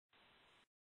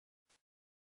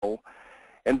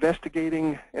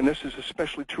investigating, and this is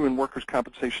especially true in workers'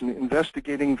 compensation,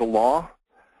 investigating the law,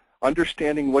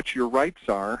 understanding what your rights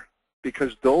are,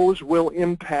 because those will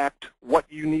impact what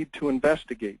you need to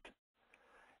investigate.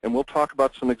 And we'll talk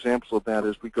about some examples of that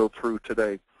as we go through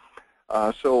today.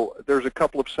 So there's a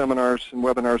couple of seminars and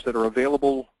webinars that are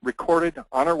available, recorded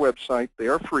on our website. They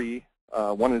are free.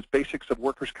 One is Basics of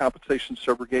Workers' Compensation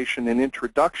Subrogation and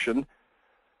Introduction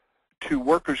to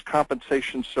Workers'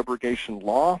 Compensation Subrogation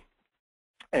Law.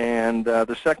 And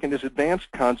the second is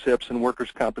Advanced Concepts in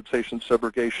Workers' Compensation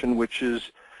Subrogation, which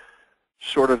is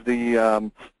sort of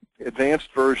the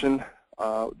advanced version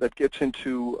that gets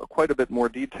into quite a bit more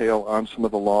detail on some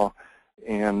of the law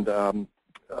and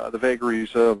the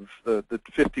vagaries of the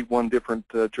 51 different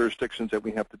jurisdictions that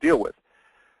we have to deal with.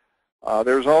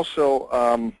 There's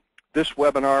also this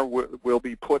webinar will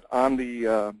be put on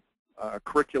the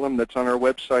curriculum that's on our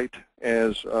website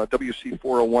as WC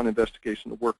 401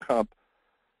 Investigation of Work Comp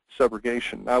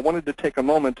Subrogation. Now, I wanted to take a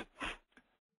moment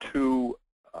to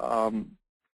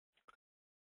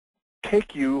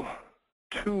take you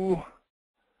to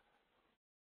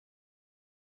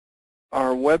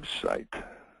our website,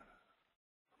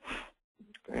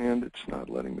 and it's not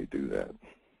letting me do that.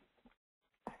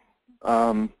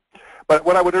 But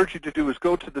what I would urge you to do is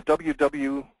go to the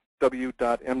www.mwl-law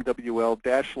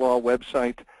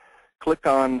website, click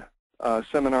on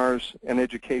Seminars and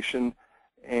Education,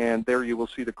 and there you will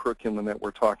see the curriculum that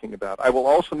we're talking about. I will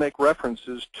also make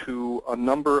references to a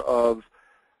number of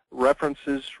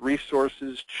references,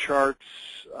 resources, charts,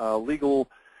 legal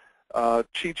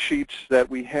cheat sheets that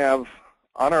we have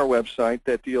on our website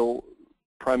that deal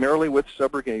primarily with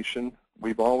subrogation.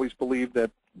 We've always believed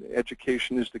that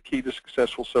education is the key to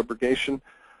successful subrogation.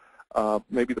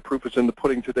 Maybe the proof is in the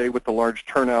pudding today with the large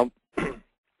turnout.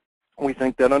 We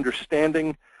think that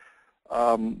understanding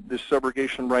the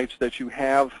subrogation rights that you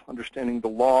have, understanding the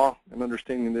law, and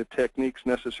understanding the techniques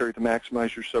necessary to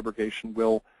maximize your subrogation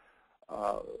will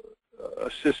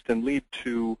assist and lead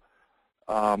to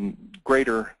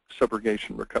greater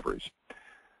subrogation recoveries.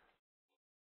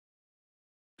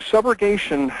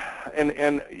 Subrogation,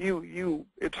 and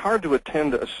it's hard to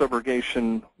attend a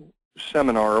subrogation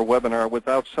seminar or webinar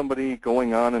without somebody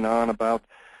going on and on about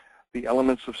the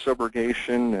elements of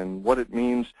subrogation and what it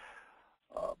means.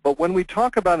 But when we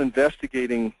talk about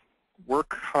investigating work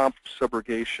comp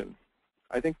subrogation,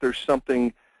 I think there's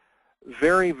something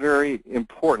very, very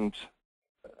important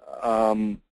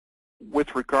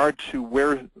with regard to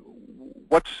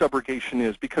what subrogation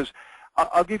is, because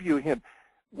I'll give you a hint.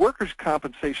 Workers'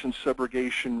 compensation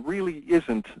subrogation really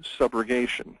isn't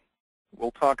subrogation.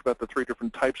 We'll talk about the three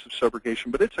different types of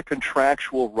subrogation, but it's a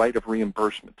contractual right of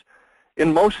reimbursement.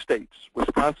 In most states,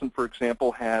 Wisconsin, for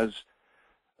example, has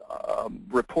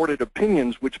reported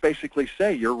opinions which basically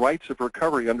say your rights of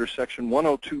recovery under Section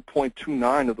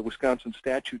 102.29 of the Wisconsin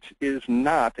statutes is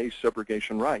not a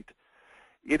subrogation right.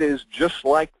 It is just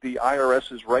like the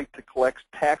IRS's right to collect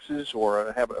taxes or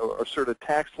assert a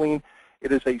tax lien.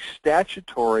 It is a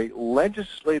statutory,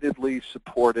 legislatively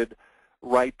supported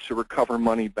right to recover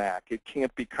money back. It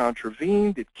can't be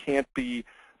contravened. It can't be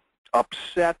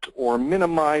upset or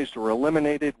minimized or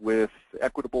eliminated with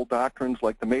equitable doctrines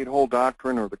like the made-whole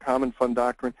doctrine or the common fund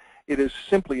doctrine. It is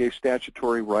simply a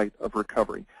statutory right of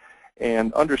recovery.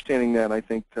 And understanding that, I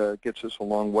think, gets us a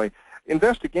long way.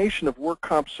 Investigation of work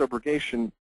comp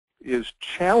subrogation is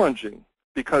challenging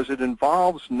because it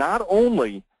involves not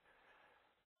only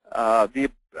the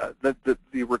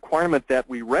requirement that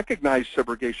we recognize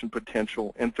subrogation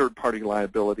potential and third-party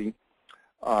liability,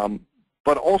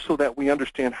 but also that we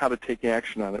understand how to take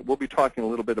action on it. We'll be talking a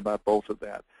little bit about both of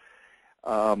that.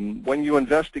 When you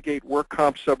investigate work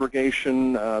comp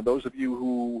subrogation, those of you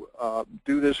who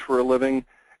do this for a living,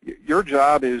 your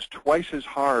job is twice as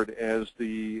hard as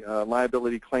the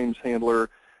liability claims handler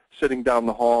sitting down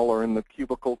the hall or in the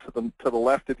cubicle to the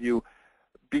left of you,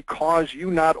 because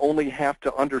you not only have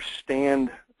to understand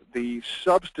the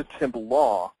substantive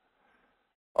law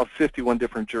of 51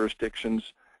 different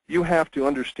jurisdictions, you have to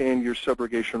understand your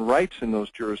subrogation rights in those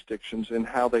jurisdictions and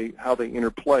how they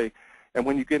interplay. And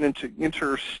when you get into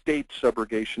interstate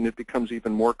subrogation, it becomes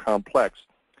even more complex.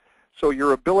 So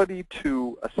your ability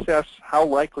to assess how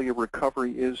likely a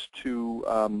recovery is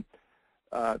to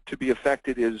be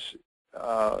affected is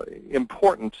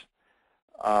important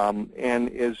and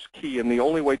is key. And the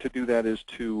only way to do that is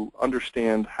to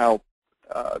understand how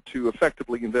to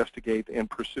effectively investigate and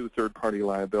pursue third-party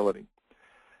liability.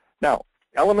 Now,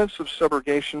 elements of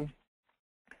subrogation.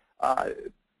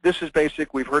 This is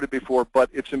basic. We've heard it before, but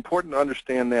it's important to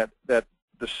understand that the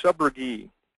subrogee,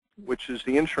 which is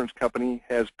the insurance company,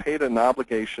 has paid an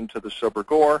obligation to the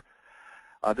subrogor.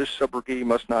 This subrogee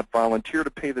must not volunteer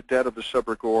to pay the debt of the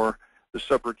subrogor. The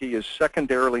subrogee is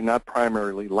secondarily, not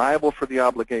primarily, liable for the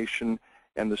obligation,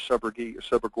 and the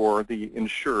subrogor, the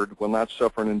insured, will not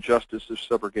suffer an injustice if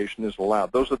subrogation is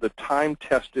allowed. Those are the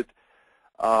time-tested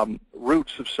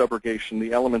roots of subrogation,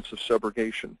 the elements of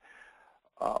subrogation.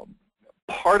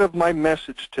 Part of my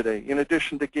message today, in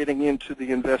addition to getting into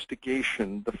the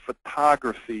investigation, the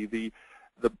photography, the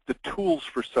tools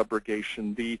for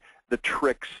subrogation, the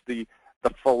tricks, the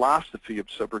philosophy of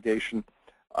subrogation,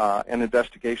 and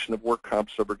investigation of work comp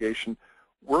subrogation,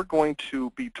 we're going to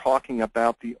be talking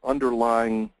about the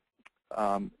underlying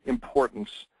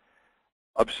importance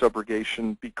of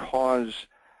subrogation, because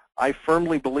I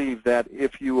firmly believe that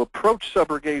if you approach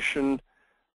subrogation,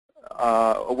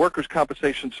 a workers'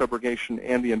 compensation subrogation,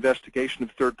 and the investigation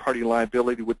of third-party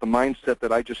liability with the mindset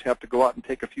that I just have to go out and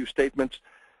take a few statements,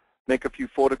 make a few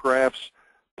photographs,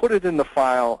 put it in the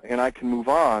file, and I can move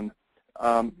on,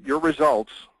 your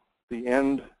results, the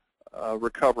end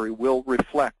recovery, will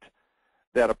reflect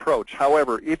that approach.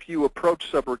 However, if you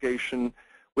approach subrogation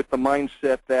with the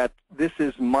mindset that this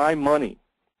is my money,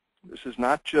 this is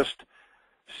not just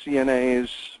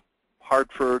CNA's,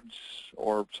 Hartford's,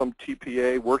 or some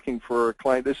TPA working for a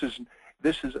client. This is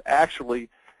actually,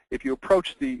 if you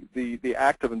approach the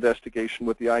act of investigation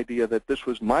with the idea that this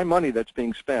was my money that's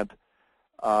being spent,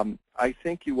 I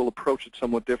think you will approach it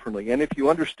somewhat differently. And if you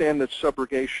understand that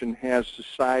subrogation has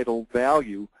societal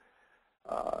value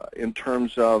in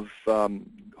terms of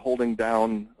holding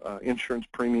down insurance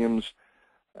premiums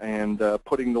and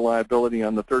putting the liability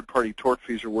on the third-party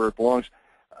tortfeasor where it belongs,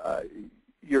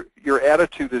 your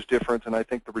attitude is different, and I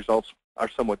think the results are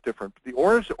somewhat different. The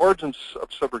origins of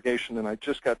subrogation, and I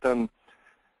just got done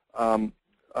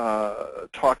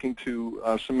talking to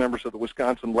some members of the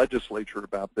Wisconsin legislature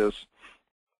about this.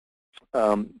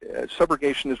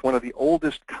 Subrogation is one of the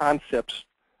oldest concepts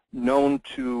known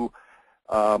to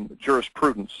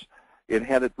jurisprudence. It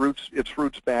had its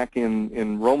roots back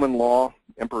in Roman law.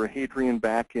 Emperor Hadrian,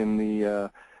 back in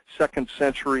the 2nd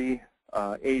century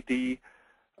AD,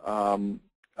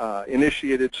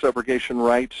 initiated subrogation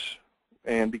rights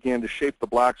and began to shape the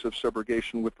blocks of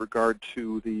subrogation with regard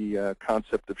to the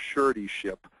concept of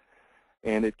suretyship.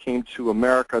 And it came to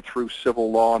America through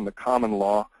civil law and the common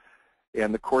law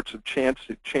and the courts of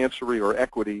chancery or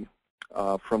equity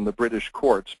from the British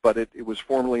courts. But it was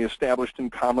formally established in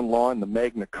common law in the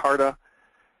Magna Carta,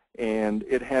 and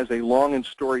it has a long and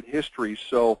storied history.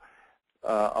 So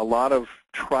a lot of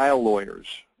trial lawyers,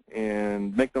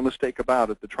 and make no mistake about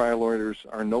it, the trial lawyers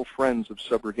are no friends of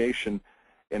subrogation.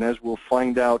 And as we'll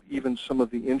find out, even some of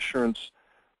the insurance,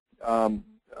 some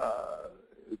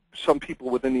people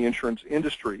within the insurance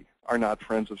industry are not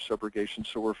friends of subrogation.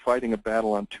 So we're fighting a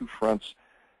battle on two fronts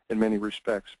in many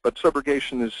respects. But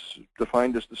subrogation is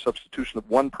defined as the substitution of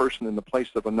one person in the place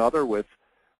of another with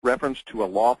reference to a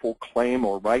lawful claim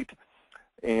or right.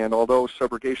 And although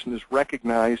subrogation is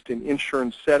recognized in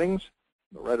insurance settings,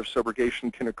 the right of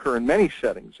subrogation can occur in many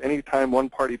settings. Anytime one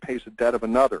party pays a debt of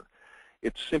another,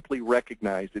 it's simply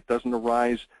recognized. It doesn't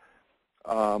arise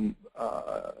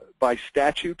by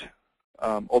statute,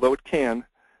 although it can,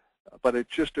 but it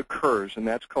just occurs, and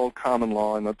that's called common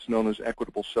law, and that's known as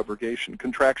equitable subrogation.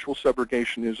 Contractual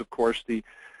subrogation is, of course, the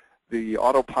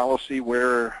auto policy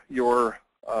where your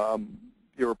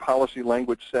policy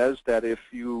language says that if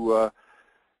the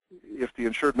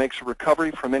insured makes a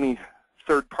recovery from any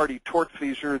third-party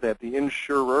tortfeasor, that the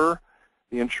insurer,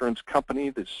 the insurance company,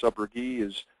 the subrogee,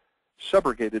 is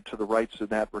subrogated to the rights of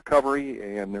that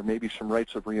recovery, and there may be some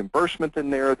rights of reimbursement in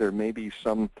there. There may be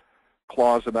some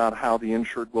clause about how the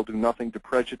insured will do nothing to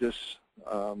prejudice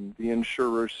the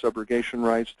insurer's subrogation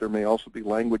rights. There may also be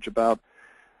language about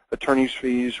attorney's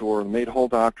fees or the made-whole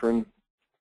doctrine,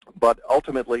 but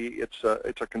ultimately it's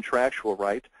a contractual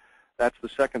right. That's the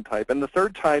second type. And the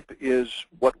third type is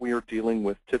what we are dealing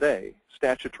with today.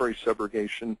 Statutory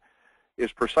subrogation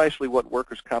is precisely what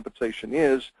workers' compensation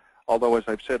is, although, as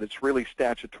I've said, it's really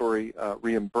statutory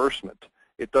reimbursement.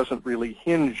 It doesn't really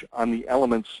hinge on the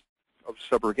elements of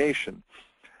subrogation.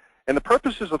 And the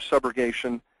purposes of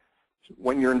subrogation,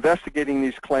 when you're investigating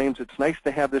these claims, it's nice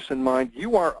to have this in mind.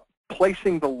 You are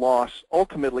placing the loss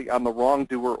ultimately on the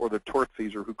wrongdoer or the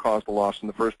tortfeasor who caused the loss in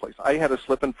the first place. I had a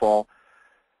slip and fall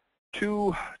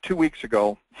two weeks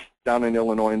ago down in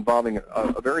Illinois involving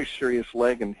a very serious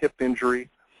leg and hip injury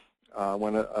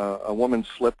when a woman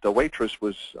slipped. A waitress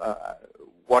was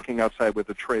walking outside with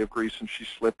a tray of grease, and she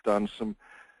slipped on some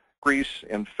grease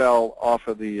and fell off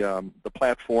of the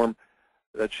platform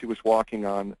that she was walking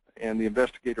on. And the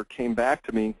investigator came back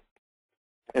to me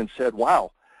and said,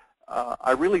 wow,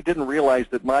 I really didn't realize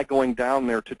that my going down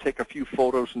there to take a few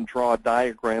photos and draw a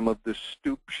diagram of this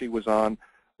stoop she was on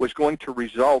was going to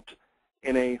result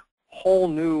in a whole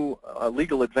new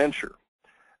legal adventure.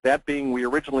 That being, we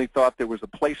originally thought there was a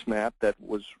placemat that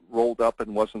was rolled up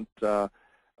and wasn't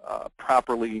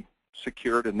properly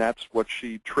secured, and that's what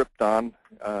she tripped on,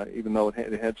 even though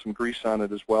it had some grease on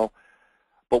it as well.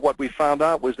 But what we found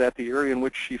out was that the area in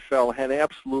which she fell had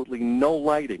absolutely no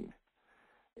lighting,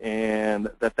 and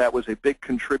that was a big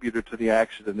contributor to the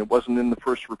accident. It wasn't in the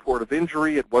first report of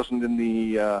injury. It wasn't in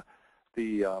the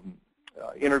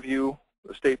interview,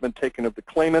 the statement taken of the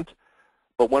claimant.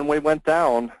 But when we went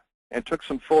down and took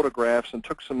some photographs and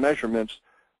took some measurements,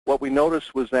 what we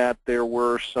noticed was that there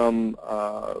were some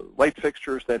light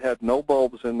fixtures that had no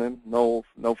bulbs in them, no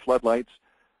floodlights,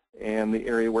 and the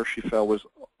area where she fell was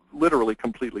literally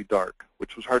completely dark,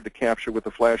 which was hard to capture with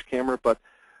a flash camera, but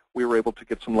we were able to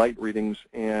get some light readings.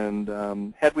 And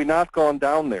had we not gone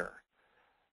down there,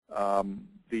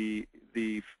 the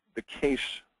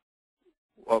case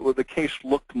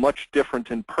looked much different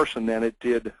in person than it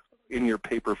did in your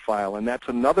paper file. And that's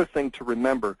another thing to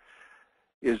remember,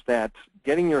 is that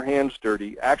getting your hands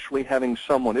dirty, actually having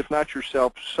someone, if not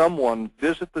yourself, someone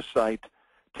visit the site,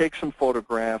 take some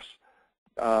photographs,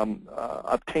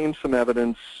 obtain some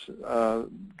evidence,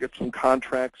 get some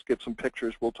contracts, get some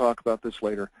pictures. We'll talk about this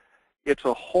later. It's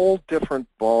a whole different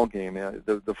ballgame.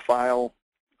 The file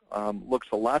looks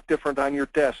a lot different on your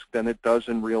desk than it does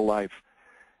in real life.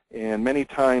 And many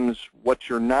times what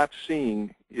you're not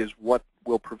seeing is what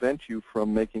will prevent you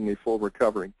from making a full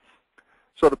recovery.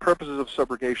 So the purposes of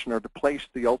subrogation are to place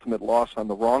the ultimate loss on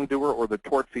the wrongdoer or the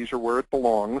tortfeasor where it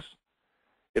belongs.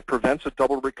 It prevents a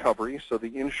double recovery, so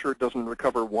the insured doesn't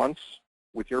recover once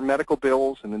with your medical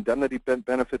bills and indemnity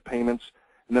benefit payments,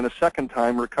 and then a second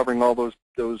time recovering all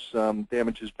those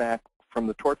damages back from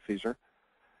the tortfeasor.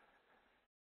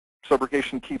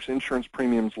 Subrogation keeps insurance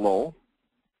premiums low.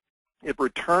 It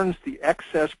returns the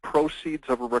excess proceeds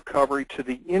of a recovery to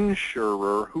the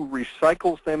insurer, who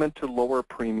recycles them into lower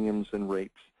premiums and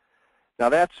rates. Now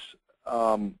that's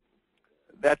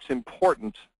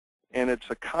important, and it's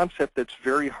a concept that's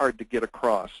very hard to get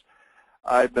across.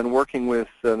 I've been working with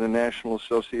the National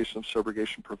Association of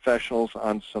Subrogation Professionals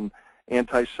on some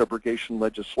anti-subrogation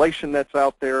legislation that's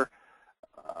out there,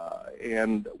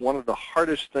 and one of the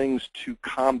hardest things to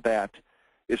combat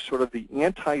is sort of the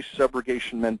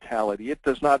anti-subrogation mentality. It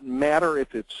does not matter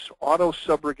if it's auto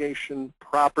subrogation,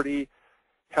 property,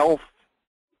 health,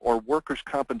 or workers'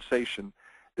 compensation.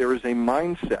 There is a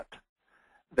mindset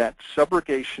that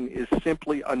subrogation is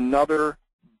simply another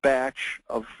batch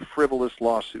of frivolous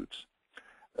lawsuits.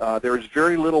 There is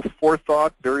very little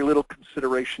forethought, very little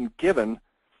consideration given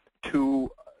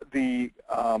to the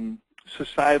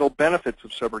societal benefits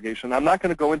of subrogation. I'm not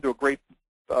going to go into a great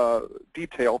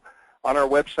detail. On our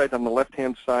website, on the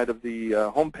left-hand side of the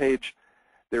homepage,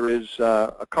 there is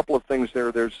a couple of things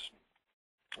there. There's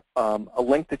a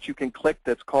link that you can click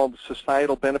that's called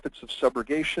Societal Benefits of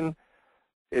Subrogation.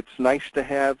 It's nice to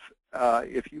have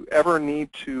if you ever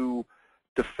need to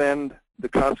defend the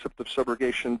concept of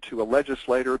subrogation to a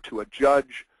legislator, to a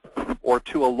judge, or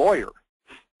to a lawyer.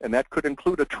 And that could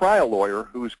include a trial lawyer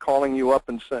who's calling you up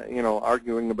and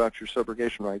arguing about your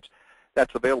subrogation rights.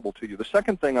 That's available to you. The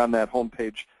second thing on that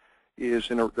homepage is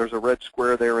there's a red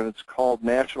square there, and it's called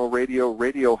National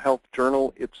Radio Health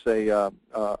Journal. It's a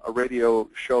radio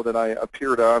show that I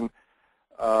appeared on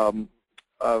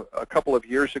a couple of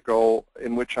years ago,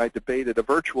 in which I debated a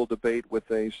virtual debate with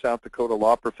a South Dakota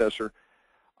law professor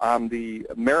on the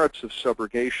merits of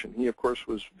subrogation. He, of course,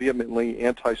 was vehemently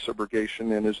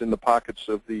anti-subrogation and is in the pockets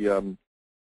of the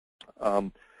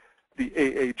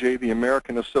AAJ, the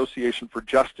American Association for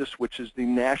Justice, which is the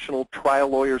National Trial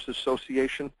Lawyers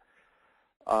Association.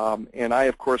 And I,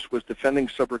 of course, was defending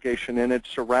subrogation, and it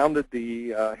surrounded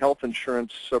the health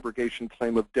insurance subrogation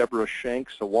claim of Deborah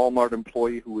Shanks, a Walmart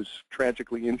employee who was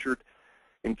tragically injured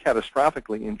and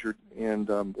catastrophically injured, and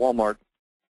Walmart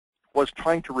was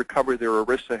trying to recover their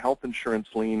ERISA health insurance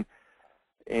lien,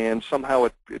 and somehow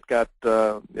it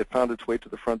found its way to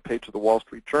the front page of the Wall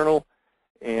Street Journal,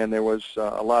 and there was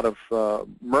a lot of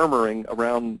murmuring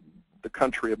around the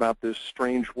country about this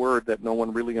strange word that no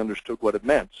one really understood what it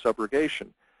meant, subrogation.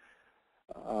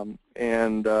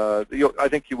 I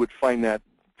think you would find that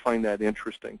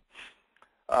interesting.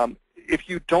 If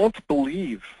you don't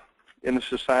believe in the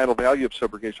societal value of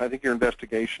subrogation, I think your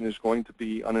investigation is going to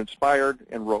be uninspired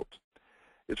and rote.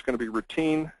 It's going to be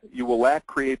routine. You will lack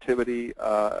creativity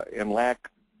and lack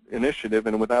initiative,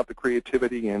 and without the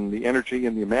creativity and the energy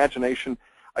and the imagination,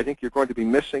 I think you're going to be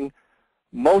missing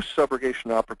most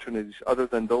subrogation opportunities, other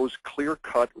than those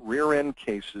clear-cut rear-end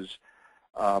cases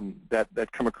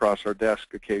that come across our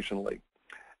desk occasionally.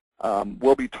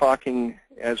 We'll be talking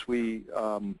as we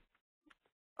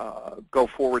go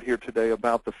forward here today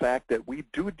about the fact that we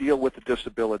do deal with a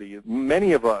disability.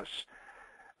 Many of us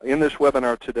in this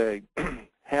webinar today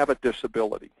have a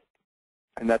disability,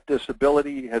 and that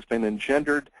disability has been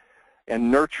engendered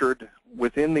and nurtured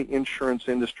within the insurance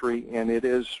industry, and it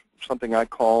is something I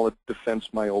call a defense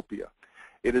myopia.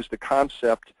 It is the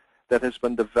concept that has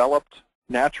been developed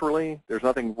naturally. There's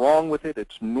nothing wrong with it.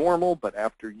 It's normal, but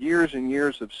after years and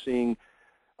years of seeing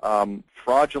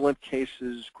fraudulent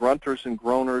cases, grunters and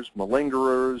groaners,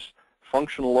 malingerers,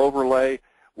 functional overlay,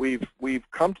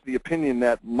 we've come to the opinion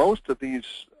that most of these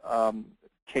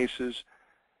cases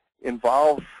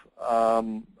involve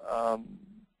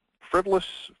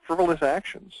frivolous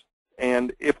actions.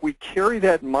 And if we carry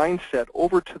that mindset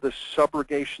over to the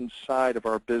subrogation side of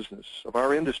our business, of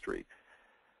our industry,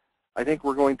 I think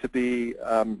we're going to be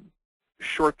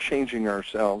shortchanging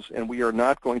ourselves, and we are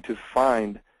not going to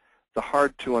find the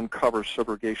hard-to-uncover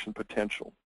subrogation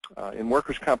potential. In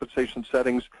workers' compensation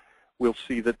settings, we'll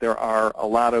see that there are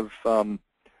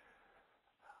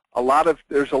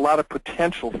there's a lot of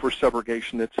potential for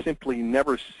subrogation that simply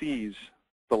never sees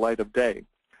the light of day.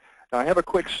 Now, I have a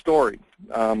quick story.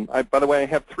 By the way, I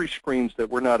have 3 screens that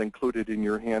were not included in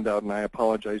your handout, and I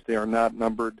apologize. They are not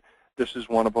numbered. This is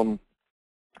one of them.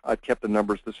 I've kept the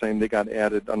numbers the same. They got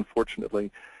added,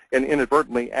 unfortunately, and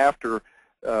inadvertently after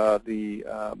the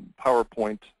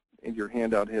PowerPoint in your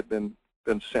handout had been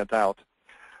sent out.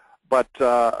 But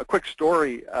a quick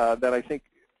story that I think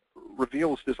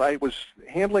reveals this. I was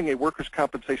handling a workers'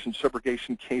 compensation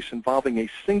subrogation case involving a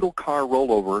single car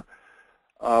rollover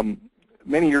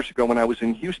many years ago when I was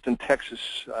in Houston, Texas.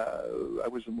 I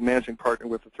was a managing partner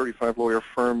with a 35-lawyer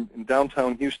firm in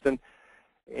downtown Houston,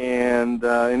 and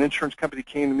an insurance company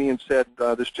came to me and said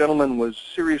this gentleman was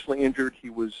seriously injured. He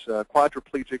was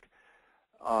quadriplegic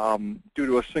due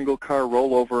to a single car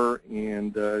rollover,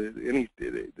 and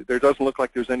there doesn't look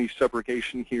like there's any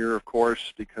subrogation here, of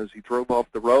course, because he drove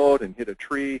off the road and hit a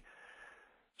tree.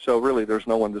 So really, there's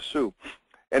no one to sue.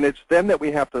 And it's then that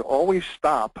we have to always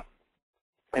stop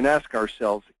and ask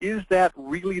ourselves, is that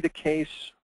really the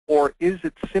case, or is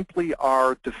it simply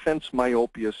our defense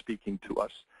myopia speaking to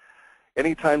us?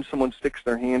 Anytime someone sticks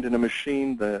their hand in a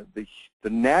machine, the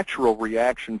natural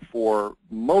reaction for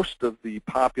most of the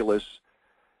populace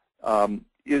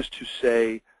is to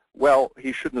say, well,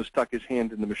 he shouldn't have stuck his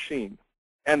hand in the machine.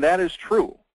 And that is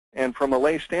true. And from a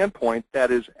lay standpoint,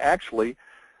 that is actually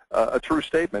a true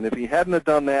statement. If he hadn't have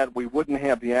done that, we wouldn't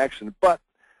have the accident. But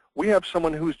we have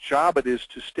someone whose job it is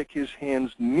to stick his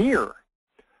hands near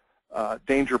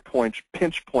danger points,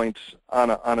 pinch points on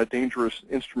a dangerous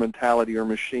instrumentality or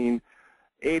machine,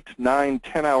 8, 9,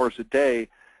 10 hours a day,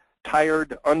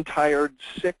 tired, untired,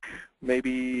 sick,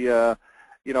 maybe,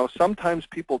 sometimes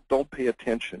people don't pay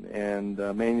attention, and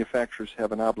manufacturers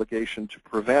have an obligation to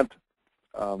prevent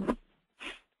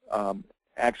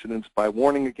accidents by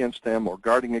warning against them or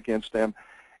guarding against them.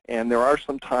 And there are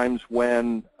some times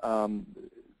when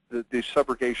the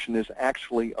subrogation is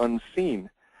actually unseen.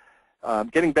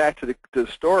 Getting back to the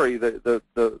story,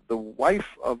 the wife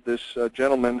of this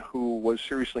gentleman who was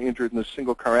seriously injured in a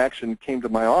single car accident came to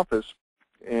my office,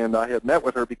 and I had met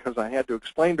with her because I had to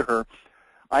explain to her,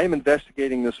 I am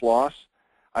investigating this loss.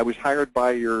 I was hired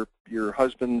by your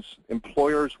husband's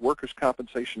employer's workers'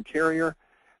 compensation carrier.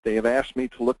 They have asked me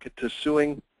to look into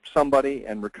suing somebody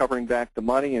and recovering back the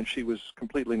money, and she was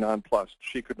completely nonplussed.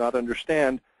 She could not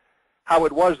understand how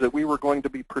it was that we were going to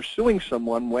be pursuing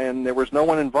someone when there was no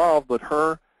one involved but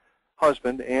her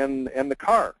husband and the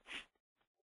car.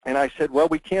 And I said, well,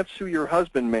 we can't sue your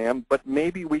husband, ma'am, but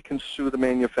maybe we can sue the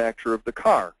manufacturer of the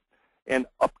car. And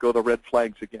up go the red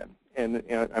flags again. And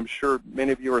I'm sure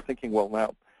many of you are thinking, well,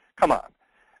 now, come on.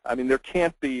 I mean, there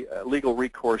can't be legal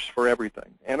recourse for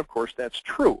everything. And, of course, that's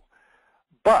true.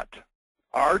 But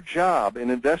our job in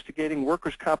investigating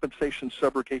workers' compensation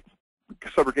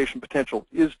subrogation potential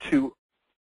is to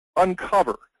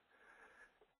uncover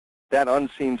that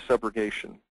unseen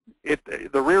subrogation.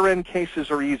 The rear-end cases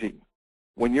are easy.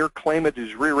 When your claimant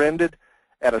is rear-ended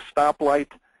at a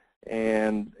stoplight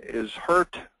and is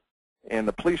hurt, and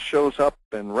the police shows up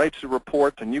and writes a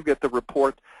report, and you get the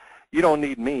report, you don't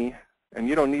need me, and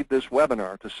you don't need this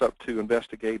webinar to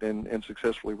investigate and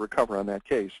successfully recover on that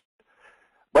case.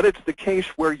 But it's the case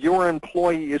where your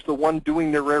employee is the one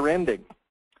doing the rear-ending.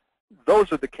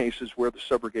 Those are the cases where the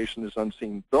subrogation is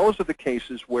unseen. Those are the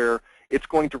cases where it's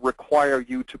going to require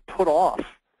you to put off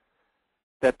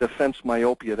that defense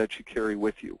myopia that you carry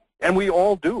with you. And we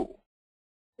all do.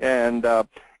 And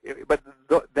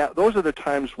those are the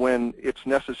times when it's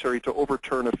necessary to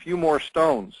overturn a few more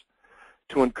stones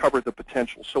to uncover the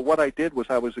potential. So what I did was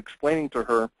I was explaining to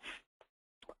her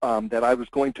that I was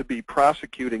going to be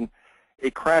prosecuting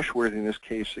a crashworthiness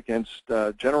case against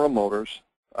General Motors,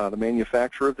 the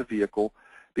manufacturer of the vehicle,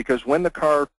 because when the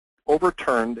car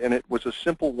overturned, and it was a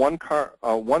simple one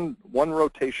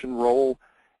rotation roll,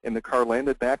 and the car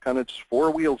landed back on its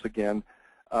four wheels again,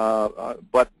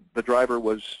 but the driver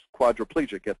was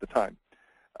quadriplegic at the time,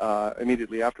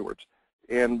 immediately afterwards.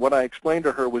 And what I explained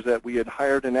to her was that we had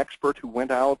hired an expert who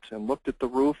went out and looked at the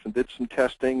roof and did some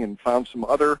testing and found some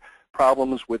other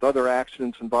problems with other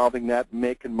accidents involving that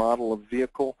make and model of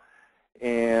vehicle.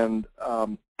 And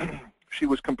she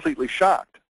was completely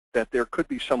shocked that there could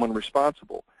be someone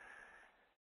responsible.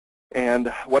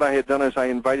 And what I had done is I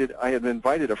had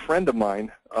invited a friend of mine,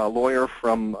 a lawyer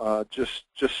from just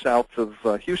south of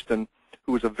Houston,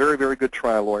 who was a very, very good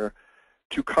trial lawyer,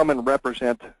 to come and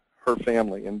represent her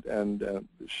family. And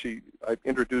I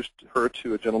introduced her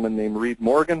to a gentleman named Reed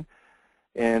Morgan,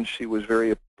 and she was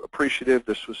very appreciative.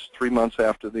 This was 3 months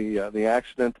after the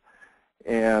accident,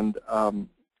 and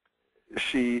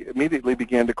she immediately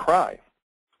began to cry.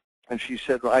 And she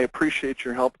said, "Well, I appreciate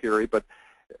your help, Gary, but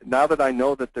now that I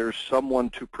know that there's someone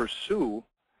to pursue,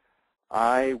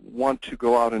 I want to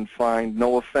go out and find,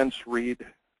 no offense, Reed,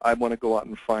 I want to go out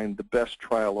and find the best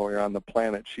trial lawyer on the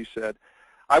planet." She said,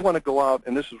 "I want to go out,"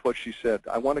 and this is what she said,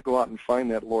 "I want to go out and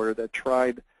find that lawyer that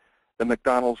tried the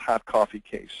McDonald's hot coffee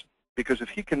case. Because if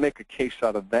he can make a case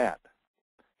out of that,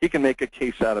 he can make a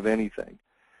case out of anything."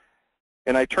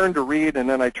 And I turned to Reed, and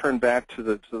then I turned back to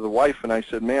the wife, and I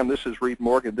said, "Ma'am, this is Reed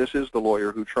Morgan. This is the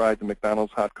lawyer who tried the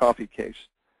McDonald's hot coffee case."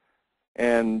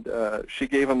 And she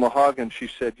gave him a hug, and she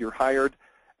said, "You're hired."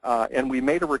 And we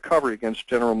made a recovery against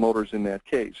General Motors in that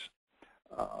case,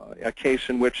 a case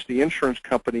in which the insurance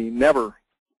company never,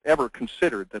 ever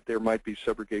considered that there might be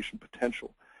subrogation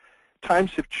potential.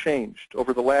 Times have changed.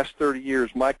 Over the last 30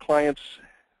 years, my clients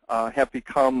have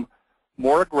become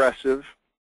more aggressive,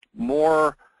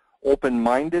 more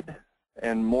open-minded,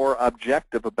 and more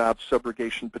objective about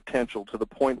subrogation potential, to the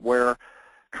point where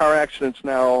car accidents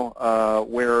now,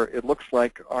 where it looks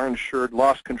like our insured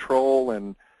lost control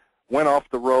and went off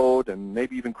the road and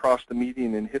maybe even crossed the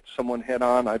median and hit someone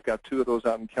head-on. I've got 2 of those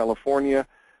out in California,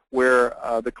 where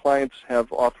the clients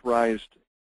have authorized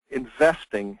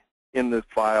investing in the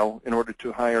file in order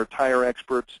to hire tire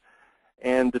experts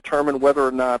and determine whether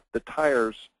or not the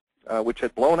tires, which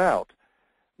had blown out,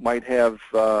 might have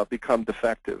become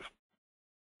defective.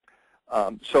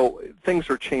 So things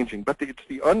are changing, but it's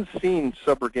the unseen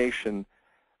subrogation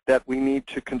that we need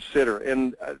to consider.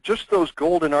 And just those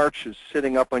golden arches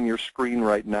sitting up on your screen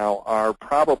right now are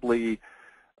probably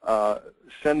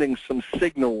sending some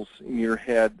signals in your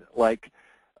head, like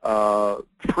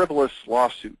frivolous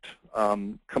lawsuit,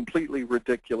 completely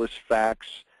ridiculous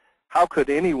facts. How could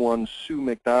anyone sue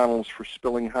McDonald's for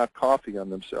spilling hot coffee on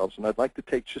themselves? And I'd like to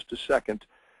take just a second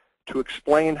to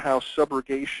explain how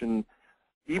subrogation,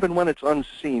 even when it's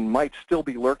unseen, might still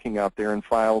be lurking out there in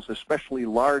files, especially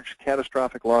large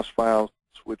catastrophic loss files,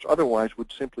 which otherwise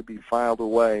would simply be filed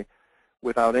away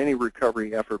without any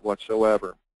recovery effort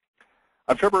whatsoever.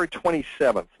 On February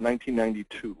 27th,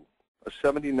 1992, a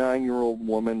 79-year-old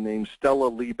woman named Stella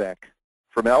Liebeck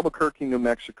from Albuquerque, New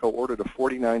Mexico, ordered a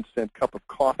 49-cent cup of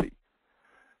coffee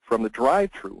from the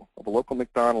drive-thru of a local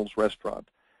McDonald's restaurant.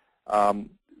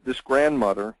 This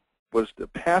grandmother was the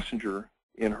passenger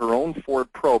in her own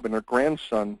Ford Probe, and her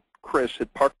grandson, Chris,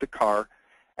 had parked the car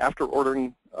after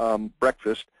ordering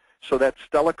breakfast so that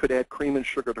Stella could add cream and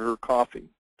sugar to her coffee.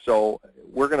 So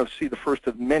we're going to see the first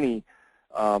of many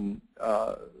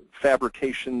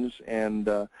fabrications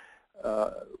and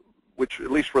which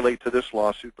at least relate to this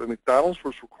lawsuit. But McDonald's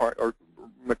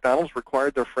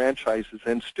required their franchises,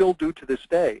 and still do to this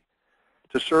day,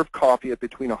 to serve coffee at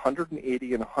between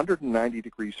 180 and 190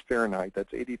 degrees Fahrenheit.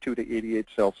 That's 82 to 88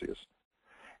 Celsius.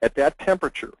 At that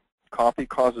temperature, coffee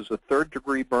causes a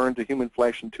third-degree burn to human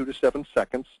flesh in 2 to 7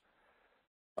 seconds.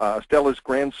 Stella's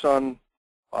grandson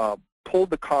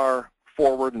pulled the car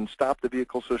forward and stopped the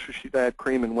vehicle so she could add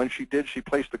cream, and when she did, she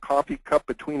placed the coffee cup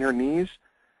between her knees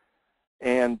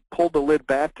and pulled the lid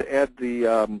back to add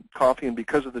the coffee, and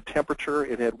because of the temperature,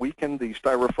 it had weakened the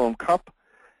styrofoam cup,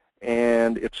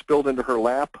 and it spilled into her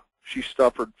lap. She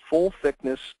suffered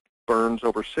full-thickness burns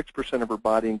over 6% of her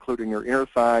body, including her inner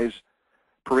thighs,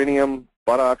 perineum,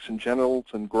 buttocks, and genitals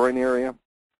and groin area.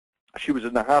 She was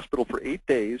in the hospital for 8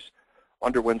 days,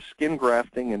 underwent skin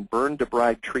grafting and burn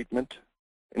debride treatment,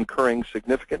 incurring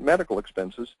significant medical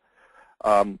expenses.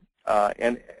 And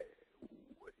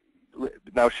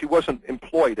now she wasn't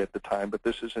employed at the time, but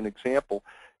this is an example.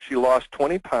 She lost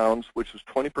 20 pounds, which was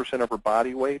 20% of her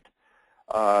body weight.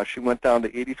 She went down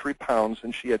to 83 pounds,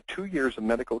 and she had 2 years of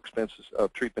medical expenses,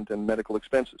 of treatment and medical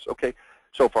expenses. Okay,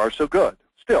 so far so good.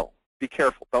 Still, be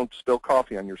careful. Don't spill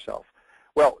coffee on yourself.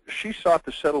 Well, she sought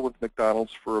to settle with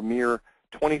McDonald's for a mere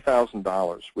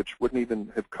 $20,000, which wouldn't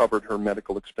even have covered her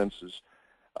medical expenses.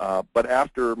 But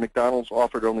after McDonald's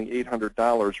offered only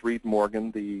 $800, Reed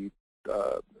Morgan, the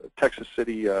Texas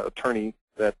City attorney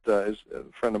that is a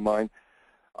friend of mine,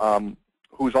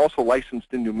 who's also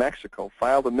licensed in New Mexico,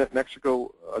 filed a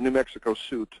New Mexico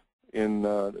suit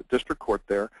in district court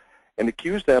there and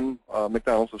accused them,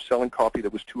 McDonald's, of selling coffee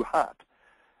that was too hot.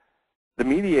 The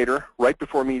mediator, right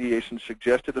before mediation,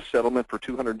 suggested a settlement for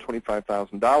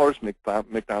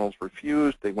 $225,000. McDonald's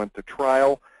refused. They went to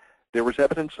trial. There was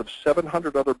evidence of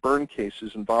 700 other burn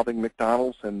cases involving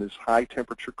McDonald's and this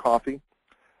high-temperature coffee.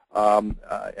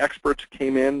 Experts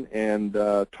came in and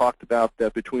talked about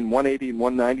that between 180 and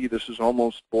 190, this is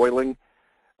almost boiling,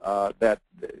 that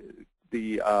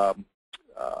the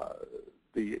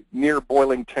near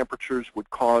boiling temperatures would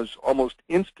cause almost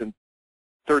instant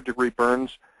third-degree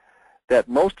burns, that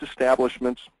most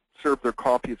establishments serve their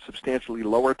coffee at substantially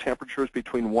lower temperatures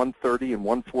between 130 and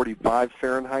 145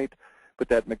 Fahrenheit, but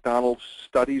that McDonald's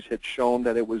studies had shown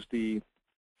that it was the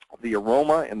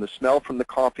aroma and the smell from the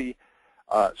coffee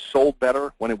sold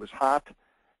better when it was hot,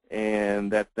 and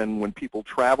that then when people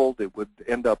traveled, it would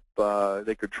end up,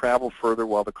 they could travel further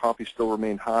while the coffee still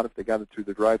remained hot if they got it through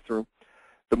the drive-thru.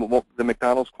 The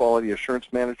McDonald's quality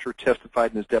assurance manager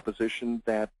testified in his deposition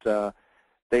that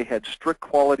they had strict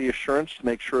quality assurance to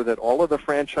make sure that all of the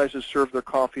franchises served their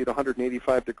coffee at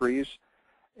 185 degrees,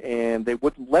 and they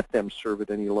wouldn't let them serve it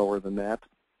any lower than that.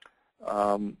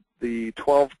 The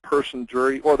 12-person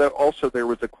jury, or that also there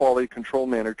was a quality control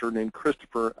manager named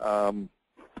Christopher, I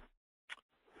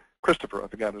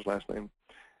forgot his last name,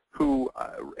 who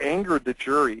angered the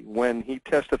jury when he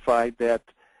testified that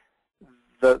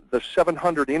the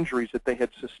 700 injuries that they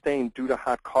had sustained due to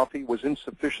hot coffee was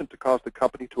insufficient to cause the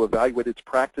company to evaluate its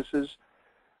practices.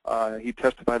 He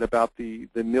testified about the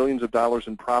millions of dollars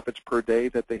in profits per day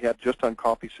that they had just on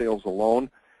coffee sales alone.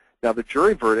 Now, the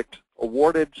jury verdict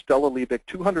awarded Stella Liebig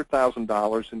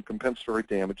 $200,000 in compensatory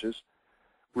damages,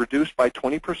 reduced by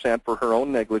 20% for her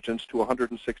own negligence to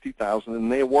 $160,000,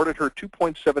 and they awarded her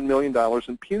 $2.7 million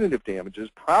in punitive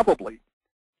damages, probably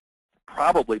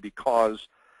because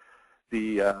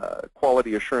the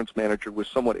quality assurance manager was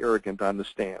somewhat arrogant on the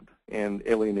stand and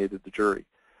alienated the jury.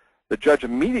 The judge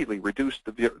immediately reduced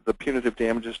the punitive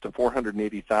damages to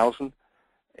 $480,000,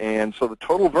 and so the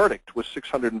total verdict was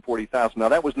 $640,000. Now,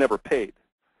 that was never paid,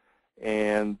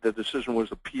 and the decision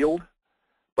was appealed,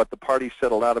 but the parties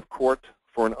settled out of court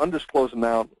for an undisclosed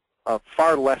amount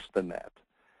far less than that.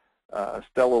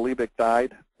 Stella Liebig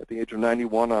died at the age of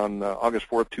 91 on August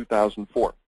 4th,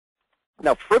 2004.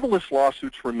 Now, frivolous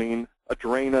lawsuits remain a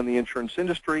drain on the insurance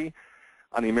industry,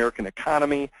 on the American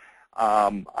economy.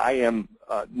 I am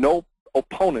no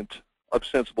opponent of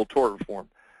sensible tort reform,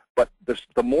 but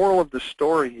the moral of the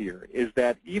story here is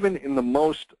that even in the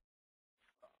most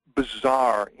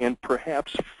bizarre and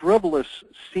perhaps frivolous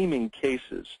seeming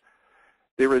cases,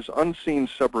 there is unseen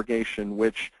subrogation,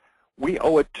 which we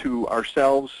owe it to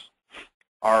ourselves,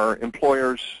 our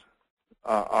employers,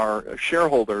 our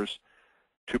shareholders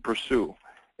to pursue.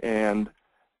 And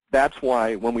that's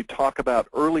why when we talk about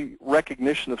early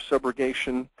recognition of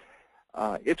subrogation,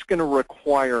 it's going to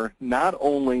require not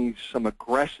only some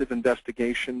aggressive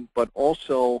investigation, but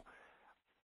also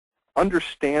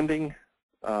understanding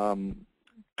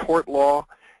tort law.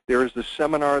 There is the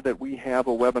seminar that we have,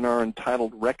 a webinar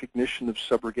entitled Recognition of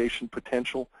Subrogation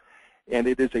Potential, and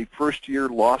it is a first-year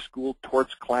law school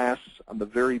torts class on the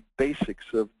very basics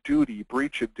of duty,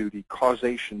 breach of duty,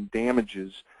 causation,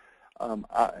 damages.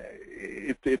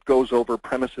 It goes over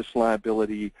premises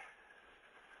liability,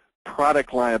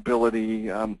 product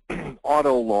liability,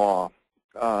 auto law,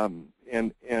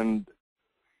 and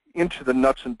into the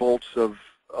nuts and bolts of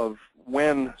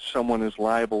when someone is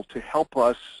liable, to help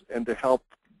us and to help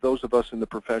those of us in the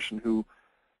profession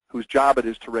whose job it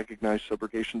is to recognize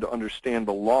subrogation, to understand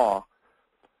the law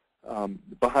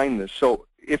behind this. So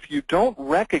if you don't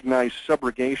recognize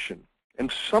subrogation,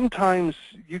 and sometimes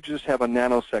you just have a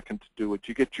nanosecond to do it,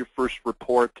 you get your first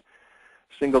report,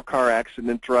 single car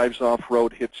accident, drives off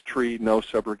road, hits tree, no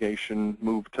subrogation,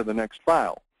 move to the next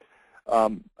file.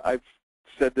 I've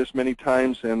said this many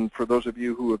times, and for those of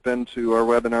you who have been to our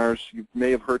webinars, you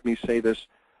may have heard me say this.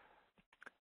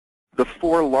 The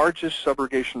 4 largest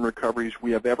subrogation recoveries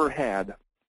we have ever had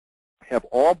have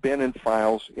all been in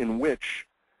files in which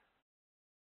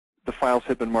the files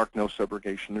had been marked no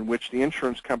subrogation, in which the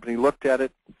insurance company looked at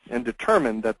it and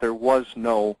determined that there was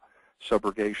no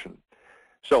subrogation.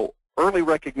 So early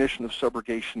recognition of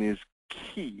subrogation is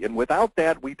key, and without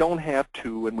that we don't have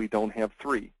 2 and we don't have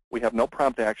 3. We have no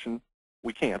prompt action.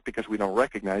 We can't because we don't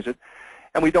recognize it,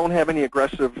 and we don't have any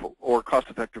aggressive or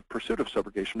cost-effective pursuit of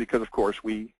subrogation because, of course,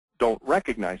 we don't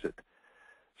recognize it.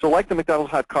 So like the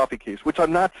McDonald's hot coffee case, which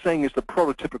I'm not saying is the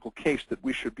prototypical case that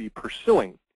we should be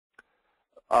pursuing,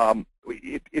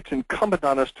 it's incumbent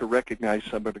on us to recognize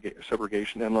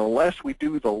subrogation, and unless we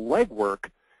do the legwork,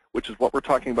 which is what we're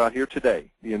talking about here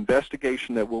today, the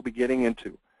investigation that we'll be getting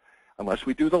into, unless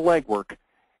we do the legwork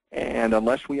and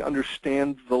unless we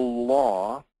understand the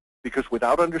law, because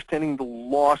without understanding the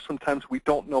law, sometimes we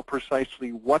don't know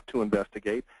precisely what to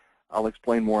investigate. I'll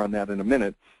explain more on that in a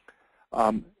minute.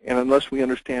 And unless we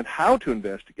understand how to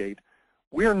investigate,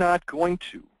 we're not going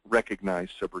to recognize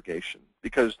subrogation,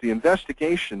 because the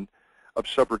investigation of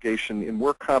subrogation in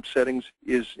work comp settings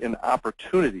is an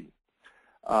opportunity.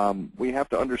 We have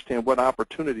to understand what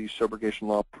opportunities subrogation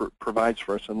law provides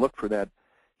for us and look for that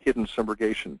hidden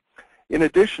subrogation. In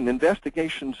addition,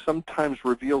 investigation sometimes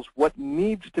reveals what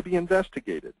needs to be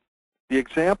investigated. The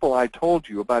example I told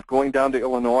you about going down to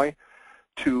Illinois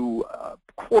to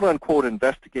quote-unquote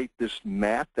investigate this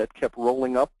mat that kept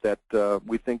rolling up that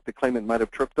we think the claimant might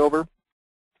have tripped over,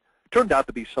 turned out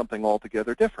to be something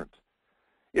altogether different.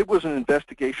 It was an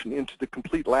investigation into the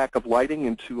complete lack of lighting,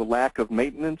 into a lack of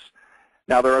maintenance.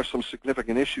 Now, there are some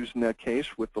significant issues in that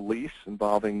case with the lease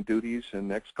involving duties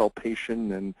and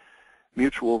exculpation and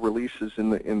mutual releases in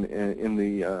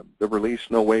the release,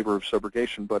 no waiver of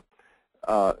subrogation, but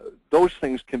those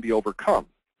things can be overcome.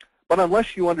 But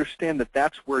unless you understand that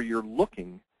that's where you're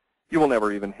looking, you will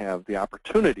never even have the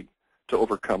opportunity to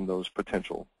overcome those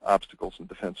potential obstacles and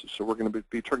defenses. So we're going to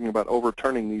be talking about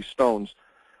overturning these stones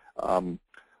one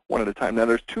at a time. Now,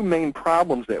 there's 2 main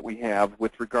problems that we have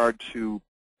with regard to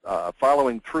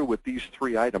following through with these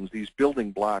 3 items, these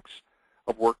building blocks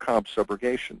of work comp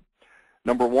subrogation.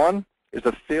 Number 1 is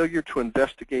a failure to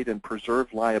investigate and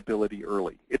preserve liability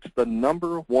early. It's the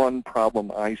 #1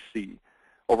 problem I see.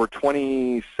 Over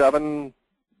 27,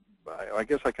 I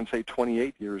guess I can say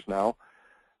 28 years now,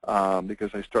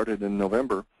 because I started in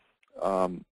November,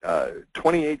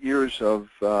 28 years of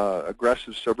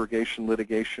aggressive subrogation,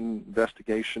 litigation,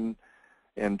 investigation,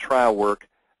 and trial work.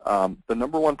 The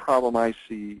 #1 problem I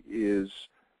see is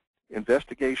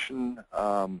investigation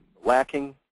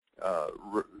lacking,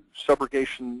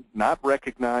 subrogation not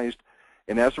recognized,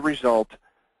 and as a result,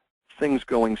 things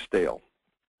going stale.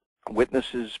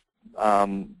 Witnesses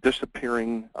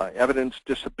disappearing, evidence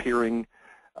disappearing,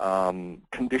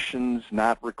 conditions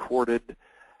not recorded,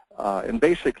 and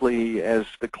basically, as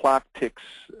the clock ticks,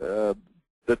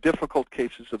 the difficult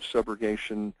cases of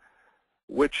subrogation,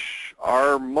 which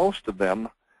are most of them,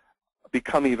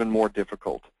 become even more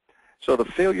difficult. So the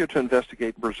failure to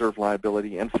investigate and preserve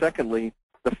liability, and secondly,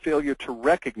 the failure to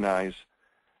recognize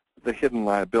the hidden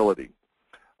liability.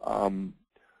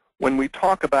 When we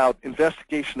talk about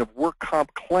investigation of work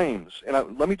comp claims,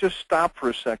 and let me just stop for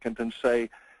a second and say,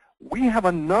 we have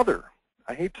another,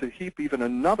 I hate to heap even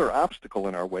another obstacle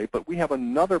in our way, but we have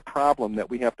another problem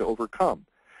that we have to overcome.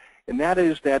 And that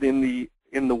is that in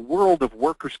the world of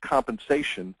workers'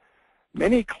 compensation,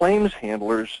 many claims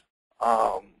handlers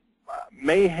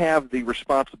may have the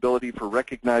responsibility for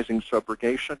recognizing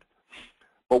subrogation,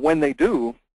 but when they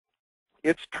do,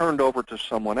 it's turned over to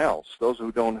someone else. Those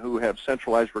who have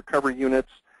centralized recovery units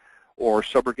or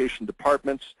subrogation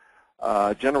departments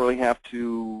generally have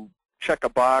to check a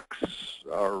box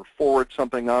or forward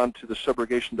something on to the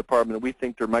subrogation department. We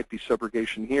think there might be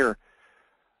subrogation here,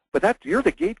 but you're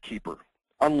the gatekeeper.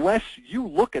 Unless you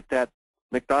look at that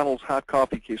McDonald's hot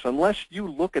coffee case, unless you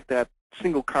look at that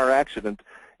single car accident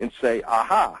and say,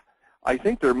 aha, I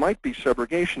think there might be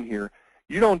subrogation here,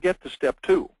 you don't get to step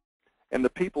 2. And the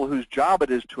people whose job it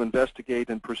is to investigate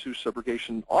and pursue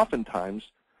subrogation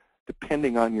oftentimes,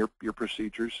 depending on your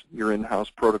procedures, your in-house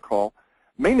protocol,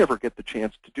 may never get the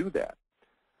chance to do that.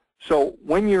 So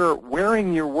when you're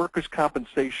wearing your workers'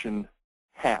 compensation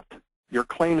hat, your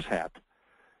claims hat,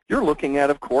 you're looking at,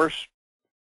 of course,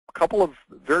 a couple of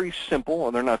very simple,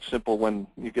 and they're not simple when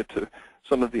you get to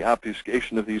some of the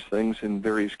obfuscation of these things in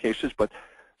various cases, but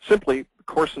simply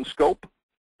course and scope,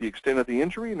 the extent of the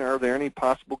injury, and are there any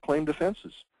possible claim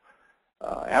defenses?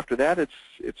 After that,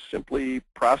 it's simply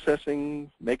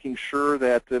processing, making sure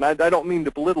that, and I don't mean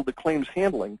to belittle the claims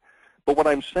handling, but what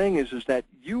I'm saying is that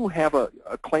you have a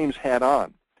claims hat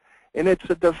on, and it's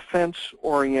a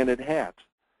defense-oriented hat.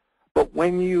 But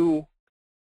when you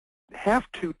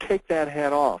have to take that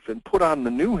hat off and put on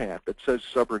the new hat that says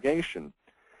subrogation,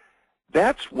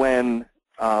 that's when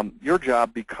your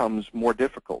job becomes more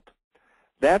difficult.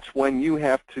 That's when you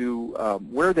have to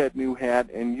wear that new hat,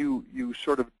 and you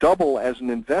sort of double as an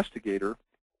investigator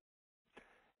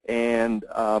and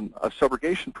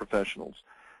subrogation professionals.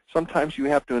 Sometimes you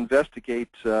have to investigate,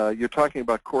 you're talking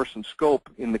about course and scope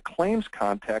in the claims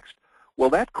context. Well,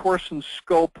 that course and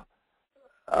scope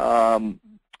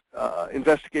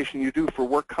investigation you do for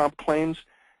work comp claims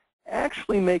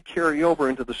actually may carry over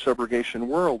into the subrogation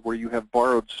world, where you have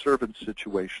borrowed servant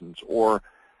situations or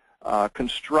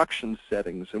construction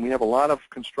settings. And we have a lot of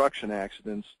construction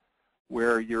accidents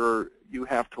where you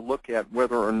have to look at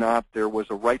whether or not there was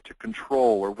a right to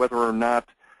control, or whether or not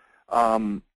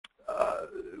a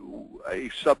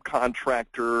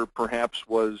subcontractor perhaps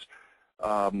was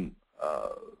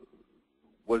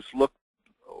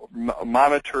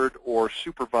monitored or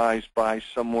supervised by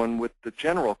someone with the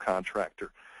general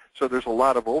contractor. So there's a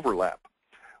lot of overlap.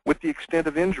 With the extent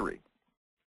of injury,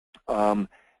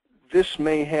 this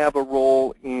may have a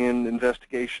role in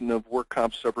investigation of work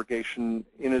comp subrogation,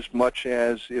 in as much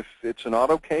as if it's an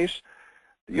auto case,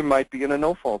 you might be in a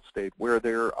no-fault state where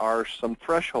there are some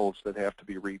thresholds that have to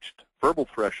be reached, verbal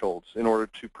thresholds, in order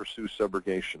to pursue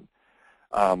subrogation.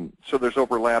 So there's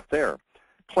overlap there.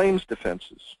 Claims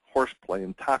defenses, horseplay,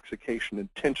 intoxication,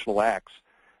 intentional acts.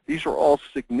 These are all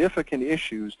significant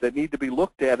issues that need to be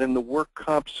looked at in the work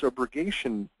comp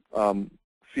subrogation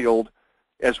field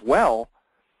as well,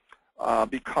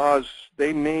 because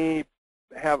they may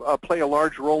have play a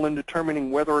large role in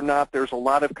determining whether or not there's a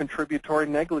lot of contributory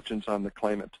negligence on the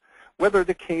claimant, whether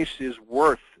the case is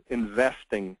worth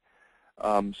investing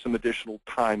some additional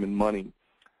time and money.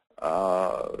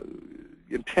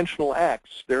 Intentional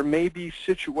acts. There may be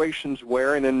situations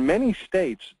where, and in many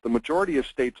states, the majority of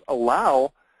states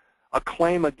allow a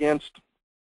claim against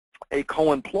a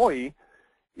co-employee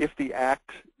if the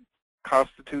act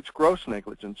constitutes gross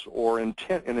negligence or an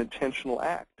intentional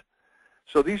act.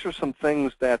 So these are some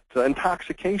things that,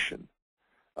 intoxication.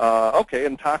 Okay,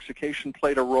 intoxication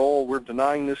played a role. We're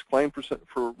denying this claim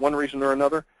for one reason or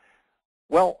another.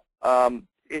 Well,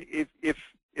 if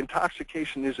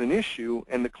intoxication is an issue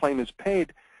and the claim is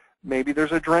paid, maybe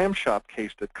there's a dram shop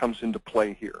case that comes into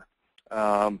play here.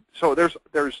 So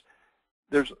there's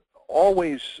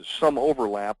always some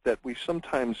overlap that we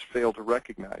sometimes fail to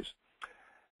recognize.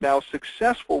 Now,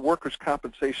 successful workers'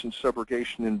 compensation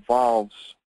subrogation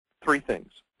involves three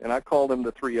things, and I call them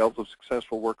the 3 L's of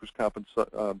successful workers'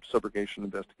 subrogation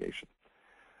investigation.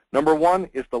 Number one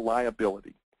is the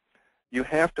liability. You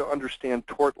have to understand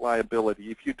tort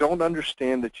liability. If you don't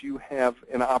understand that you have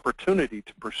an opportunity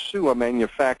to pursue a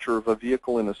manufacturer of a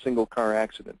vehicle in a single car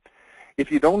accident,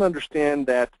 if you don't understand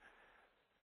that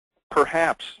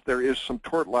perhaps there is some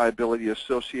tort liability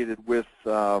associated with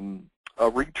a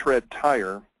retread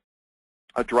tire,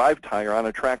 a drive tire on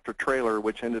a tractor trailer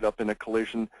which ended up in a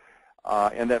collision,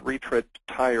 and that retread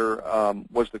tire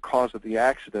was the cause of the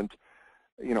accident,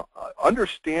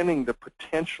 understanding the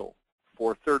potential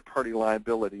for third-party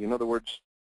liability, in other words,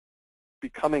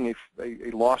 becoming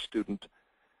a law student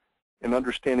and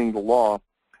understanding the law,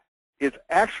 is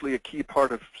actually a key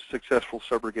part of successful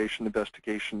subrogation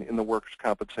investigation in the workers'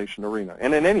 compensation arena,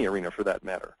 and in any arena for that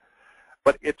matter.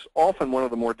 But it's often one of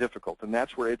the more difficult, and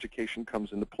that's where education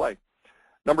comes into play.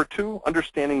 Number two,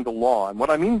 understanding the law. And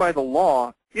what I mean by the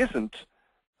law isn't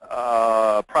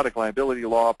product liability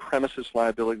law, premises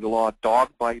liability law, dog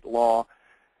bite law.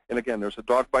 And again, there's a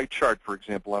dog bite chart, for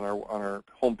example, on our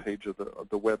homepage of the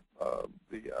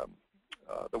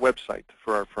website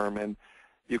for our firm, and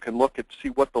you can look at see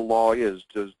what the law is.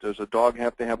 Does a dog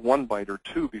have to have 1 bite or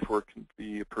 2 before it can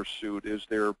be pursued? Is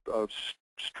there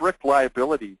strict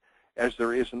liability, as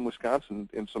there is in Wisconsin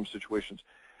in some situations?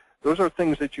 Those are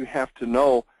things that you have to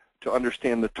know to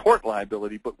understand the tort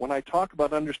liability. But when I talk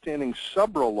about understanding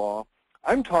subro law,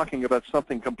 I'm talking about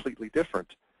something completely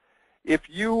different. If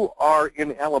you are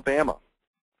in Alabama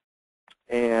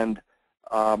and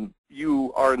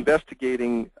you are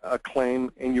investigating a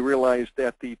claim and you realize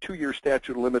that the 2-year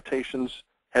statute of limitations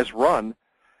has run,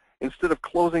 instead of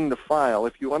closing the file,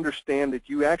 if you understand that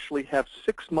you actually have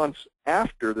 6 months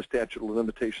after the statute of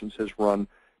limitations has run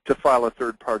to file a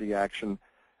third-party action,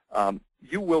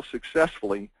 you will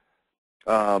successfully,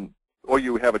 or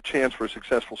you have a chance for a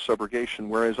successful subrogation,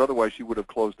 whereas otherwise you would have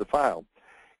closed the file.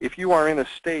 If you are in a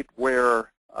state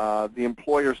where the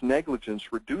employer's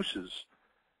negligence reduces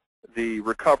the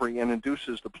recovery and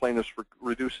reduces the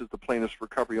plaintiff's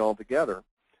recovery altogether,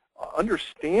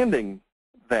 understanding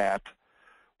that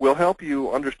will help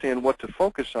you understand what to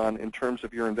focus on in terms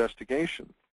of your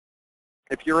investigation.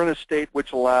 If you're in a state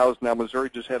which allows, now Missouri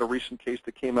just had a recent case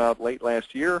that came out late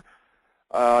last year,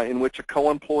 in which a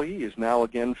co-employee is now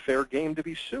again fair game to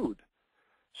be sued.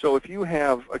 So if you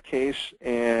have a case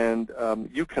and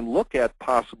you can look at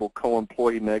possible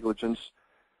co-employee negligence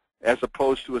as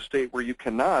opposed to a state where you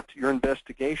cannot, your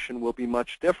investigation will be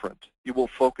much different. You will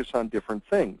focus on different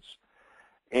things.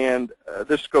 And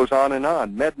this goes on and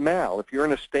on. Med-mal, if you're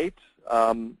in a state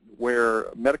where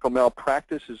medical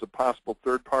malpractice is a possible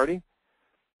third party,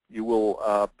 you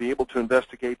will be able to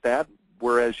investigate that,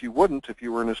 whereas you wouldn't if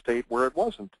you were in a state where it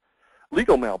wasn't.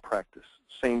 Legal malpractice,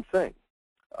 same thing.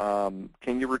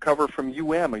 Can you recover from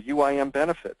UM or UIM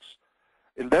benefits?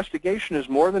 Investigation is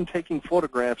more than taking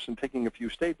photographs and taking a few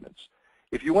statements.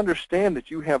 If you understand that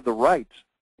you have the right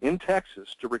in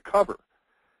Texas to recover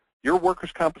your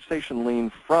workers' compensation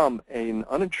lien from an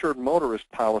uninsured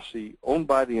motorist policy owned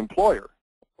by the employer,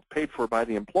 paid for by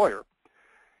the employer,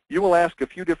 you will ask a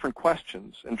few different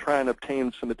questions and try and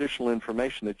obtain some additional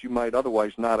information that you might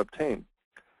otherwise not obtain.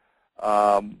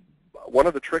 One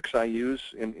of the tricks I use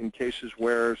in cases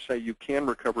where, say, you can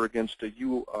recover against a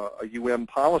UM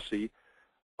policy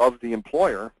of the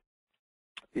employer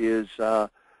is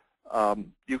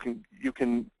you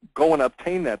can go and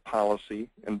obtain that policy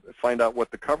and find out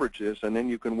what the coverage is, and then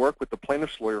you can work with the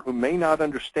plaintiff's lawyer who may not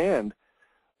understand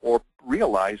or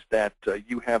realize that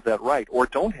you have that right or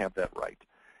don't have that right,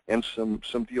 and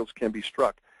some deals can be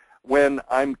struck. When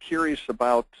I'm curious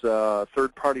about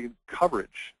third-party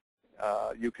coverage,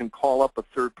 you can call up a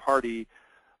third party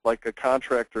like a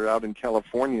contractor out in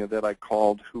California that I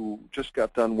called who just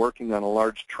got done working on a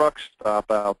large truck stop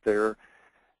out there,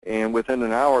 and within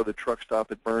an hour the truck stop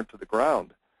had burned to the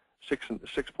ground.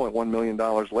 $6.1 million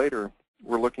later,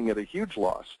 we're looking at a huge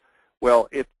loss. Well,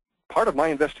 part of my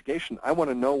investigation, I want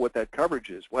to know what that coverage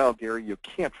is. Well, Gary, you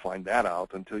can't find that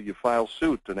out until you file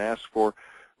suit and ask for,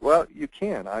 well, you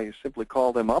can. I simply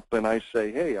call them up and I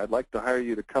say, hey, I'd like to hire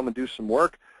you to come and do some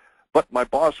work, but my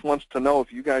boss wants to know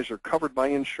if you guys are covered by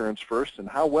insurance first and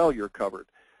how well you're covered.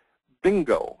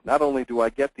 Bingo. Not only do I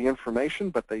get the information,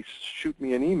 but they shoot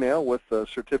me an email with a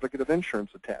certificate of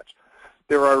insurance attached.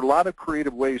 There are a lot of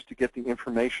creative ways to get the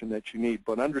information that you need,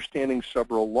 but understanding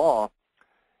subrogation law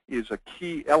is a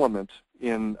key element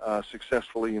in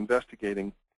successfully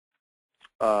investigating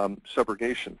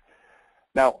subrogation.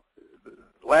 Now,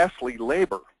 lastly,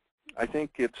 labor. I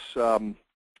think it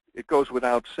goes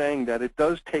without saying that it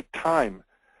does take time,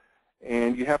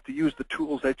 and you have to use the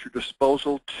tools at your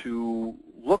disposal to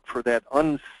look for that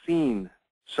unseen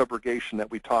subrogation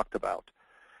that we talked about.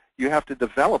 You have to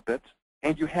develop it,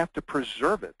 and you have to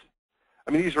preserve it.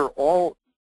 I mean, these are all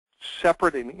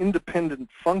separate and independent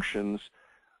functions.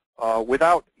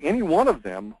 Without any one of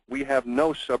them, we have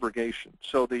no subrogation.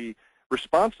 So the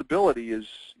responsibility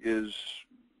is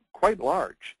quite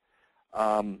large.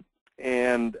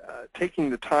 And taking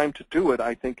the time to do it,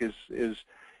 I think, is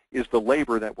the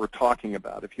labor that we're talking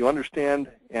about. If you understand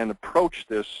and approach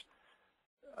this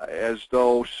as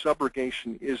though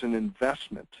subrogation is an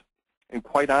investment, and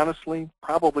quite honestly,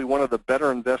 probably one of the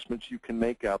better investments you can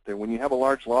make out there. When you have a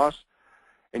large loss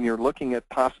and you're looking at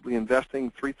possibly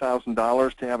investing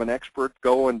 $3,000 to have an expert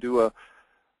go and do a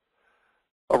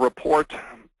report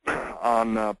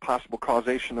on possible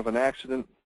causation of an accident,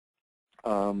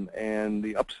 and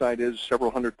the upside is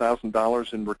several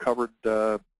 $100,000 in recovered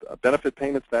benefit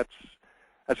payments, that's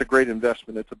a great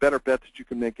investment. It's a better bet that you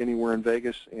can make anywhere in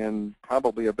Vegas, and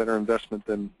probably a better investment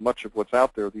than much of what's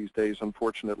out there these days,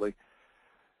 unfortunately.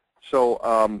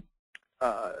 So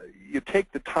you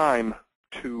take the time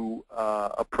to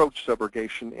approach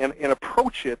subrogation and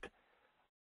approach it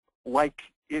like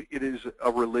it is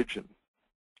a religion,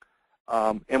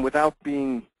 and without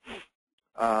being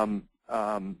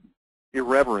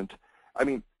irreverent. I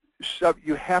mean,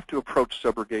 you have to approach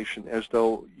subrogation as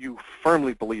though you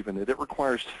firmly believe in it. It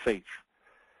requires faith.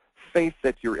 Faith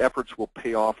that your efforts will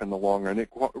pay off in the long run. It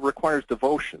requires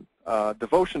devotion.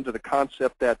 Devotion to the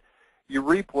concept that you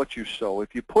reap what you sow.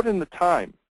 If you put in the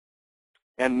time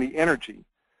and the energy,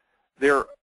 there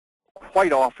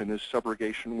quite often is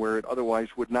subrogation where it otherwise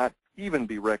would not even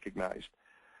be recognized.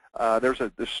 There's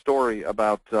this story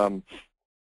about an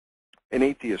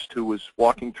atheist who was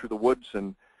walking through the woods,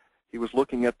 and he was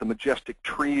looking at the majestic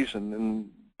trees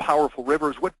and powerful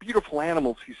rivers. What beautiful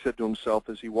animals, he said to himself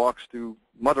as he walks through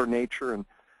Mother Nature. And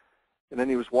then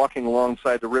he was walking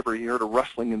alongside the river. He heard a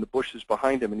rustling in the bushes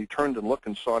behind him, and he turned and looked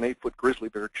and saw an 8-foot grizzly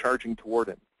bear charging toward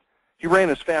him. He ran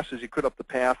as fast as he could up the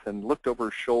path and looked over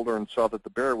his shoulder and saw that the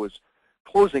bear was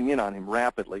closing in on him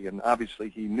rapidly, and obviously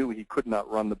he knew he could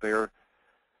not run the bear.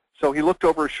 So he looked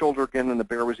over his shoulder again, and the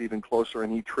bear was even closer,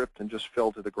 and he tripped and just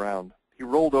fell to the ground. He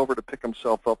rolled over to pick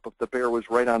himself up, but the bear was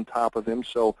right on top of him,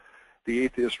 so the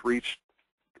atheist reached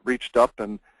up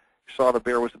and He saw the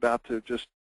bear was about to just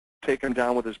take him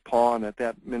down with his paw, and at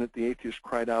that minute the atheist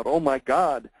cried out, "Oh my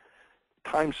God,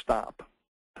 time stop."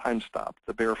 Time stopped.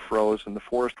 The bear froze, and the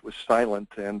forest was silent,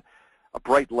 and a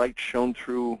bright light shone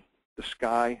through the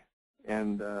sky,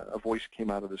 and a voice came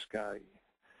out of the sky.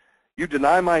 "You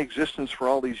deny my existence for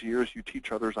all these years. You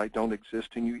teach others I don't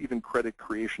exist, and you even credit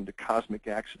creation to cosmic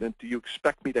accident. Do you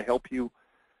expect me to help you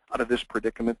out of this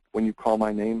predicament when you call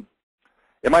my name?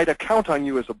 Am I to count on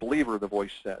you as a believer?" the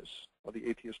voice says. Well, the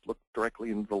atheist looked directly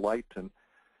into the light and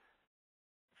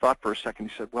thought for a second.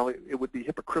 He said, "Well, it would be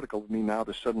hypocritical of me now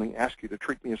to suddenly ask you to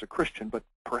treat me as a Christian, but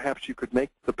perhaps you could make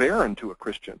the bear into a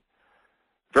Christian."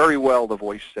 "Very well," the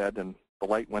voice said, and the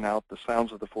light went out, the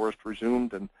sounds of the forest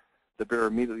resumed, and the bear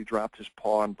immediately dropped his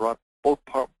paw and brought both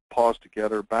paws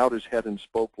together, bowed his head and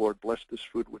spoke, "Lord, bless this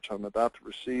food which I'm about to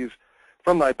receive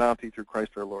from thy bounty through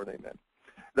Christ our Lord, amen."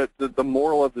 The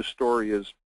moral of the story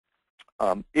is,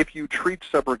 if you treat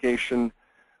subrogation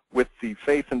with the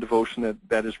faith and devotion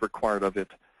that is required of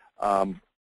it,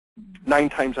 9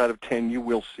 times out of 10 you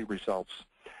will see results.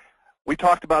 We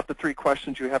talked about the 3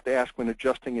 questions you have to ask when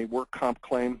adjusting a work comp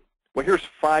claim. Well, here's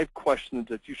 5 questions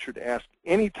that you should ask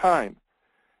anytime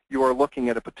you are looking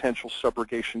at a potential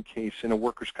subrogation case in a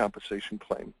workers' compensation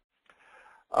claim.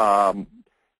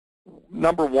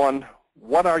 Number 1,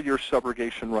 what are your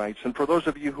subrogation rights? And for those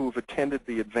of you who have attended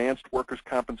the Advanced Workers'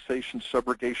 Compensation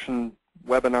Subrogation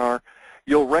webinar,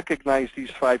 you'll recognize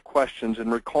these 5 questions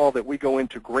and recall that we go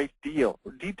into great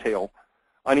detail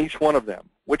on each one of them,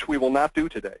 which we will not do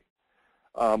today.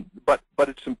 But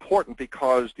it's important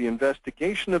because the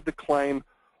investigation of the claim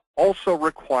also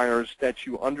requires that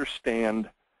you understand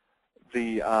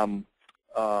the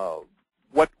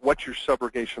what your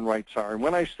subrogation rights are. And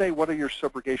when I say what are your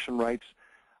subrogation rights,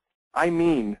 I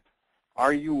mean,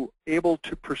 are you able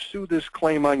to pursue this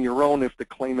claim on your own if the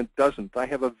claimant doesn't? I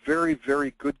have a very,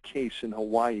 very good case in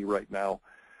Hawaii right now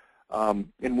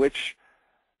in which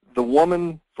the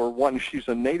woman, for one, she's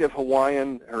a native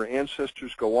Hawaiian. Her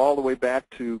ancestors go all the way back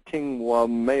to King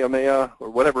Wameamea, or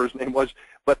whatever his name was.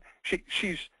 But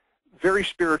she's very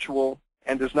spiritual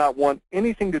and does not want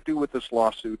anything to do with this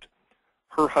lawsuit.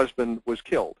 Her husband was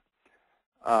killed.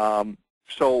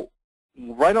 So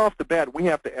right off the bat, we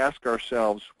have to ask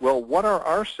ourselves, well, what are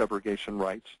our subrogation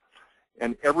rights?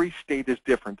 And every state is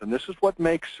different. And this is what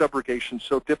makes subrogation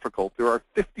so difficult. There are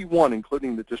 51,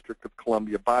 including the District of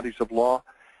Columbia, bodies of law,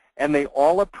 and they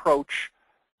all approach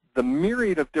the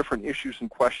myriad of different issues and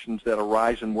questions that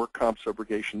arise in work comp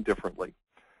subrogation differently.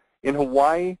 In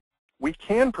Hawaii, we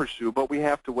can pursue, but we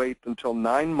have to wait until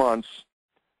 9 months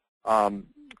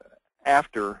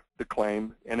after the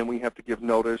claim, and then we have to give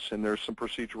notice, and there's some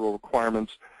procedural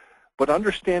requirements. But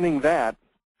understanding that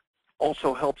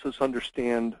also helps us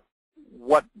understand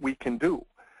what we can do.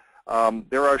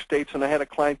 There are states, and I had a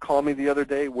client call me the other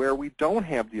day, where we don't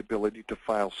have the ability to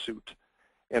file suit,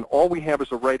 and all we have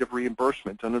is a right of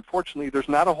reimbursement. And unfortunately, there's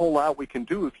not a whole lot we can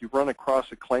do if you run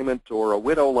across a claimant or a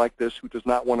widow like this who does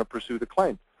not want to pursue the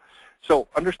claim. So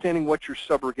understanding what your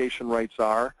subrogation rights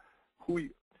are,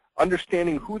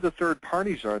 understanding who the third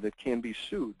parties are that can be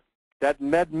sued, that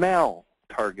med-mal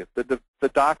target, the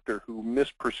doctor who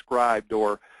misprescribed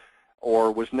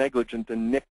or was negligent and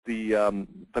nicked the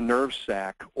nerve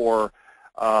sac, or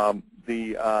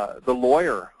the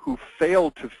lawyer who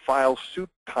failed to file suit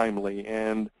timely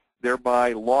and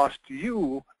thereby lost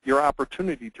you your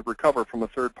opportunity to recover from a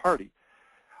third party.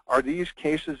 Are these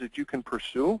cases that you can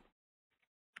pursue?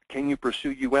 Can you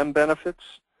pursue benefits?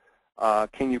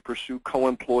 Can you pursue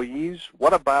co-employees?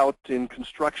 What about in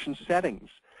construction settings?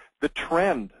 The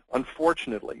trend,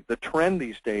 unfortunately, the trend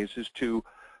these days is to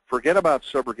forget about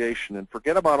subrogation and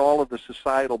forget about all of the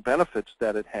societal benefits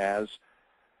that it has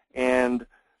and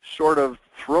sort of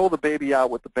throw the baby out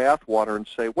with the bathwater and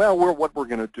say, well, what we're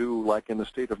going to do, like in the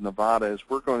state of Nevada, is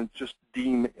we're going to just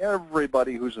deem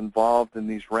everybody who's involved in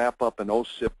these wrap-up and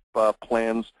OSIP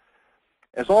plans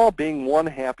as all being one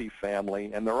happy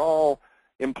family, and they're all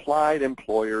implied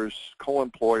employers,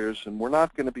 co-employers, and we're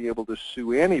not going to be able to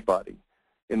sue anybody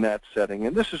in that setting.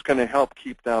 And this is going to help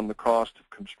keep down the cost of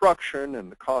construction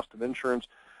and the cost of insurance.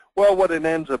 Well, what it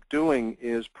ends up doing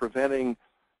is preventing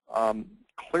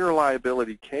clear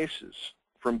liability cases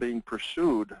from being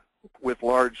pursued with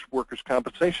large workers'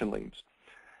 compensation liens.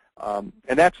 And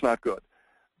that's not good.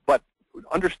 But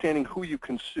understanding who you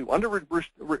can sue,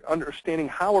 understanding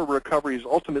how a recovery is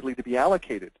ultimately to be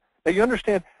allocated. Now, you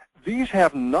understand, these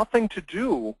have nothing to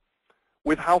do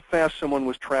with how fast someone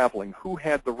was traveling, who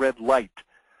had the red light,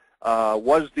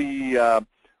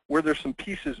 were there some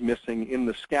pieces missing in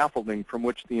the scaffolding from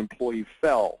which the employee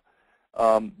fell,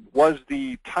 was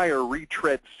the tire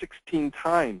retread 16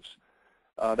 times,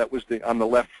 that was on the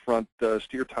left front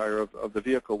steer tire of the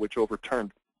vehicle, which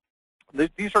overturned.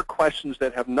 These are questions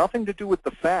that have nothing to do with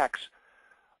the facts,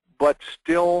 but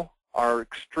still are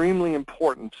extremely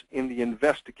important in the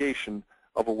investigation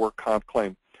of a work comp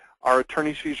claim. Are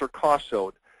attorney's fees or costs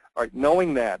owed? All right,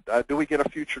 knowing that, do we get a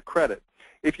future credit?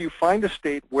 If you find a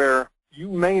state where you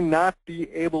may not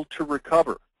be able to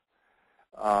recover,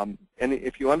 and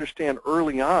if you understand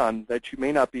early on that you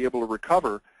may not be able to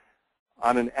recover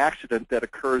on an accident that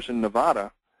occurs in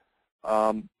Nevada,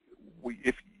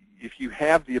 if you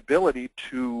have the ability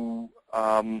to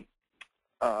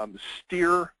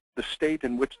steer the state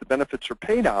in which the benefits are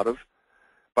paid out of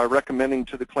by recommending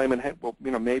to the claimant, hey, well,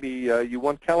 maybe you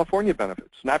want California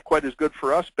benefits. Not quite as good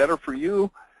for us, better for you,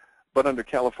 but under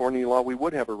California law, we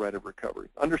would have a right of recovery.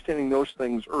 Understanding those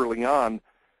things early on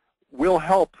will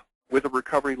help with a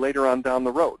recovery later on down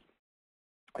the road.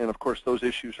 And of course, those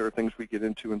issues are things we get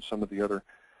into in some of the other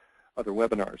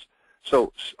webinars.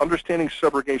 So understanding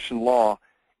subrogation law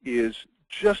is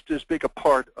just as big a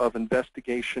part of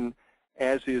investigation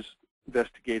as is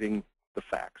investigating the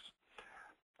facts.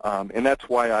 And that's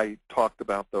why I talked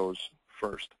about those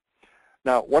first.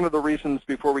 Now, one of the reasons,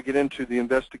 before we get into the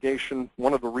investigation,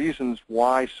 one of the reasons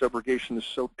why subrogation is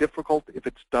so difficult if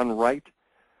it's done right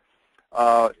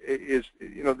is,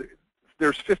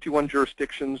 there's 51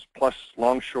 jurisdictions plus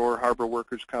Longshore Harbor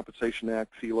Workers' Compensation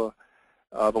Act, FELA.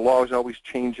 The law is always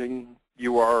changing.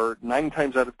 You are 9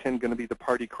 times out of 10 going to be the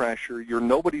party crasher. You're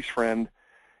nobody's friend.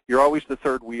 You're always the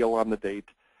third wheel on the date.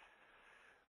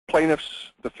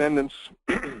 Plaintiffs, defendants,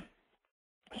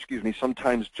 excuse me,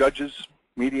 sometimes judges,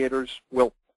 mediators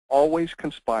will always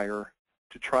conspire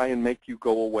to try and make you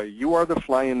go away. You are the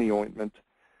fly in the ointment,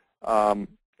 and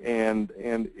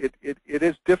it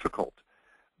is difficult.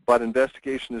 But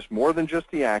investigation is more than just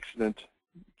the accident.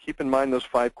 Keep in mind those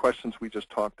 5 questions we just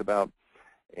talked about,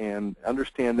 and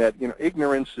understand that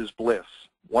ignorance is bliss.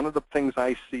 One of the things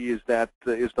I see is that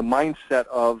is the mindset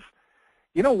of,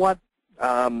 you know what,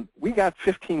 we got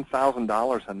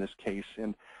 $15,000 on this case,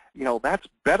 and that's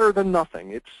better than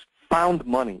nothing. It's found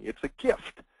money. It's a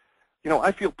gift.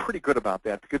 I feel pretty good about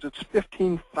that because it's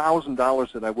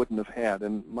 $15,000 that I wouldn't have had.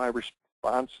 And my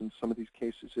response in some of these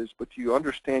cases is, but do you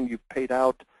understand you've paid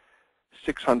out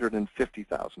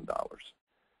 $650,000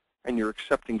 and you're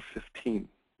accepting 15?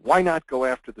 Why not go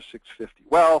after the 650?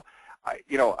 Well,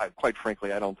 quite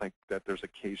frankly, I don't think that there's a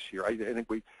case here. I think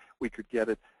we could get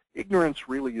it. Ignorance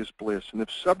really is bliss, and if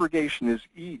subrogation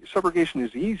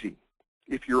is easy,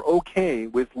 if you're okay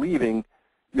with leaving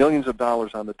millions of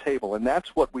dollars on the table, and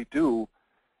that's what we do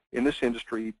in this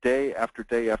industry day after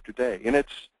day after day, and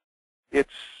it's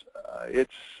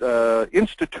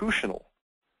institutional,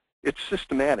 it's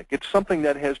systematic, it's something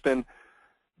that has been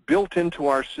built into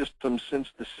our system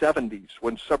since the 70s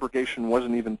when subrogation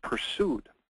wasn't even pursued,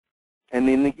 and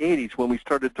in the 80s when we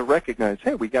started to recognize,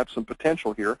 hey, we got some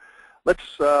potential here.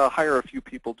 Let's hire a few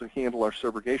people to handle our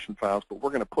subrogation files, but we're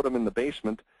going to put them in the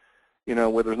basement,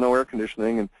 where there's no air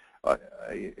conditioning.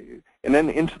 And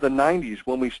then into the 90s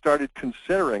when we started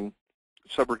considering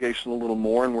subrogation a little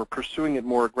more and we're pursuing it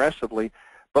more aggressively,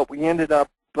 but we ended up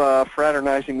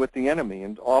fraternizing with the enemy.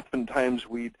 And oftentimes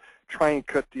we'd try and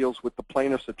cut deals with the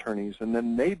plaintiff's attorneys, and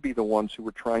then they'd be the ones who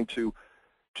were trying to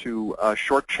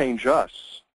shortchange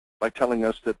us by telling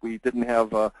us that we didn't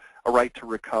have a right to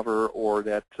recover, or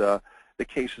that the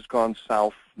case has gone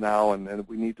south now and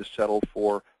we need to settle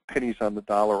for pennies on the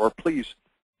dollar, or please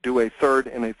do a third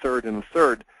and a third and a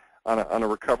third on a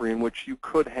recovery in which you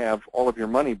could have all of your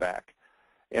money back.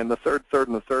 And the third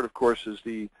and the third, of course, is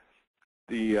the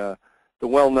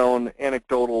well-known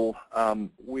anecdotal,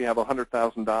 we have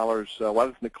 $100,000, why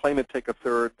doesn't the claimant take a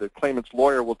third, the claimant's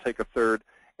lawyer will take a third,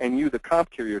 and you, the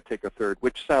comp carrier, take a third,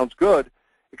 which sounds good,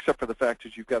 except for the fact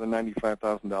that you've got a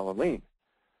 $95,000 lien.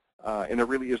 And there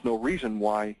really is no reason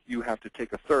why you have to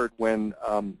take a third when,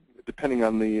 depending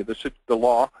on the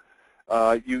law,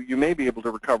 you may be able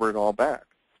to recover it all back.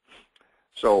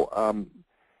 So,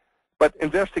 but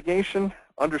investigation,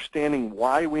 understanding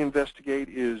why we investigate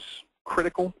is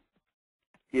critical.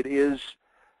 It is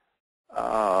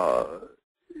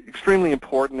extremely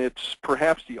important. It's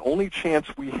perhaps the only chance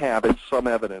we have at some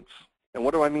evidence. And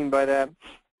what do I mean by that?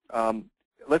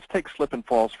 Let's take slip and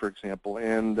falls, for example,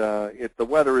 and if the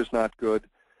weather is not good,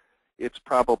 it's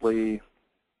probably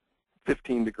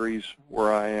 15 degrees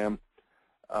where I am,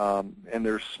 and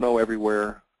there's snow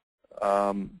everywhere,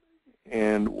 and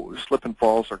slip and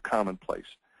falls are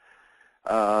commonplace.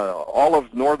 All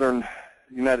of northern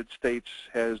United States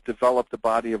has developed a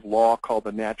body of law called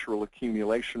the natural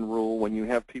accumulation rule. When you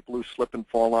have people who slip and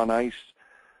fall on ice,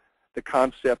 the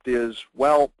concept is,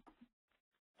 well,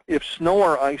 if snow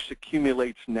or ice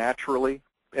accumulates naturally,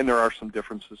 and there are some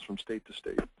differences from state to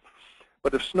state,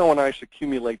 but if snow and ice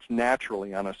accumulates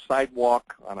naturally on a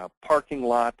sidewalk, on a parking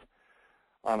lot,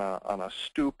 on a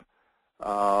stoop,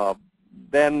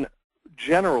 then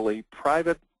generally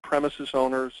private premises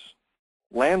owners,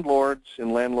 landlords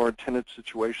in landlord-tenant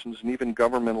situations, and even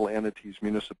governmental entities,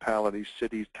 municipalities,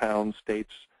 cities, towns,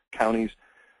 states, counties,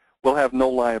 will have no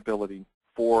liability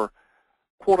for,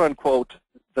 quote-unquote,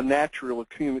 the natural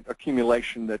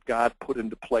accumulation that God put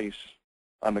into place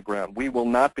on the ground. We will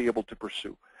not be able to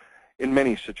pursue in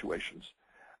many situations.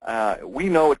 We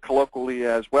know it colloquially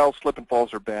as, well, slip and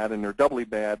falls are bad, and they're doubly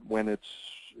bad when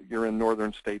you're in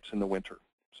northern states in the winter.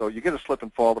 So you get a slip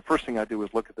and fall, the first thing I do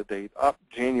is look at the date,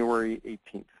 January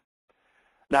 18th.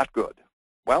 Not good.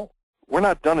 Well, we're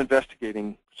not done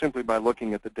investigating simply by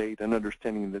looking at the date and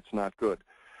understanding that it's not good.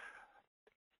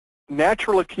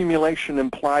 Natural accumulation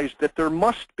implies that there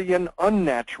must be an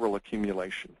unnatural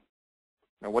accumulation.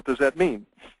 Now, what does that mean?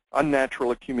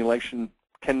 Unnatural accumulation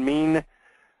can mean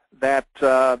that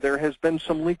there has been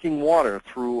some leaking water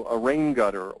through a rain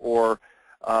gutter or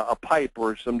a pipe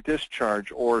or some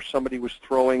discharge, or somebody was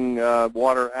throwing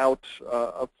water out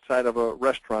outside of a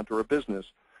restaurant or a business.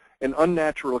 An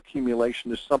unnatural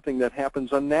accumulation is something that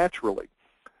happens unnaturally.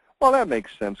 Well, that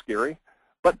makes sense, Gary.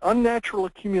 But unnatural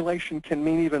accumulation can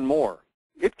mean even more.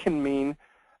 It can mean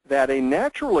that a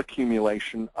natural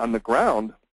accumulation on the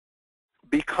ground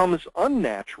becomes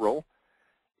unnatural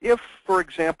if, for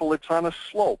example, it's on a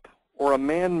slope or a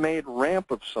man-made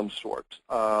ramp of some sort.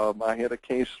 I had a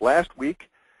case last week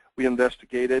we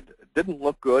investigated. It didn't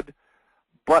look good,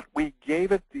 but we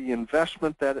gave it the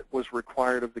investment that it was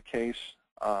required of the case.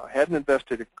 Had an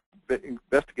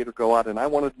investigator go out, and I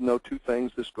wanted to know two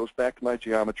things. This goes back to my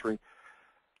geometry.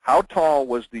 How tall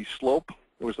was the slope?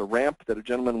 There was a ramp that a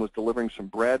gentleman was delivering some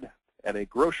bread at a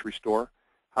grocery store.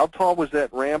 How tall was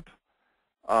that ramp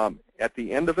at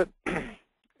the end of it?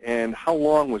 And how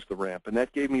long was the ramp? And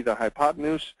that gave me the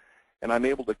hypotenuse, and I'm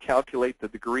able to calculate the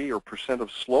degree or percent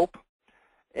of slope.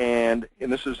 And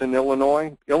this is in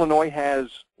Illinois. Illinois has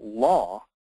law,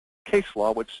 case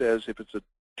law, which says if it's a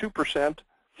 2%,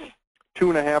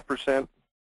 2.5%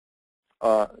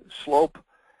 slope,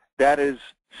 that is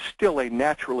still a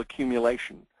natural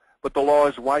accumulation. But the law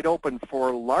is wide open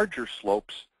for larger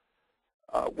slopes,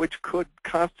 which could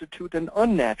constitute an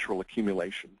unnatural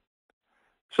accumulation.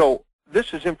 So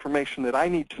this is information that I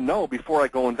need to know before I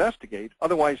go investigate.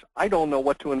 Otherwise, I don't know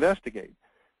what to investigate.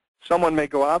 Someone may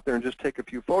go out there and just take a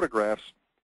few photographs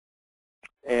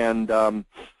and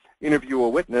interview a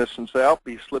witness and say, oh,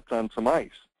 he slipped on some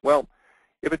ice. Well,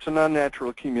 if it's an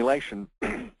unnatural accumulation,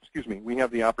 excuse me, we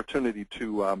have the opportunity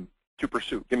to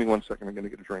pursue. Give me 1 second. I'm going to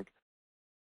get a drink.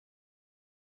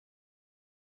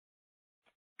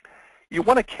 You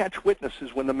want to catch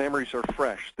witnesses when the memories are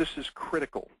fresh. This is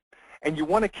critical. And you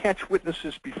want to catch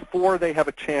witnesses before they have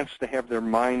a chance to have their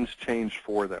minds changed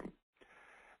for them.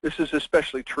 This is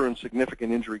especially true in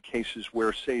significant injury cases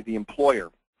where, say, the employer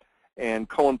and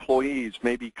co-employees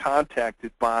may be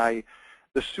contacted by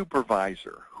the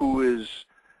supervisor, who is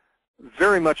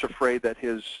very much afraid that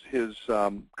his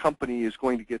company is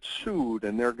going to get sued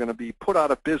and they're going to be put out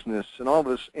of business, and all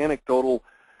this anecdotal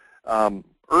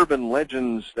urban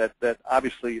legends that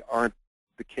obviously aren't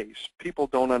the case. People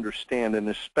don't understand, and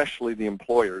especially the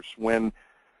employers, when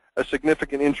a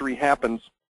significant injury happens,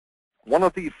 one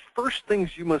of the first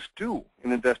things you must do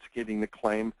in investigating the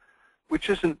claim, which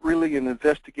isn't really an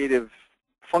investigative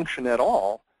function at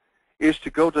all, is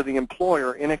to go to the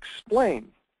employer and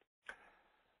explain,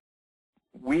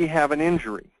 we have an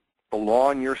injury. The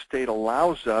law in your state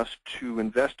allows us to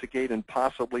investigate and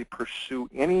possibly pursue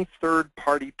any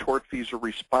third-party tortfeasor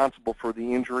responsible for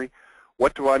the injury.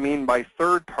 What do I mean by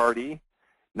third party?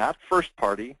 Not first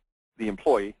party, the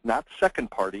employee, not second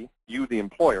party, you, the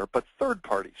employer, but third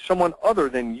party, someone other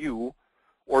than you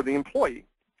or the employee.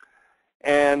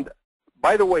 And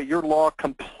by the way, your law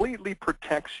completely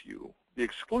protects you. The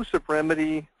exclusive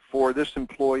remedy for this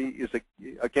employee is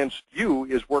against you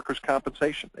is workers'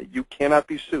 compensation. You cannot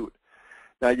be sued.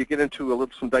 Now, you get into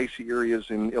some dicey areas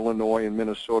in Illinois and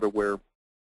Minnesota where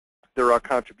there are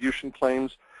contribution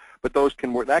claims, but those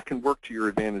that can work to your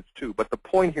advantage too. But the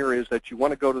point here is that you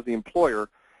want to go to the employer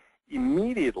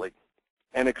immediately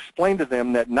and explain to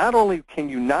them that not only can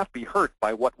you not be hurt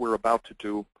by what we're about to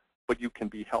do, but you can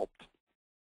be helped.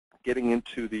 Getting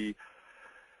into the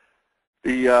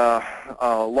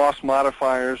loss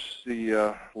modifiers,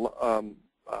 the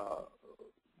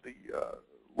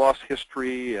loss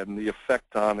history and the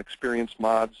effect on experience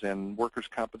mods and workers'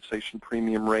 compensation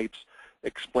premium rates,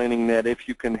 explaining that if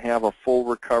you can have a full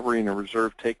recovery and a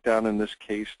reserve takedown in this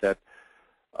case, that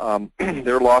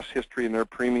Their loss history and their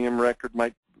premium record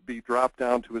might be dropped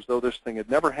down to as though this thing had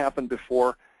never happened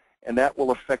before, and that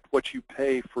will affect what you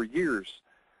pay for years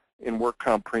in work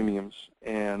comp premiums.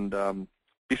 And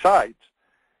besides,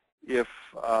 if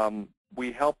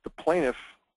we help the plaintiff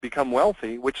become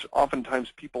wealthy, which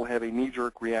oftentimes people have a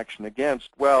knee-jerk reaction against,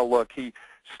 well, look, he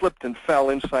slipped and fell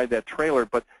inside that trailer,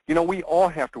 but, you know, we all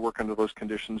have to work under those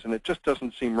conditions, and it just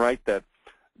doesn't seem right that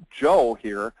Joe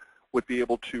here would be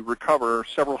able to recover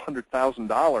several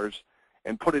 $100,000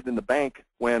 and put it in the bank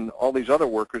when all these other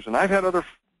workers, and I've had other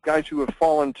guys who have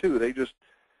fallen too, they just,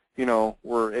 you know,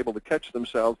 were able to catch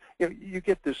themselves. You know, you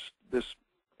get this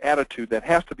attitude that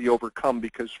has to be overcome,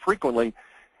 because frequently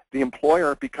the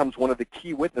employer becomes one of the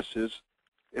key witnesses,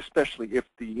 especially if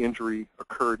the injury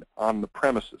occurred on the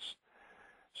premises.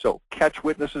 So catch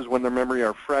witnesses when their memory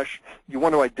are fresh. You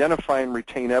want to identify and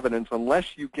retain evidence.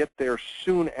 Unless you get there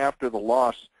soon after the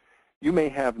loss, you may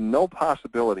have no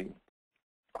possibility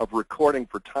of recording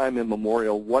for time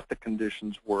immemorial what the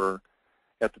conditions were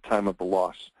at the time of the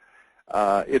loss.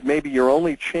 It may be your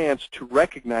only chance to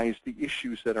recognize the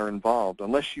issues that are involved.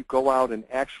 Unless you go out and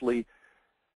actually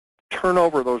turn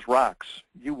over those rocks,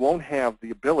 you won't have the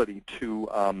ability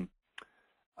to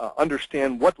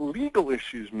understand what legal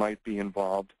issues might be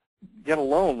involved, yet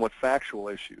alone what factual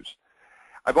issues.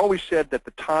 I've always said that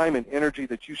the time and energy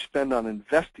that you spend on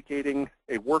investigating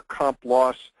a work comp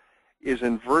loss is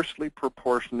inversely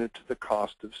proportionate to the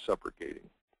cost of subrogating.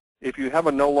 If you have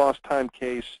a no-loss time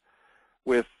case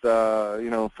with you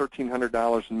know,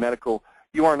 $1,300 in medical,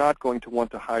 you are not going to want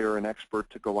to hire an expert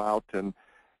to go out, and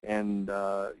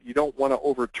you don't want to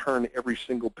overturn every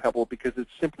single pebble, because it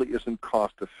simply isn't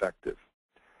cost effective.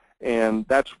 And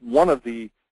that's one of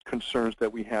the concerns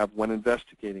that we have when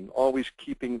investigating, always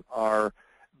keeping our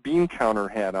bean counter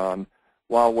hat on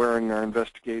while wearing our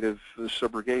investigative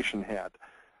subrogation hat.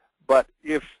 But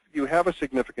if you have a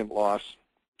significant loss,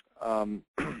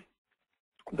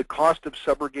 the cost of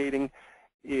subrogating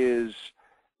is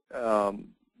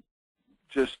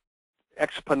just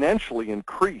exponentially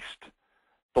increased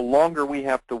the longer we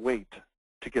have to wait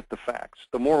to get the facts.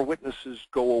 The more witnesses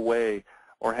go away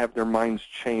or have their minds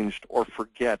changed or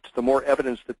forget, the more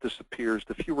evidence that disappears,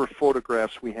 the fewer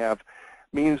photographs we have,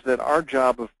 means that our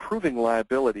job of proving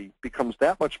liability becomes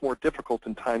that much more difficult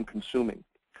and time-consuming.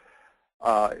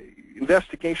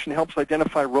 Investigation helps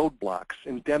identify roadblocks,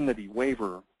 indemnity,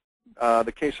 waiver.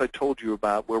 The case I told you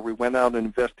about where we went out and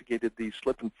investigated the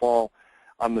slip and fall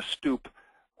on the stoop,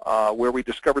 where we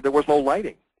discovered there was no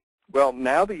lighting. Well,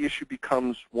 now the issue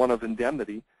becomes one of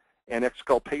indemnity and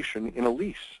exculpation in a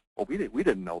lease. Well, we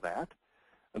didn't know that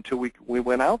until we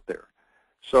went out there.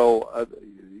 So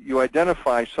you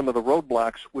identify some of the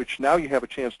roadblocks which now you have a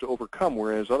chance to overcome,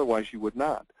 whereas otherwise you would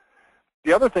not.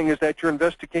 The other thing is that your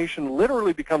investigation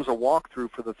literally becomes a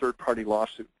walkthrough for the third-party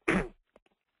lawsuit.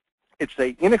 It's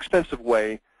an inexpensive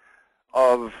way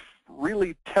of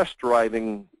really test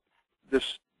driving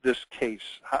this case,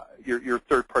 your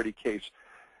third-party case.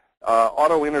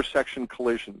 Auto intersection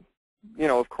collision. You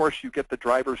know, of course, you get the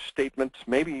driver's statement.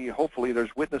 Maybe, hopefully,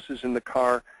 there's witnesses in the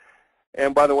car.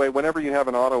 And by the way, whenever you have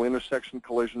an auto intersection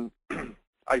collision,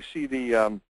 I see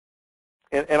the,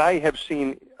 and I have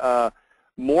seen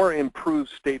more improved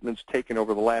statements taken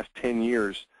over the last 10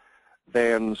 years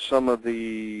than some of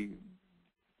the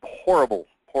horrible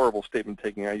statement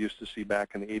taking I used to see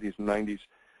back in the 80s and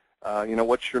 90s. You know,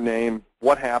 what's your name?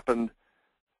 What happened?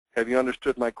 Have you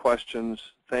understood my questions?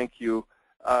 Thank you.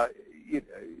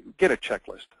 Get a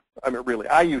checklist. I mean, really,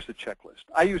 I use a checklist.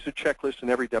 I use a checklist in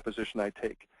every deposition I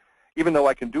take. Even though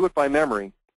I can do it by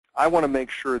memory, I want to make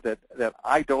sure that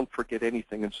I don't forget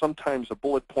anything. And sometimes a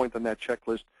bullet point on that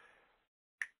checklist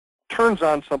turns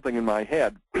on something in my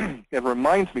head and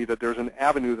reminds me that there's an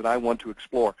avenue that I want to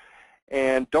explore.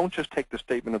 And don't just take the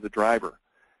statement of the driver.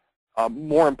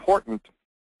 More important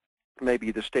may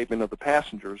be the statement of the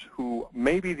passengers, who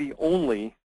may be the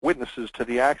only witnesses to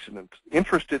the accident.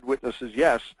 Interested witnesses,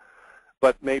 yes,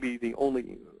 but maybe the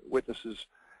only witnesses,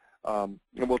 and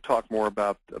we'll talk more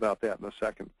about that in a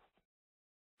second.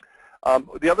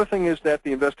 The other thing is that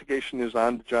the investigation is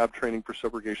on-the-job training for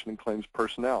subrogation and claims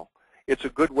personnel. It's a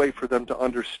good way for them to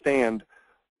understand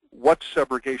what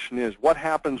subrogation is, what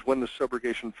happens when the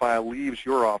subrogation file leaves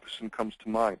your office and comes to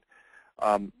mine.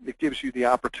 It gives you the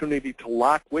opportunity to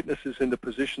lock witnesses into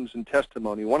positions in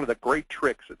testimony. One of the great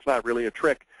tricks, it's not really a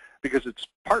trick because it's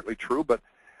partly true, but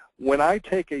when I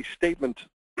take a statement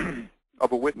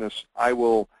of a witness, I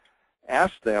will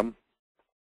ask them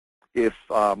if,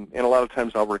 and a lot of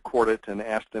times I'll record it and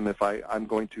ask them if I'm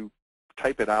going to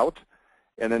type it out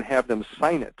and then have them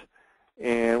sign it.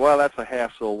 And, well, that's a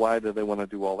hassle. Why do they want to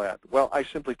do all that? Well, I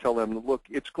simply tell them, look,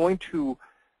 it's going to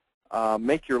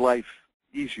make your life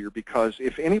easier, because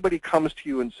if anybody comes to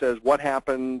you and says, what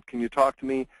happened, can you talk to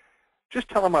me, just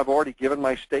tell them I've already given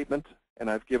my statement, and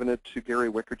I've given it to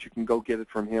Gary Wickert. You can go get it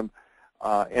from him.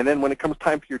 And then when it comes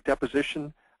time for your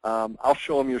deposition, I'll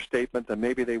show them your statement, and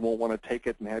maybe they won't want to take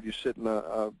it and have you sit in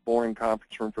a boring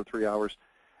conference room for 3 hours.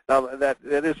 Now, that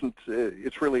isn't,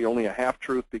 it's really only a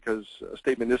half-truth, because a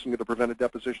statement isn't going to prevent a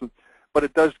deposition, but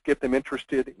it does get them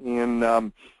interested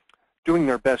in doing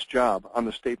their best job on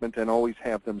the statement, and always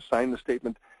have them sign the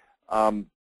statement. I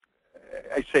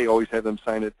say always have them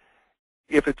sign it.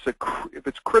 If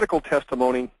it's critical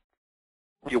testimony,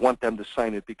 you want them to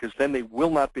sign it, because then they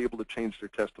will not be able to change their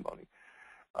testimony.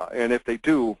 And if they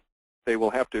do, they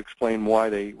will have to explain why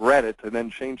they read it and then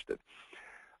changed it.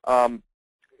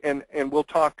 And we'll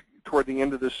talk toward the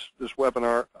end of this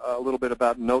webinar a little bit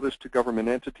about notice to government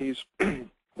entities,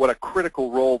 what a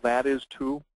critical role that is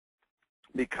too,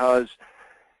 because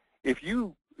if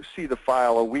you see the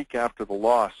file a week after the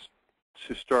loss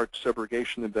to start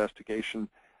subrogation investigation,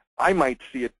 I might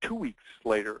see it 2 weeks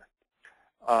later,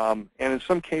 and in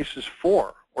some cases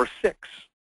 4 or 6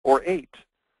 or 8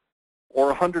 or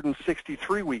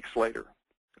 163 weeks later.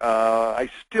 I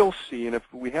still see, and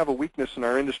if we have a weakness in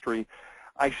our industry,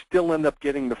 I still end up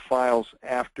getting the files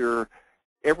after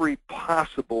every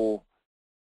possible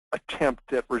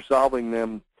attempt at resolving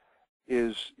them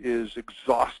is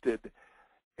exhausted,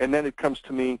 and then it comes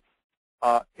to me.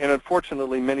 And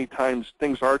unfortunately, many times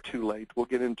things are too late. We'll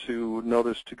get into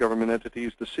notice to government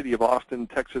entities. The city of Austin,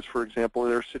 Texas, for example,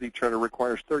 their city charter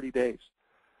requires 30 days.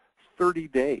 30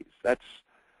 days. That's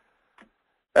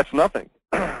nothing.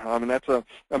 I mean, that's a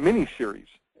mini-series.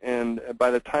 And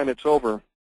by the time it's over,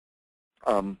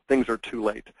 things are too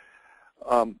late.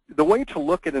 The way to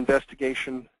look at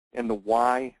investigation and the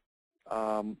why,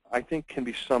 I think, can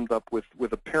be summed up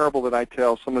with a parable that I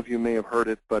tell. Some of you may have heard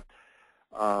it, but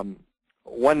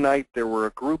one night there were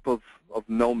a group of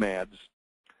nomads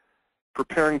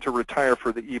preparing to retire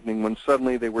for the evening when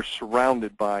suddenly they were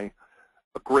surrounded by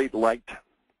a great light.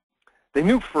 They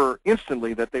knew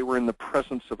instantly that they were in the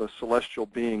presence of a celestial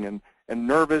being, and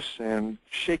nervous and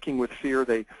shaking with fear,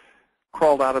 they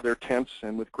crawled out of their tents,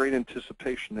 and with great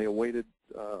anticipation they awaited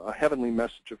a heavenly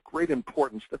message of great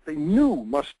importance that they knew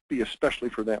must be especially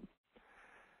for them.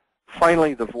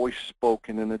 Finally, the voice spoke,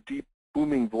 and in a deep,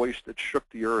 booming voice that shook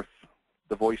the earth,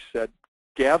 the voice said,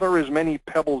 "Gather as many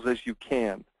pebbles as you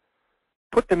can.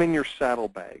 Put them in your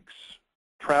saddlebags.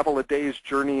 Travel a day's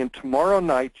journey, and tomorrow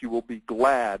night you will be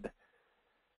glad.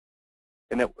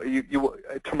 And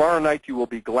tomorrow night you will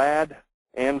be glad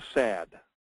and sad."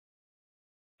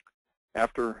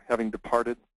 After having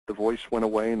departed, the voice went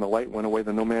away and the light went away.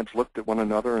 The nomads looked at one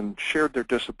another and shared their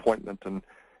disappointment and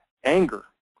anger.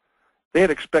 They had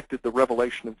expected the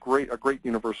revelation of a great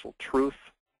universal truth,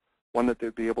 one that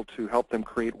they'd be able to help them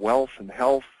create wealth and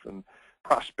health and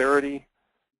prosperity.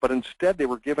 But instead, they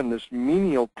were given this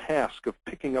menial task of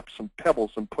picking up some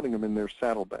pebbles and putting them in their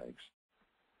saddlebags.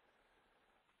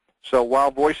 So while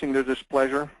voicing their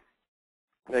displeasure,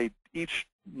 they each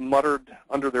muttered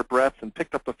under their breath and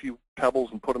picked up a few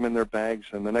pebbles and put them in their bags.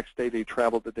 And the next day, they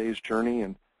traveled the day's journey.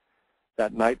 And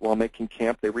that night, while making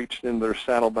camp, they reached into their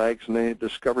saddlebags, and they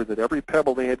discovered that every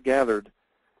pebble they had gathered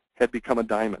had become a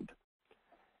diamond.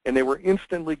 And they were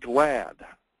instantly glad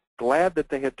that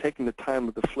they had taken the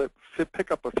time to pick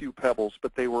up a few pebbles,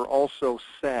 but they were also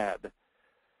sad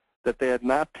that they had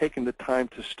not taken the time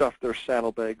to stuff their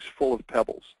saddlebags full of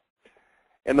pebbles.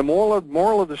 And the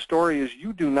moral of the story is,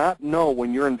 you do not know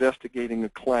when you're investigating a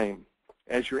claim.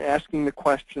 As you're asking the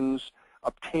questions,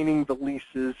 obtaining the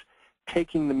leases,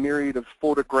 taking the myriad of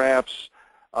photographs,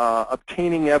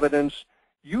 obtaining evidence,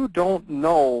 you don't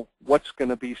know what's going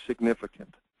to be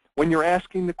significant. When you're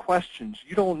asking the questions,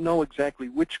 you don't know exactly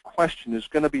which question is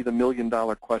going to be the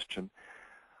million-dollar question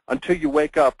until you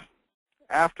wake up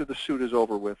after the suit is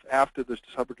over with, after the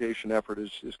subrogation effort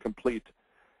is complete,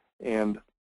 and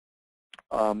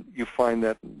you find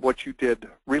that what you did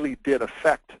really did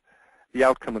affect the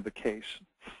outcome of the case.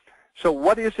 So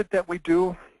what is it that we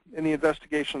do in the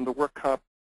investigation of the work comp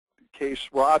case?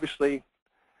 Well, obviously,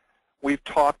 we've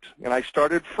talked, and I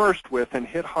started first with and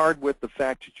hit hard with the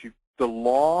fact that the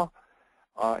law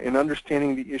in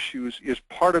understanding the issues is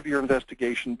part of your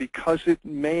investigation, because it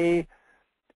may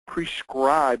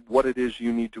prescribe what it is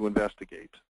you need to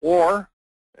investigate, or,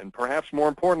 and perhaps more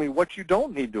importantly, what you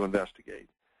don't need to investigate.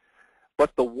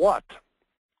 But the what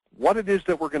it is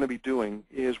that we're going to be doing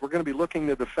is we're going to be looking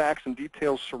at the facts and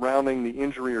details surrounding the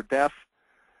injury or death.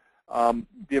 The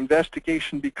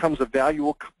investigation becomes a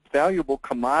valuable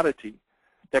commodity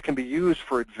that can be used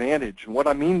for advantage. And what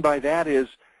I mean by that is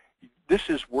this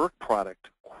is work product.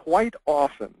 Quite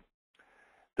often,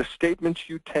 the statements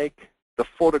you take, the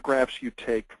photographs you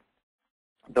take,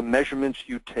 the measurements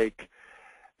you take,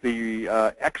 the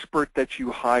expert that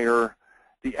you hire,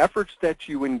 the efforts that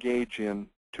you engage in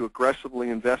to aggressively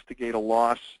investigate a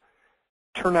loss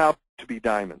turn out to be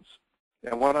diamonds.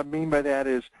 And what I mean by that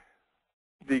is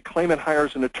the claimant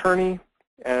hires an attorney,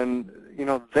 and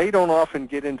they don't often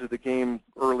get into the game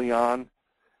early on.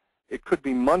 It could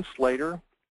be months later.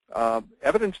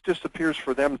 Evidence disappears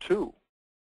for them too.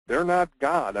 They're not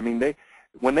God. I mean,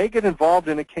 when they get involved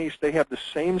in a case, they have the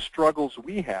same struggles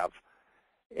we have.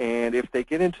 And if they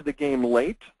get into the game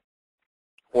late,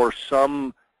 or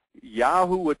some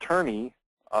Yahoo attorney,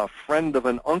 a friend of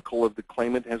an uncle of the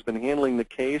claimant, has been handling the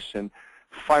case and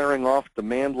firing off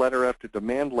demand letter after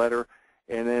demand letter,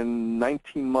 and then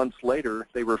 19 months later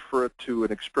they refer it to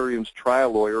an experienced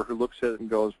trial lawyer who looks at it and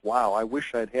goes, wow, I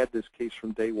wish I'd had this case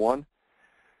from day one.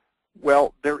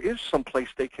 Well, there is some place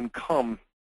they can come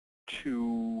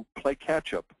to play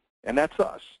catch-up, and that's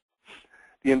us.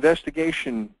 The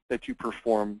investigation that you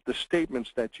perform, the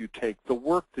statements that you take, the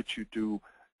work that you do,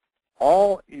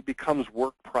 all it becomes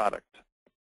work product.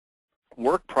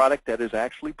 Work product that is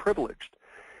actually privileged.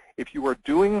 If you are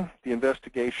doing the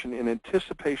investigation in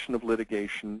anticipation of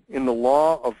litigation, in the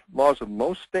laws of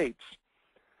most states,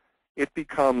 it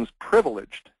becomes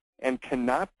privileged and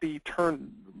cannot be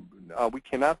turned. We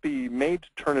cannot be made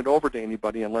to turn it over to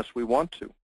anybody unless we want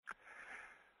to.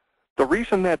 The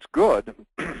reason that's good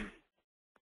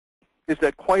is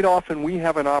that quite often we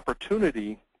have an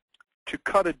opportunity to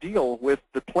cut a deal with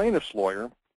the plaintiff's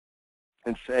lawyer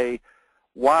and say,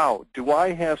 wow, do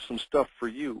I have some stuff for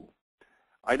you?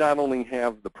 I not only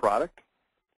have the product,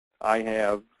 I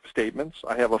have statements,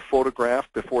 I have a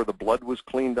photograph before the blood was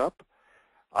cleaned up,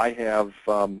 I have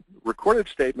recorded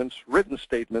statements, written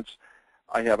statements,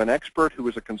 I have an expert who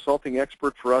is a consulting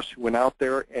expert for us who went out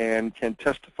there and can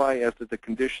testify as to the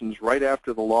conditions right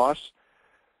after the loss.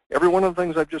 Every one of the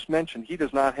things I've just mentioned, he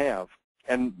does not have.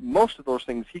 And most of those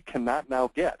things he cannot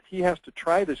now get. He has to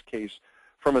try this case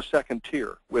from a second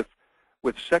tier with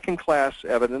second-class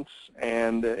evidence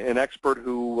and an expert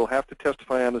who will have to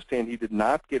testify on the stand. He did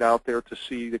not get out there to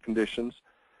see the conditions.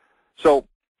 So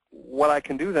what I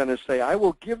can do then is say, I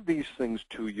will give these things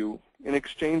to you in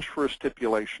exchange for a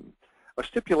stipulation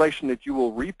that you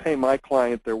will repay my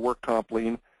client their work comp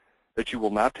lien, that you will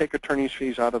not take attorney's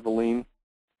fees out of the lien,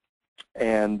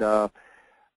 and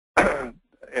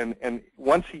and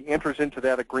once he enters into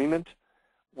that agreement,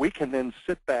 we can then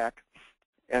sit back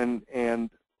and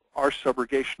our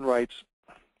subrogation rights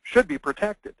should be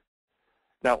protected.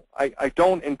 Now, I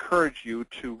don't encourage you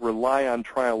to rely on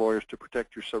trial lawyers to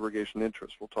protect your subrogation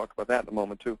interests. We'll talk about that in a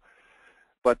moment too.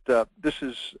 But this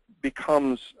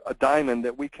becomes a diamond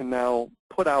that we can now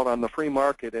put out on the free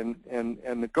market and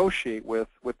negotiate with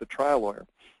the trial lawyer.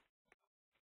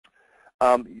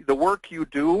 The work you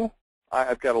do,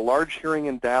 I've got a large hearing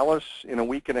in Dallas in a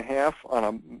week and a half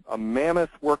on a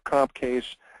mammoth work comp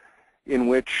case in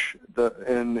which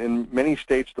in many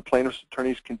states the plaintiff's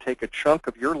attorneys can take a chunk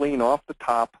of your lien off the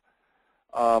top.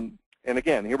 And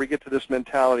again, here we get to this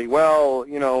mentality, well,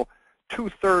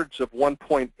 2/3 of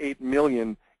 $1.8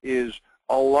 million is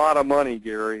a lot of money,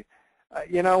 Gary.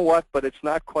 You know what? But it's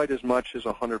not quite as much as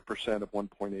 100% of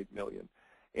 $1.8 million.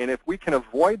 And if we can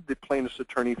avoid the plaintiff's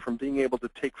attorney from being able to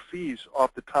take fees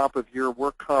off the top of your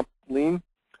work comp lien,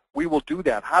 we will do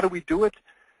that. How do we do it?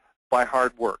 By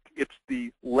hard work. It's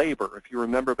the labor. If you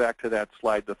remember back to that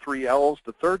slide, the 3 L's,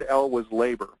 the third L was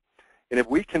labor. And if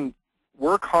we can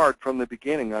work hard from the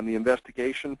beginning on the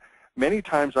investigation, many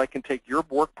times I can take your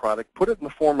work product, put it in the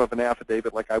form of an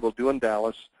affidavit like I will do in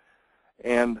Dallas,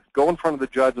 and go in front of the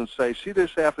judge and say, see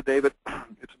this affidavit?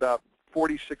 It's about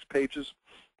 46 pages.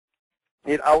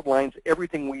 It outlines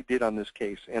everything we did on this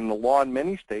case. And the law in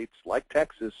many states, like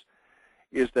Texas,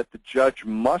 is that the judge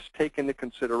must take into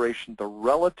consideration the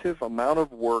relative amount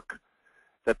of work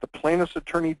that the plaintiff's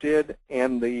attorney did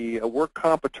and the work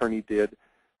comp attorney did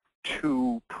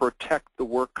to protect the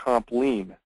work comp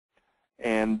lien.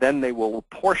 And then they will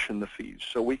apportion the fees.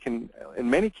 So we can, in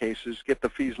many cases, get the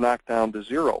fees knocked down to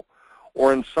 0.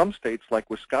 Or in some states, like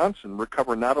Wisconsin,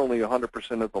 recover not only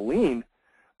 100% of the lien,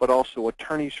 but also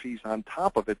attorney's fees on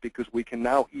top of it, because we can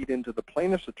now eat into the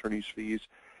plaintiff's attorney's fees.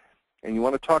 And you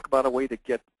want to talk about a way to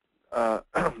get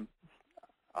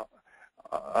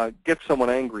someone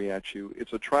angry at you.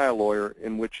 It's a trial lawyer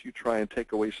in which you try and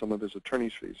take away some of his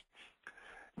attorney's fees.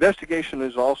 Investigation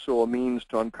is also a means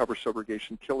to uncover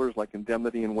subrogation killers like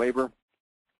indemnity and waiver.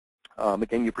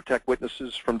 Again, you protect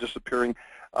witnesses from disappearing.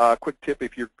 Quick tip,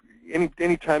 if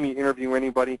anytime you interview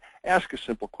anybody, ask a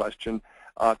simple question.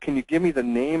 Can you give me the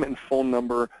name and phone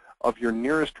number of your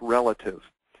nearest relative?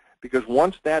 Because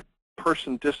once that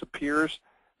person disappears,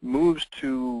 moves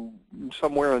to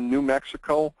somewhere in New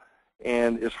Mexico,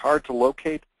 and is hard to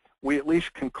locate, we at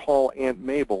least can call Aunt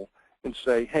Mabel and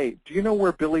say, hey, do you know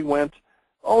where Billy went?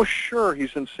 Oh, sure,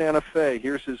 he's in Santa Fe.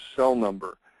 Here's his cell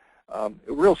number. A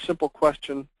real simple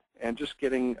question, and just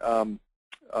getting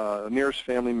a nearest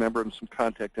family member and some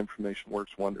contact information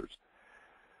works wonders.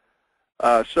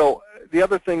 So the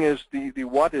other thing is the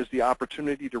what is the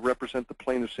opportunity to represent the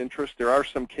plaintiff's interest. There are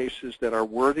some cases that are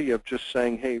worthy of just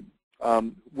saying, hey,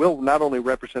 we'll not only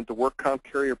represent the work comp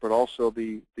carrier but also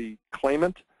the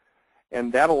claimant,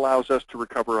 and that allows us to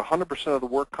recover 100% of the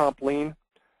work comp lien,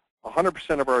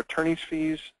 100% of our attorney's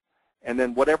fees, and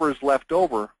then whatever is left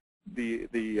over,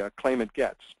 the claimant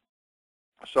gets.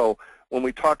 So when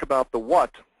we talk about the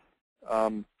what,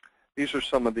 these are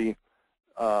some of the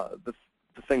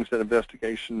things that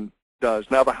investigation does.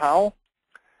 Now the how,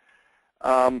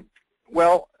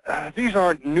 well, these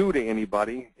aren't new to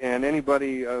anybody, and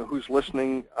anybody who's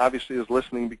listening obviously is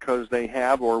listening because they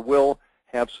have or will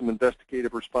have some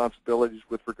investigative responsibilities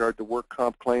with regard to work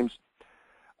comp claims.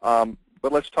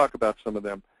 But let's talk about some of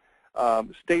them.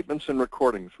 Statements and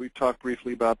recordings. We've talked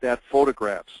briefly about that.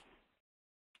 Photographs.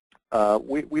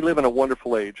 We live in a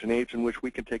wonderful age, an age in which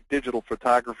we can take digital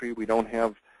photography. We don't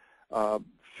have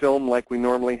film like we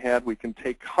normally had. We can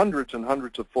take hundreds and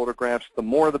hundreds of photographs. The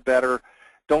more the better.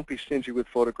 Don't be stingy with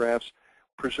photographs.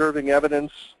 Preserving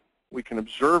evidence. We can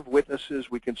observe witnesses.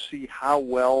 We can see how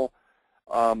well,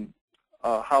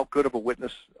 how good of a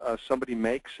witness somebody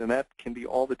makes, and that can be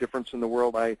all the difference in the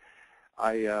world. I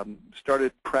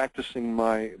started practicing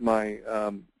my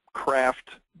craft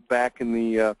back in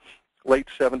the late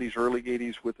 70s, early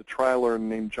 80s with a trial lawyer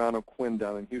named John O'Quinn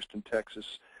down in Houston,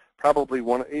 Texas. Probably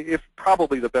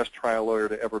probably the best trial lawyer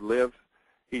to ever live.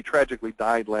 He tragically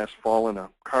died last fall in a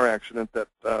car accident that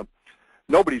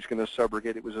nobody's going to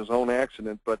subrogate. It was his own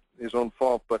accident, but his own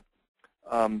fault. But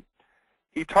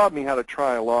he taught me how to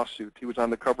try a lawsuit. He was on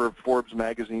the cover of Forbes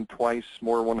magazine twice,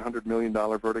 more $100 million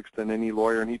verdicts than any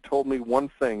lawyer, and he told me one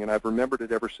thing, and I've remembered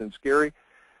it ever since. Gary,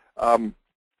 the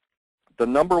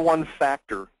number one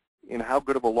factor in how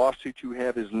good of a lawsuit you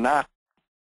have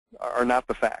are not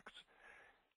the facts.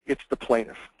 It's the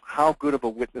plaintiff. How good of a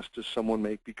witness does someone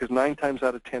make? Because 9 times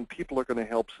out of 10, people are going to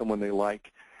help someone they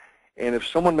like. And if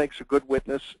someone makes a good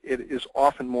witness, it is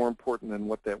often more important than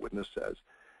what that witness says.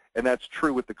 And that's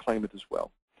true with the claimant as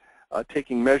well.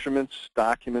 Taking measurements,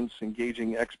 documents,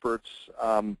 engaging experts.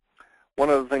 One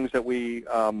of the things that we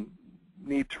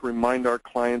need to remind our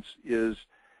clients is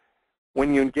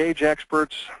when you engage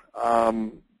experts,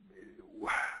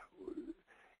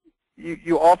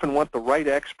 you often want the right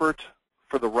expert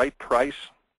for the right price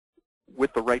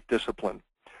with the right discipline.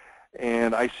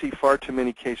 And I see far too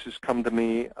many cases come to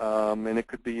me, and it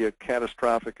could be a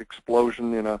catastrophic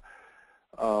explosion in a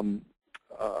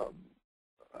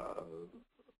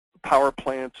power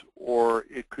plant, or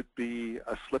it could be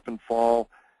a slip and fall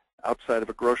outside of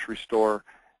a grocery store,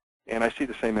 and I see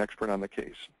the same expert on the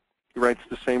case. He writes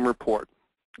the same report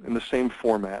in the same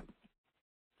format,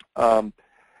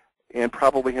 and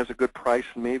probably has a good price,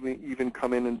 and maybe even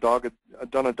come in and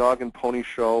done a dog and pony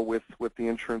show with the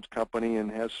insurance company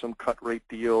and has some cut rate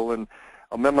deal, and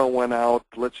a memo went out,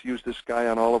 let's use this guy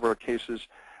on all of our cases.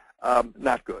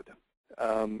 Not good.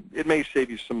 It may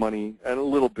save you some money, and a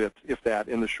little bit, if that,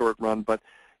 in the short run, but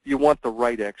you want the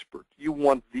right expert. You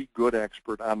want the good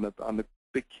expert on the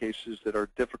big cases that are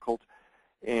difficult,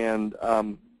 and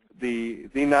the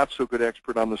not so good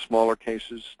expert on the smaller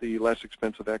cases, the less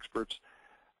expensive experts.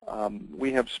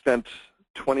 We have spent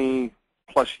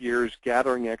 20-plus years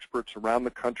gathering experts around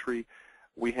the country.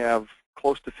 We have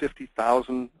close to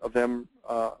 50,000 of them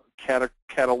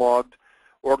cataloged,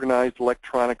 organized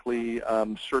electronically,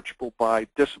 searchable by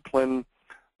discipline,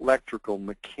 electrical,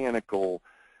 mechanical,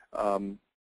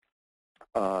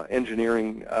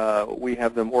 engineering. We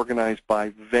have them organized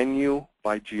by venue,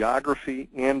 by geography,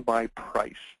 and by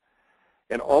price.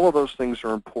 And all of those things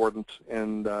are important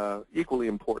and equally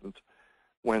important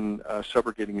when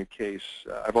subrogating a case.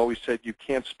 I've always said you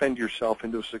can't spend yourself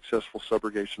into a successful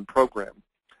subrogation program.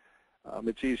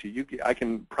 It's easy. I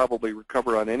can probably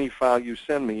recover on any file you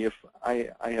send me if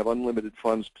I have unlimited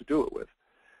funds to do it with.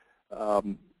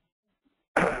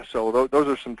 So those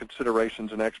are some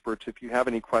considerations and experts. If you have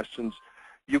any questions,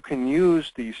 you can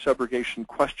use the subrogation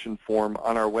question form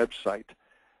on our website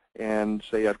and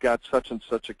say, I've got such and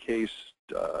such a case,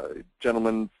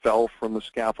 gentleman fell from the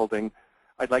scaffolding.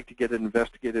 I'd like to get it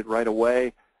investigated right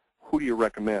away. Who do you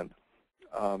recommend?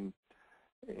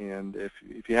 And if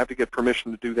you have to get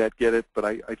permission to do that, get it. But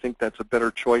I think that's a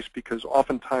better choice, because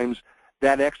oftentimes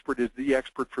that expert is the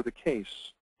expert for the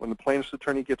case. When the plaintiff's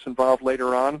attorney gets involved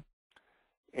later on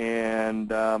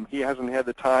and he hasn't had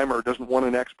the time or doesn't want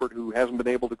an expert who hasn't been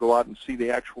able to go out and see the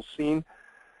actual scene,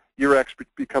 your expert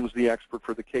becomes the expert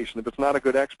for the case. And if it's not a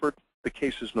good expert, the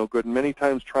case is no good. And many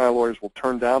times trial lawyers will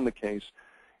turn down the case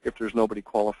if there's nobody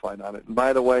qualified on it. And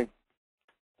by the way,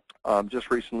 just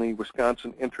recently,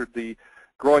 Wisconsin entered the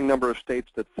growing number of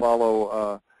states that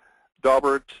follow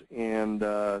Daubert and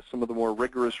some of the more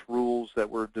rigorous rules that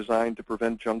were designed to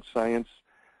prevent junk science.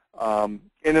 And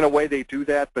in a way they do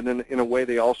that, but in a way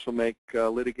they also make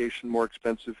litigation more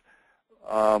expensive.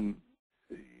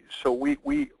 So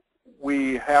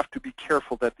we have to be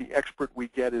careful that the expert we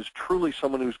get is truly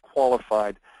someone who's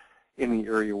qualified in the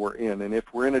area we're in. And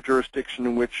if we're in a jurisdiction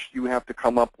in which you have to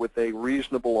come up with a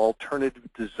reasonable alternative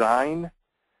design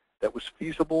that was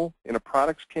feasible in a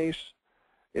products case,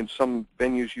 in some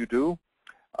venues you do,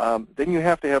 then you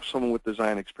have to have someone with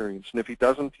design experience. And if he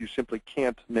doesn't, you simply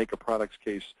can't make a products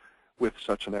case with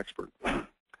such an expert.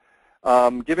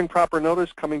 Giving proper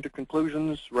notice, coming to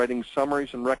conclusions, writing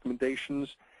summaries and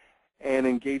recommendations, and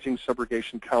engaging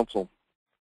subrogation counsel.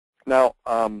 Now,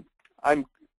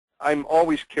 I'm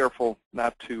always careful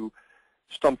not to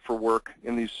stump for work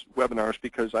in these webinars,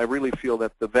 because I really feel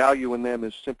that the value in them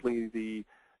is simply the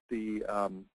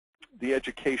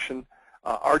education.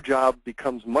 Our job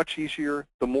becomes much easier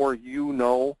the more you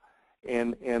know,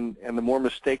 and the more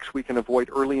mistakes we can avoid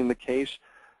early in the case.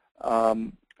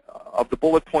 Of the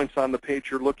bullet points on the page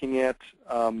you're looking at,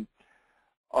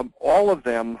 all of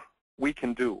them we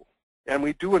can do, and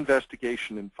we do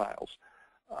investigation in files,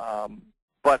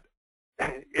 but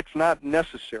it's not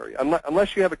necessary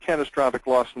unless you have a catastrophic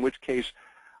loss, in which case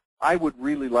I would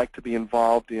really like to be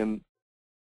involved in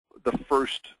the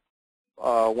first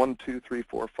 1, 2, 3,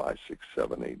 4, 5, 6,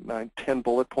 7, 8, 9, 10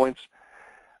 bullet points.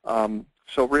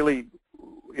 So really,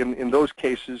 in those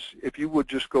cases, if you would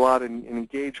just go out and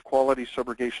engage quality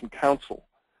subrogation counsel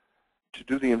to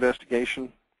do the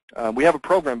investigation. We have a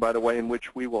program, by the way, in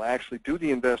which we will actually do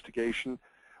the investigation.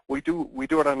 We do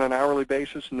it on an hourly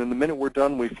basis, and then the minute we're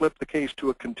done, we flip the case to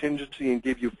a contingency and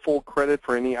give you full credit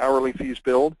for any hourly fees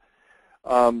billed.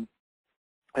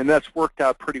 And that's worked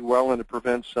out pretty well, and it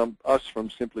prevents us from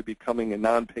simply becoming a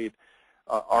non-paid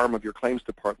arm of your claims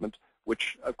department,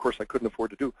 which, of course, I couldn't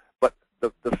afford to do. But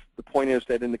the point is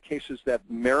that in the cases that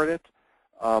merit it,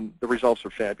 the results are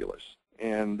fabulous.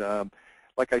 And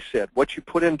like I said, what you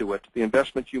put into it, the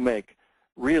investment you make,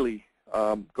 really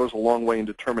goes a long way in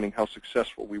determining how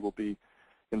successful we will be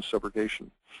in subrogation.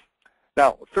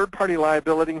 Now, third-party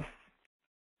liability,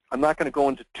 I'm not going to go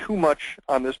into too much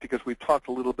on this because we've talked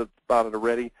a little bit about it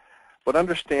already, but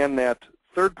understand that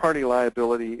third-party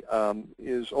liability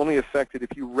is only affected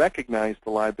if you recognize the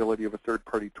liability of a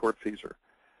third-party tortfeasor.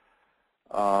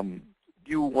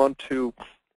 You want to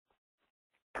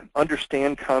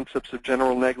understand concepts of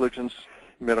general negligence,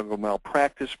 medical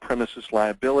malpractice, premises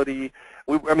liability.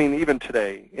 I mean, even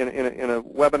today, in a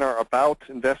webinar about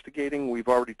investigating, we've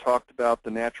already talked about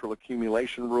the natural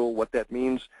accumulation rule, what that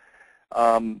means.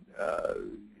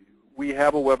 We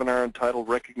have a webinar entitled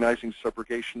Recognizing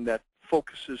Subrogation that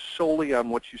focuses solely on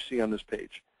what you see on this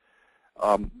page.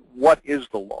 What is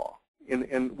the law?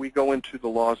 And we go into the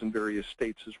laws in various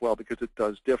states as well, because it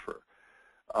does differ.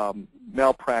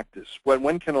 Malpractice.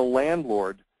 When can a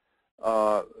landlord,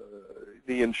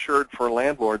 the insured for a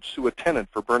landlord, sue a tenant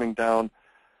for burning down,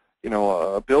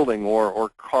 a building or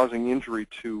causing injury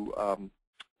to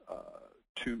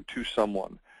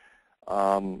someone?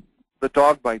 The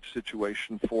dog bite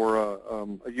situation for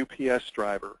a UPS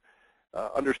driver,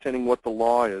 understanding what the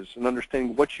law is and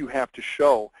understanding what you have to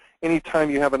show. Anytime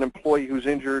you have an employee who's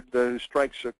injured, who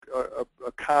strikes a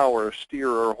cow or a steer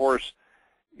or a horse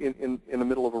in the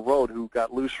middle of a road, who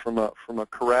got loose from a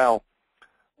corral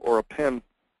or a pen,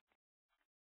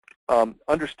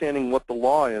 understanding what the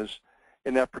law is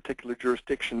in that particular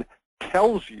jurisdiction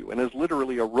tells you and is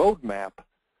literally a roadmap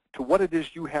to what it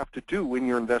is you have to do in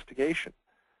your investigation.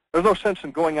 There's no sense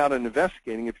in going out and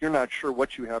investigating if you're not sure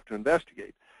what you have to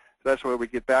investigate. So that's why we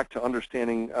get back to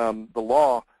understanding the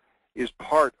law is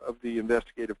part of the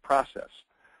investigative process.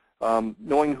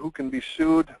 Knowing who can be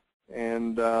sued,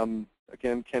 and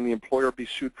again, can the employer be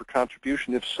sued for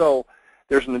contribution? If so,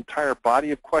 there's an entire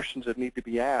body of questions that need to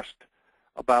be asked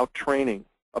about training,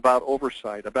 about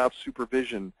oversight, about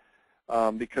supervision,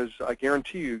 because I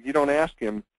guarantee you, you don't ask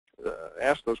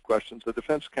those questions, the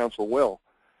defense counsel will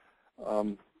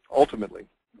ultimately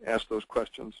ask those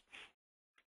questions.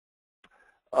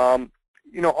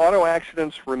 Auto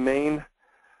accidents remain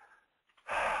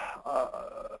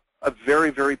a very,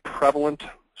 very prevalent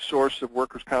source of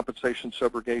workers' compensation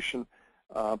subrogation.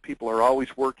 People are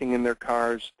always working in their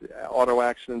cars. Auto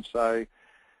accidents,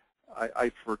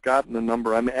 I've forgotten the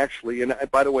number. I'm actually, and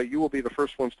by the way, you will be the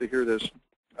first ones to hear this.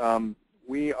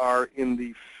 We are in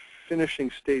the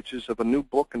finishing stages of a new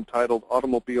book entitled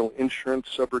Automobile Insurance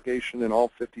Subrogation in All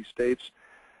 50 States.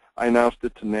 I announced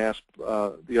it to NASP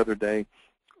the other day,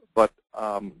 but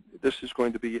this is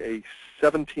going to be a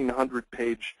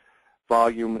 1,700-page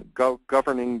volume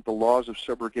governing the laws of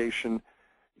subrogation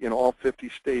in all 50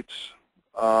 states,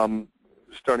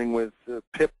 starting with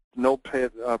PIP,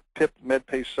 PIP,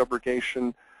 MedPay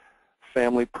subrogation,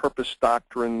 family purpose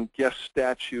doctrine, guest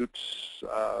statutes,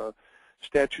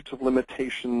 statutes of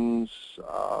limitations,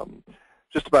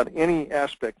 just about any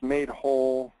aspect, made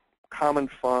whole, common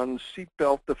funds,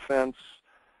 seatbelt defense,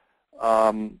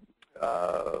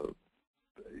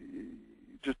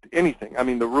 just anything. I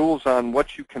mean, the rules on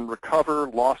what you can recover,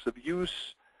 loss of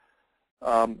use,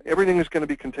 everything is going to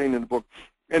be contained in the book.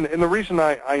 And the reason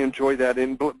I enjoy that,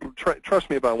 and trust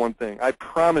me about one thing, I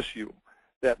promise you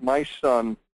that my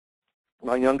son,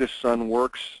 my youngest son,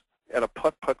 works at a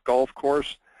putt-putt golf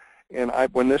course, and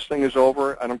when this thing is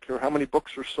over, I don't care how many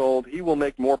books are sold, he will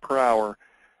make more per hour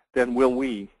than will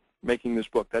we making this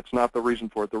book. That's not the reason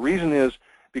for it. The reason is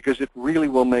because it really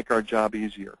will make our job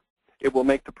easier. It will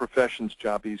make the profession's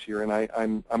job easier,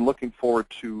 and I'm looking forward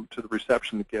to the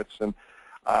reception it gets. And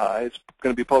it's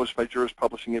going to be published by Juris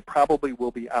Publishing. It probably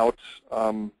will be out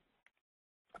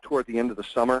toward the end of the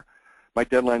summer. My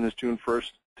deadline is June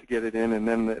 1st to get it in, and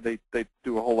then they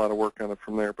do a whole lot of work on it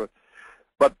from there. But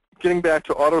getting back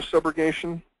to auto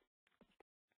subrogation,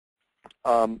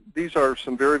 these are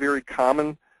some very, very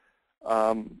common,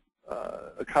 a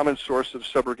common source of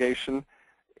subrogation,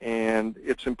 and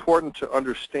it's important to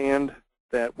understand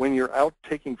that when you're out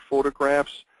taking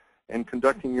photographs and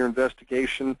conducting your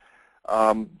investigation,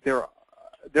 there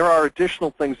are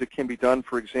additional things that can be done.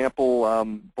 For example,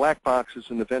 black boxes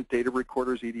and event data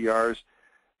recorders, EDRs,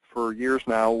 for years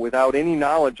now, without any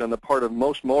knowledge on the part of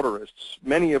most motorists.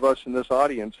 Many of us in this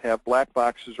audience have black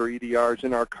boxes or EDRs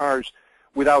in our cars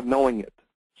without knowing it.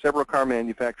 Several car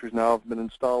manufacturers now have been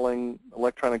installing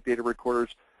electronic data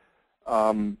recorders,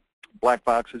 black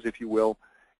boxes, if you will,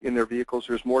 in their vehicles.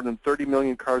 There's more than 30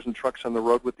 million cars and trucks on the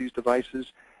road with these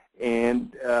devices,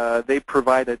 and they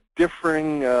provide a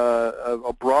differing,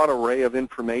 a broad array of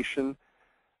information,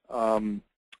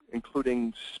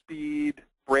 including speed,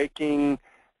 braking,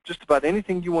 just about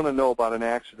anything you want to know about an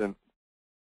accident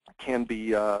can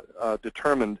be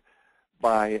determined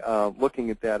by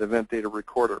looking at that event data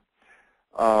recorder.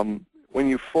 When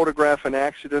you photograph an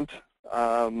accident,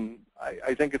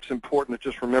 I think it's important to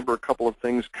just remember a couple of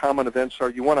things. Common events are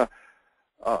you want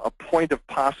a point of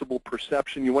possible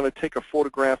perception. You want to take a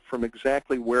photograph from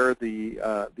exactly where the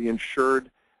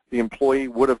insured, the employee,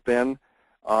 would have been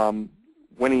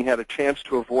when he had a chance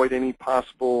to avoid any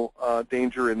possible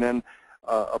danger, and then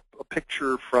a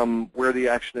picture from where the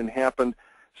accident happened.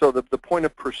 So the point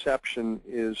of perception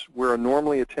is where a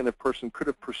normally attentive person could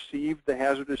have perceived the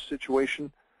hazardous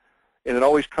situation, and it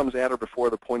always comes at or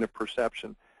before the point of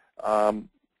perception. And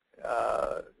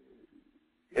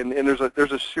there's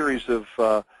a series of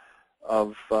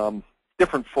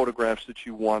different photographs that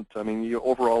you want. I mean,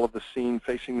 overall of the scene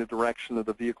facing the direction of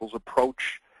the vehicle's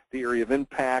approach, the area of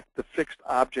impact, the fixed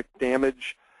object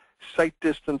damage, sight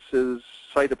distances,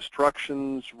 sight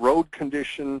obstructions, road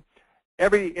condition,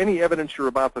 any evidence you're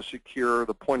about to secure,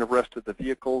 the point of rest of the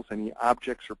vehicles, any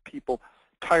objects or people,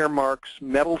 tire marks,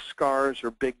 metal scars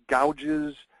or big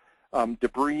gouges,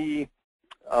 debris,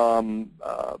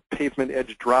 pavement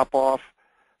edge drop-off,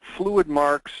 fluid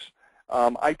marks.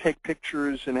 I take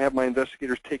pictures and have my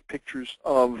investigators take pictures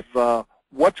of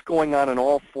what's going on in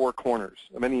all four corners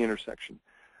of any intersection.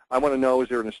 I want to know, is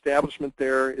there an establishment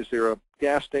there? Is there a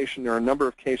gas station? There are a number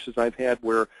of cases I've had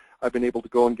where I've been able to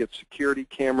go and get security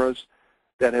cameras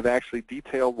that have actually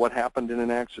detailed what happened in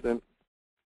an accident.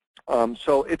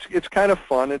 So it's kind of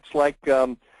fun. It's like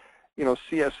you know,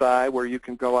 CSI, where you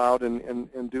can go out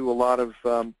and do a lot of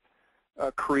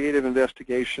creative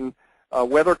investigation.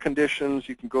 Weather conditions,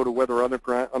 you can go to Weather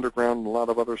Underground and a lot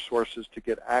of other sources to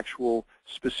get actual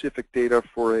specific data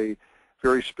for a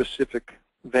very specific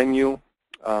venue,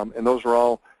 and those are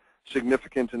all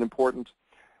significant and important.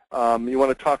 You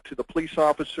want to talk to the police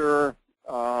officer,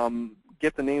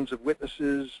 get the names of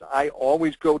witnesses. I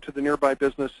always go to the nearby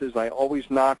businesses. I always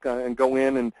knock and go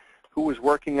in and who was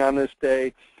working on this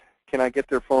day. Can I get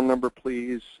their phone number,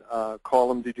 please? Call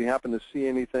them. Did you happen to see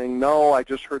anything? No, I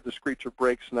just heard the screech of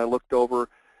brakes, and I looked over,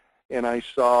 and I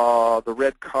saw the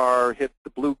red car hit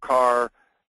the blue car,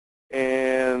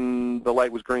 and the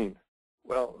light was green.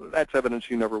 well, that's evidence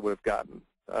you never would have gotten.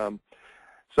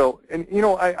 So, and you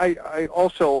know, I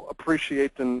also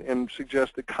appreciate and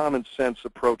suggest a common sense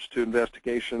approach to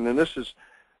investigation, and this is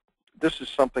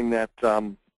something that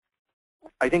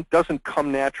I think doesn't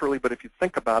come naturally, but if you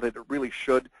think about it, it really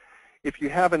should. If you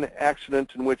have an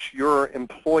accident in which your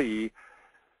employee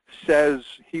says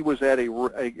he was at a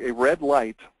red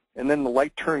light and then the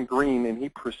light turned green and he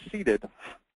proceeded,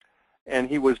 and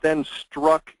he was then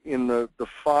struck in the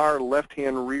far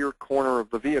left-hand rear corner of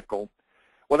the vehicle,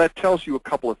 well, that tells you a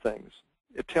couple of things.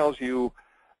 It tells you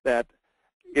that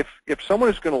if someone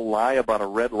is going to lie about a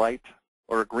red light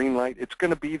or a green light, it's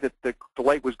going to be that the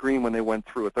light was green when they went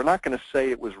through it. They're not going to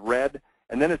say it was red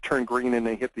and then it turned green and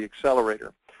they hit the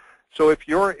accelerator. So if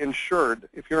you're insured,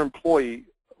 if your employee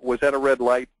was at a red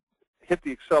light, hit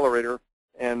the accelerator,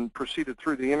 and proceeded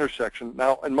through the intersection,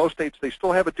 now in most states they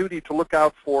still have a duty to look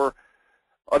out for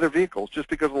other vehicles. Just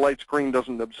because the light's green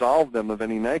doesn't absolve them of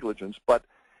any negligence, but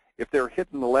if they're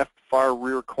hitting the left far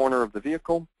rear corner of the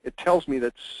vehicle, it tells me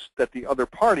that the other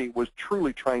party was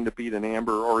truly trying to beat an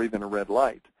amber or even a red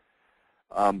light.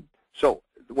 So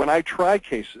when I try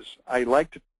cases, I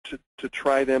like to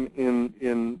try them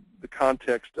in the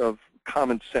context of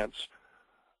common sense.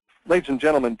 Ladies and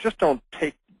gentlemen, just don't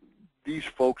take these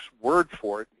folks' word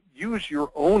for it. Use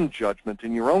your own judgment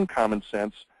and your own common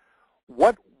sense.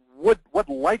 What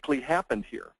likely happened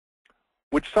here?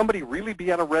 Would somebody really be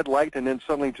at a red light and then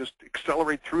suddenly just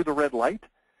accelerate through the red light?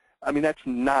 I mean, that's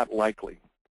not likely.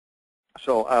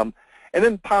 So, and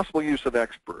then possible use of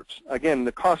experts. Again,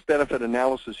 the cost-benefit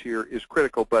analysis here is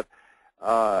critical, but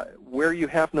where you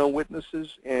have no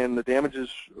witnesses and the damages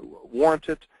warrant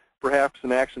it, perhaps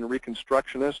an accident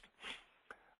reconstructionist.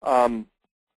 I'm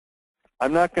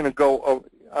not going to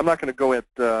go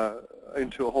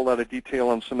into a whole lot of detail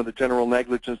on some of the general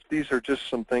negligence. These are just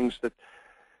some things that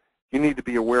you need to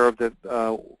be aware of that,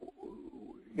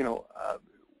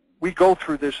 we go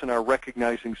through this in our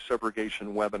Recognizing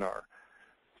Subrogation webinar.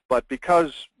 But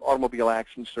because automobile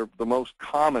accidents are the most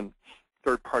common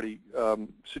third-party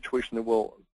situation that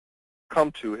we'll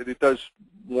come to, it does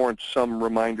warrant some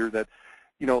reminder that,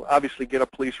 obviously get a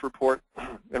police report.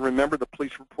 And remember, the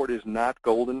police report is not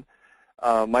golden.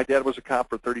 My dad was a cop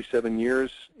for 37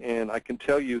 years, and I can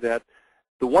tell you that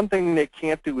the one thing they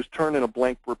can't do is turn in a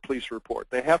blank police report.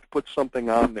 They have to put something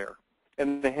on there.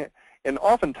 And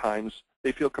oftentimes,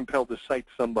 they feel compelled to cite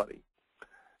somebody.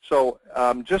 So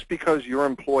just because your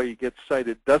employee gets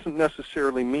cited doesn't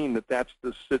necessarily mean that that's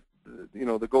the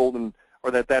golden,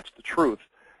 or that that's the truth.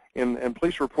 And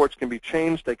police reports can be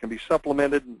changed, they can be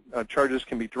supplemented, charges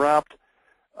can be dropped.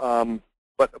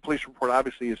 But a police report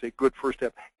obviously is a good first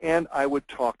step. And I would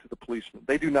talk to the policeman.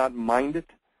 They do not mind it,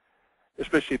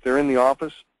 especially if they're in the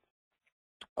office.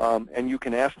 And you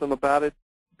can ask them about it.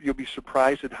 You'll be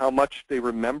surprised at how much they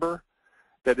remember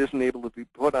that isn't able to be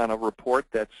put on a report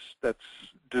that's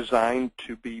designed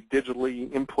to be digitally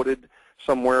inputted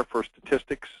somewhere for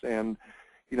statistics. And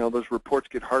those reports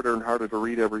get harder and harder to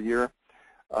read every year.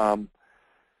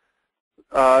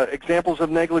 Examples of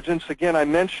negligence, again, I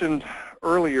mentioned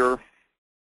earlier,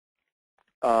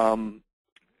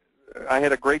 I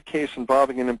had a great case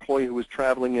involving an employee who was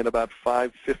traveling at about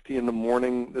 5:50 in the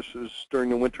morning. This was during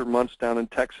the winter months down in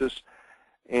Texas.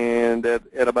 And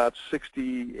at about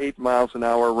 68 miles an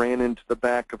hour ran into the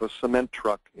back of a cement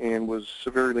truck and was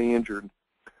severely injured.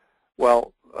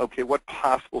 Well, okay, what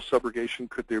possible subrogation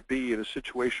could there be in a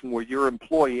situation where your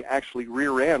employee actually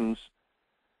rear-ends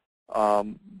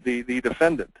the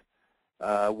defendant?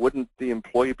 Wouldn't the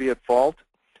employee be at fault?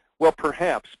 Well,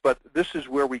 perhaps, but this is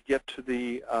where we get to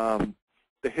the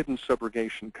hidden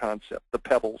subrogation concept, the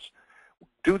pebbles.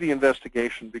 Do the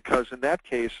investigation, because in that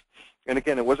case, and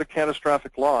again, it was a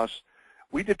catastrophic loss,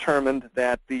 we determined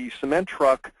that the cement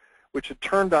truck, which had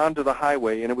turned onto the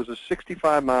highway, and it was a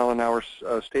 65-mile-an-hour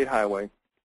state highway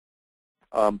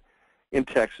in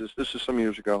Texas, this is some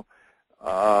years ago,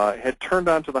 had turned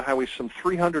onto the highway some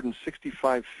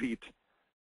 365 feet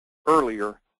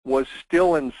earlier, was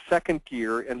still in second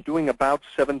gear and doing about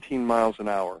 17 miles an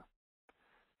hour.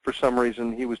 For some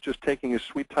reason, he was just taking his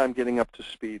sweet time getting up to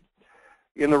speed.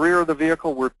 In the rear of the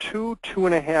vehicle were two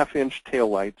 2.5-inch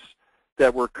taillights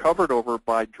that were covered over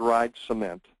by dried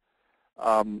cement.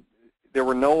 There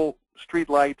were no street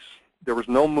lights, there was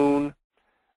no moon,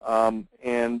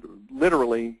 and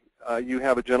literally you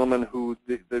have a gentleman who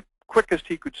the quickest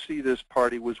he could see this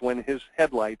party was when his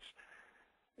headlights,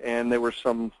 and there were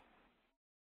some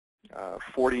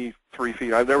 43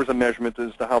 feet. There was a measurement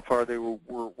as to how far they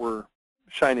were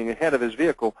shining ahead of his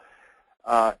vehicle.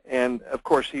 And, of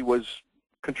course, he was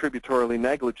contributorily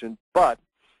negligent, but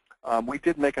we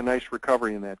did make a nice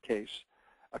recovery in that case.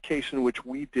 a case in which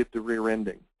we did the rear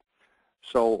ending.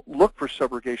 So look for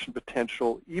subrogation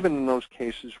potential even in those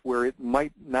cases where it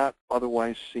might not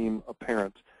otherwise seem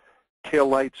apparent. Tail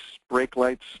lights, brake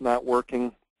lights not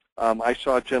working. I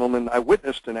saw a gentleman, I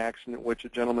witnessed an accident in which a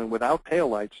gentleman without tail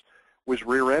lights was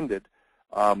rear-ended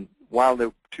while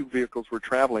the two vehicles were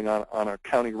traveling on a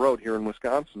county road here in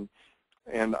Wisconsin.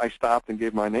 And I stopped and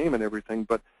gave my name and everything,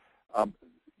 but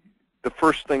the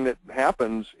first thing that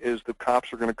happens is the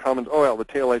cops are going to come and, oh, well, the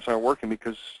taillights aren't working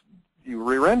because you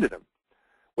rear-ended him.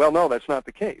 Well, no, that's not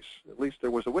the case. At least there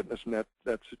was a witness in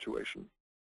that situation.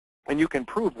 And you can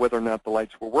prove whether or not the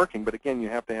lights were working, but again, you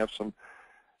have to have some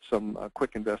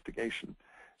quick investigation.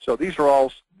 So these are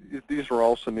all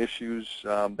some issues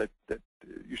that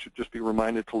you should just be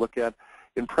reminded to look at.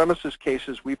 In premises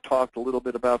cases, we've talked a little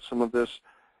bit about some of this.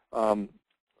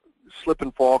 Slip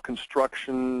and fall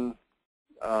construction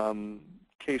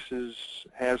cases,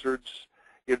 hazards.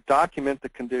 You document the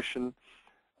condition,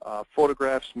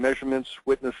 photographs, measurements,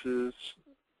 witnesses,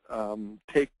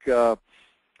 take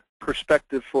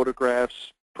perspective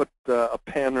photographs, put a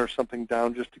pen or something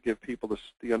down just to give people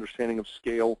the understanding of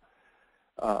scale.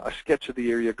 A sketch of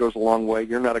the area goes a long way.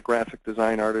 You're not a graphic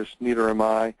design artist, neither am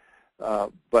I.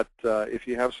 But if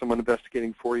you have someone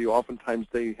investigating for you, oftentimes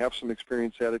they have some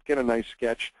experience at it. Get a nice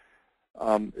sketch,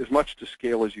 as much to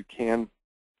scale as you can.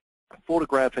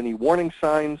 Photograph any warning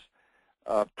signs.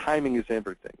 Timing is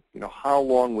everything. You know, how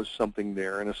long was something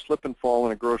there? In a slip and fall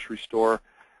in a grocery store,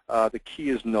 the key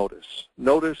is notice.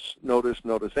 Notice, notice,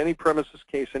 notice. Any premises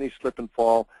case, any slip and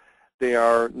fall, they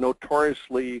are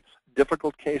notoriously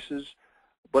difficult cases.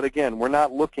 But again, we're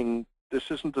not looking, this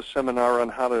isn't a seminar on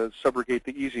how to subrogate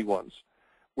the easy ones.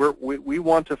 We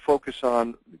want to focus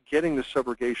on getting the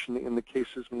subrogation in the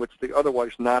cases in which they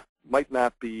otherwise might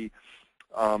not be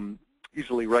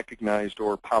easily recognized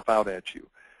or pop out at you.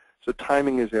 So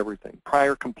timing is everything.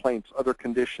 Prior complaints, other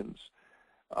conditions.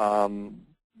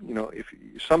 You know,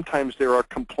 sometimes there are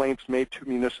complaints made to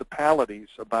municipalities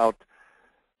about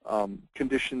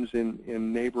conditions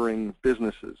in neighboring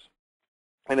businesses.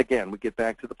 And again, we get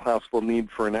back to the possible need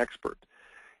for an expert.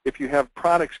 If you have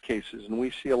products cases, and we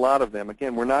see a lot of them,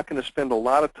 again, we're not going to spend a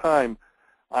lot of time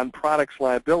on products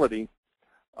liability,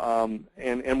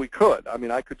 and we could. I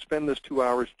mean, I could spend this 2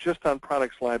 hours just on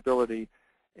products liability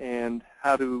and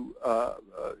how to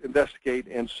investigate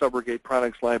and subrogate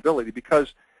products liability,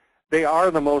 because they are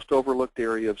the most overlooked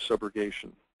area of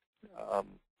subrogation.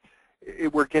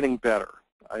 We're getting better.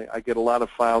 I get a lot of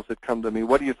files that come to me.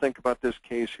 What do you think about this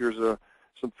case? Here's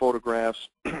some photographs.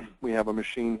 We have a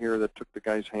machine here that took the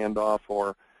guy's hand off,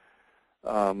 or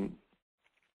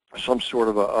some sort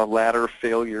of a ladder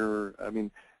failure. I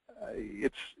mean,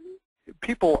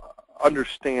 people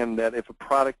understand that if a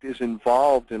product is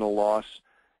involved in a loss,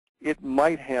 it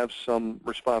might have some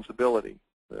responsibility.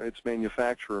 Its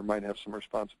manufacturer might have some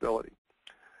responsibility.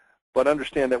 But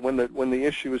understand that when the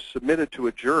issue is submitted to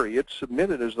a jury, it's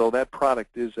submitted as though that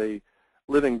product is a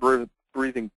living,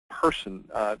 breathing person.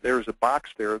 There's a box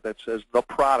there that says the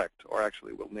product, or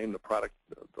actually we'll name the product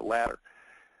the ladder.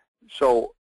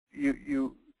 So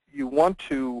you want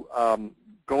to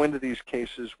go into these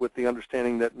cases with the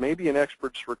understanding that maybe an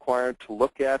expert's required to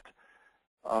look at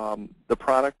the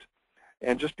product.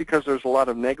 And just because there's a lot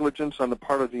of negligence on the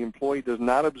part of the employee does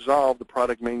not absolve the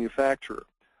product manufacturer.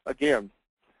 Again,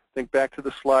 think back to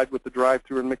the slide with the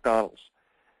drive-thru in McDonald's.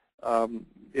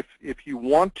 If you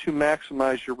want to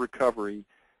maximize your recovery,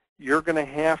 you're going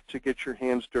to have to get your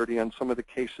hands dirty on some of the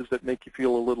cases that make you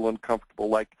feel a little uncomfortable.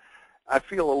 Like, I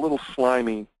feel a little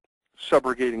slimy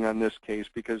subrogating on this case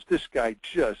because this guy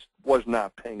just was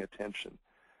not paying attention.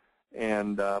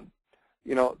 And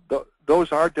you know,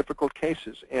 those are difficult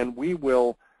cases, and we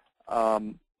will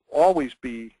always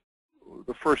be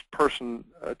the first person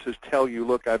to tell you,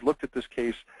 look, I've looked at this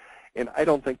case, and I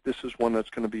don't think this is one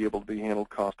that's going to be able to be handled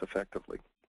cost effectively,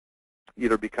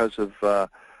 either because of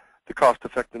the cost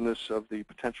effectiveness of the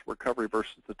potential recovery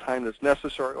versus the time that's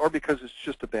necessary, or because it's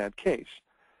just a bad case.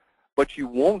 But you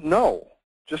won't know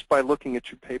just by looking at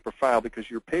your paper file,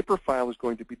 because your paper file is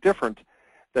going to be different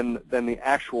than the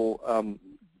actual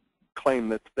claim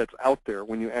that's out there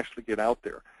when you actually get out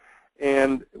there.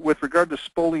 And with regard to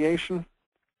spoliation,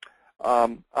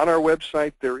 on our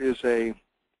website there is a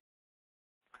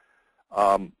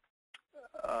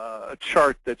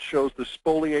chart that shows the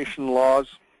spoliation laws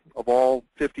of all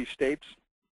 50 states,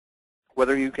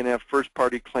 whether you can have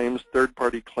first-party claims,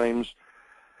 third-party claims,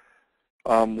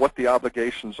 what the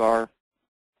obligations are.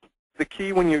 The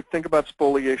key when you think about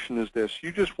spoliation is this: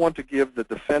 you just want to give the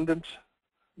defendant,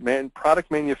 product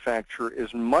manufacturer,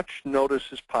 as much notice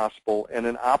as possible and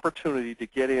an opportunity to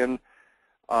get in,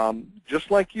 just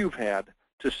like you've had,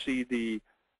 to see the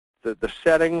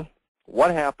setting,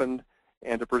 what happened,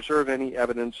 and to preserve any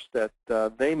evidence that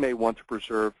they may want to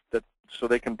preserve so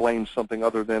they can blame something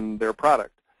other than their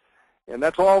product. And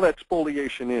that's all that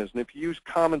spoliation is. And if you use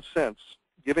common sense,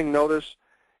 giving notice,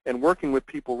 and working with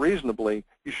people reasonably,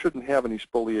 you shouldn't have any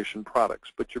spoliation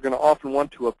products. But you're going to often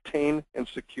want to obtain and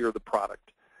secure the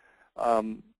product.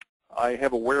 I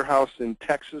have a warehouse in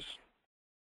Texas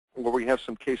where we have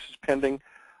some cases pending.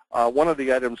 One of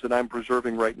the items that I'm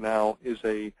preserving right now is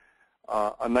a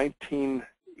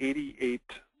 1988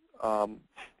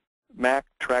 Mack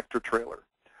tractor trailer.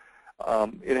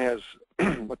 It has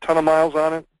a ton of miles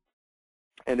on it,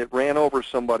 and it ran over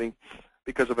somebody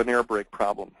because of an air brake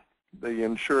problem. The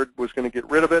insured was going to get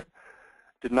rid of it,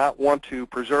 did not want to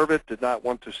preserve it, did not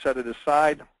want to set it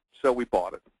aside, so we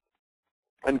bought it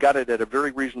and got it at a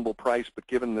very reasonable price. But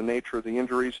given the nature of the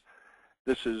injuries,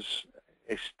 this is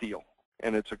a steal,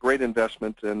 and it's a great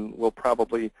investment, and we'll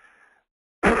probably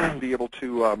be able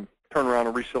to turn around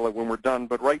and resell it when we're done.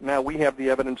 But right now we have the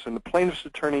evidence, and the plaintiff's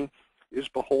attorney is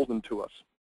beholden to us.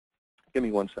 Give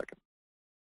me 1 second.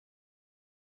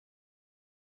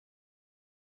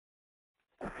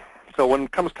 So when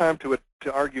it comes time to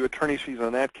argue attorney's fees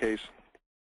on that case,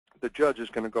 the judge is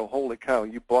going to go, holy cow,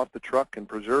 you bought the truck and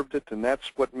preserved it, and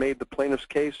that's what made the plaintiff's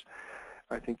case.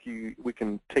 I think we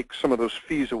can take some of those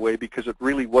fees away, because it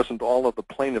really wasn't all of the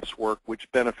plaintiff's work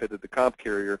which benefited the comp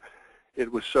carrier.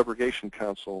 It was subrogation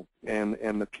counsel and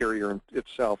the carrier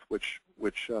itself which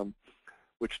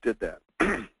did that.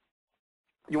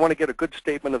 You want to get a good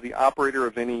statement of the operator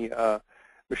of any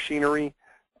machinery.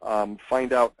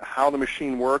 Find out how the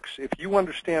machine works. If you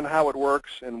understand how it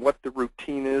works and what the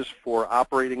routine is for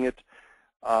operating it,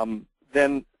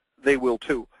 then they will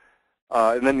too.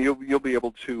 And then you'll be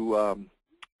able to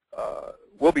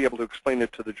we'll be able to explain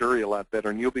it to the jury a lot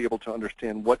better, and you'll be able to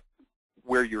understand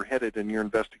where you're headed in your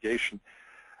investigation.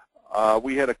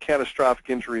 We had a catastrophic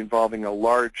injury involving a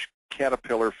large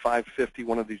Caterpillar 550,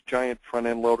 one of these giant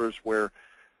front-end loaders where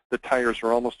the tires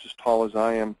are almost as tall as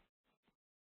I am.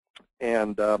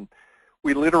 And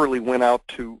we literally went out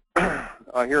to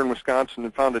here in Wisconsin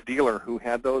and found a dealer who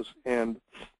had those and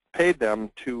paid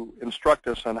them to instruct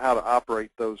us on how to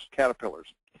operate those Caterpillars.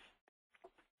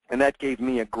 And that gave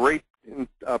me a great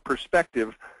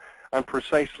perspective on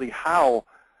precisely how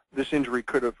this injury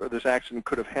could have, or this accident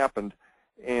could have happened.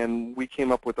 And we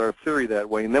came up with our theory that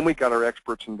way. And then we got our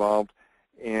experts involved,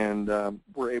 and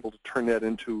were able to turn that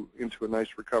into a nice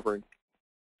recovery.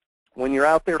 When you're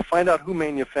out there, find out who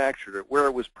manufactured it, where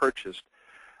it was purchased.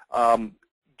 Find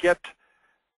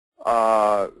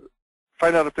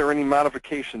out if there are any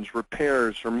modifications,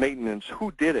 repairs, or maintenance.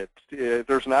 Who did it? If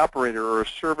there's an operator or a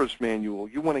service manual,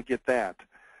 you want to get that.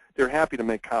 They're happy to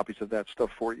make copies of that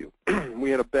stuff for you. We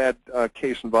had a bad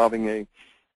case involving a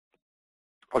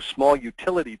small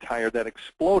utility tire that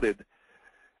exploded.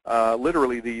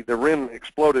 Literally, the rim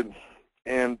exploded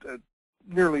and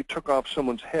nearly took off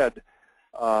someone's head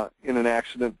in an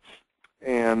accident.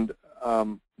 And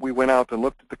we went out and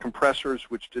looked at the compressors,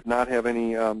 which did not have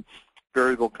any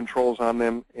variable controls on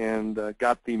them, and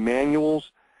got the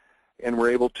manuals, and were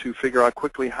able to figure out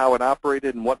quickly how it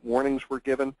operated and what warnings were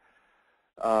given.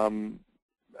 You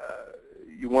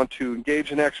want to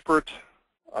engage an expert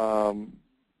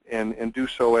and do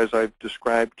so as I've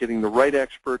described, getting the right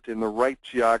expert in the right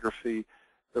geography,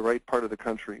 the right part of the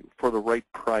country for the right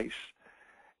price.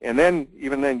 And then,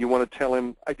 even then, you want to tell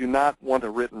him, I do not want a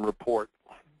written report.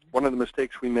 One of the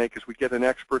mistakes we make is we get an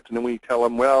expert and then we tell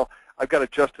him, well, I've got to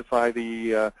justify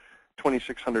the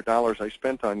 $2,600 I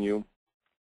spent on you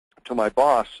to my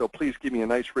boss, so please give me a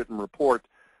nice written report.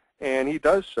 And he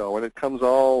does so, and it comes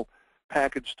all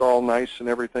packaged, all nice and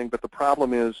everything. But the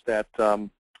problem is that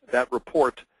that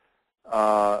report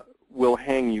will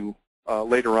hang you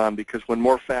later on, because when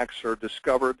more facts are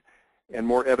discovered and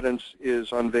more evidence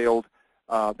is unveiled,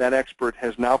 that expert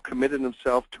has now committed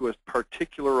himself to a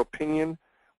particular opinion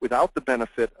without the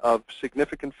benefit of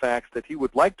significant facts that he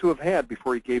would like to have had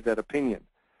before he gave that opinion.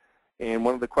 And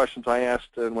one of the questions I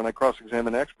asked when I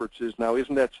cross-examine experts is, now,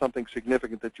 isn't that something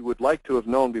significant that you would like to have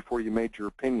known before you made your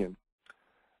opinion?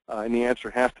 And the answer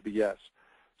has to be yes.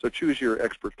 So choose your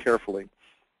expert carefully.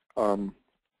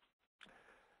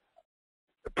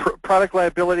 Product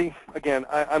liability, again,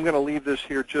 I'm going to leave this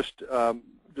here just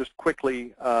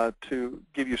quickly to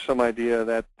give you some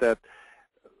idea that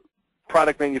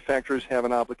product manufacturers have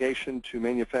an obligation to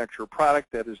manufacture a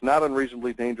product that is not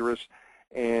unreasonably dangerous,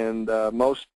 and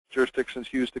most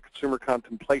jurisdictions use the consumer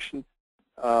contemplation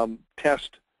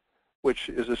test, which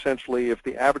is essentially if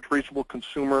the average reasonable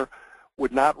consumer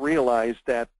would not realize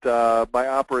that by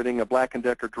operating a Black &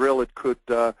 Decker drill, it could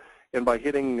and by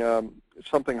hitting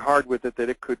something hard with it that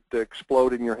it could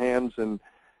explode in your hands and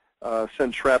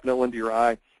send shrapnel into your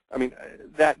eye. I mean,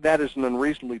 that is an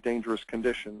unreasonably dangerous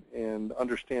condition, and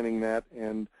understanding that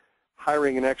and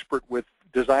hiring an expert with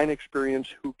design experience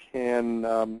who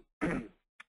can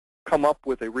come up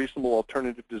with a reasonable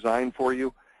alternative design for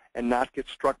you and not get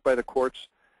struck by the courts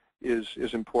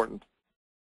is important.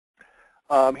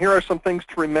 Here are some things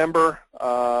to remember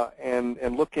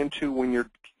and look into when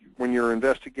you're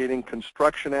investigating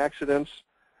construction accidents.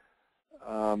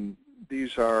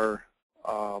 These are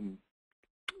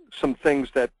some things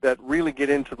that really get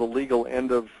into the legal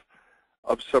end of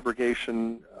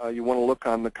subrogation. You want to look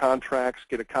on the contracts,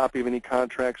 get a copy of any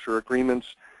contracts or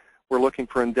agreements. We're looking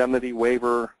for indemnity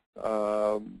waiver,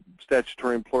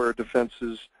 statutory employer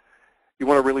defenses. You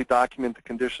want to really document the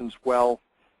conditions well.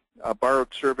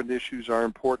 Borrowed servant issues are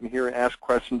important here. Ask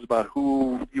questions about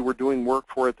who you were doing work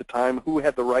for at the time, who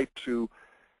had the right to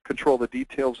control the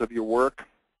details of your work.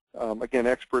 Again,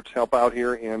 experts help out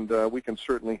here, and we can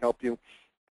certainly help you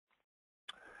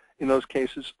in those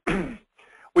cases.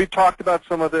 We've talked about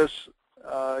some of this.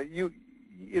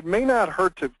 It may not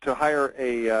hurt to hire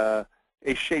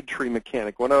a shade tree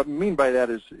mechanic. What I mean by that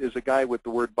is a guy with the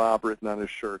word Bob written on his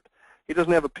shirt. He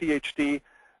doesn't have a PhD,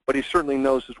 but he certainly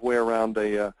knows his way around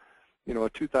a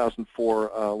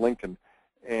 2004 Lincoln.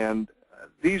 And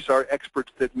these are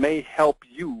experts that may help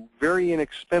you very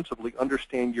inexpensively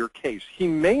understand your case. He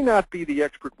may not be the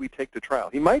expert we take to trial.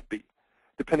 He might be,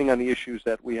 depending on the issues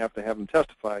that we have to have him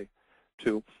testify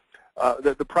to.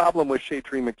 The problem with shade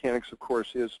tree mechanics, of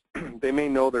course, is they may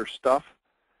know their stuff,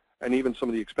 and even some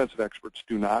of the expensive experts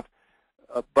do not,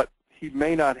 but he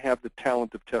may not have the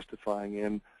talent of testifying.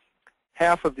 And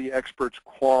half of the expert's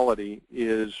quality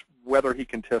is whether he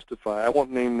can testify. I won't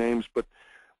name names, but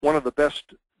one of the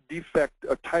best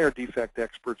tire defect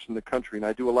experts in the country, and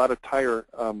I do a lot of tire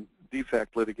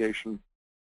defect litigation,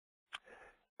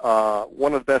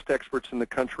 one of the best experts in the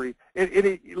country,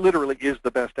 it literally is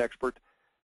the best expert,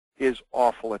 is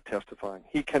awful at testifying.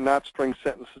 He cannot string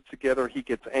sentences together. He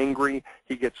gets angry.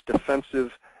 He gets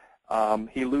defensive.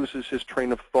 He loses his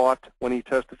train of thought when he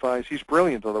testifies. He's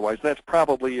brilliant otherwise. That's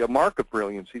probably a mark of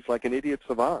brilliance. He's like an idiot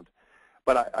savant.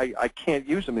 But I can't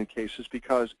use him in cases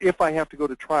because if I have to go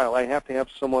to trial, I have to have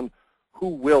someone who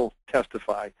will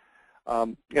testify.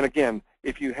 And again,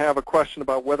 if you have a question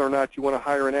about whether or not you want to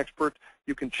hire an expert,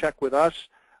 you can check with us.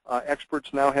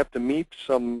 Experts now have to meet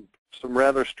some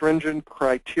rather stringent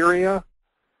criteria,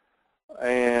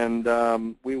 and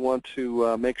we want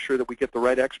to make sure that we get the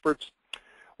right experts.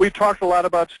 We've talked a lot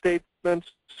about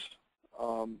statements.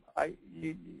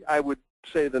 I would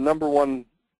say the number one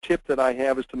tip that I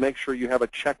have is to make sure you have a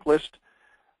checklist.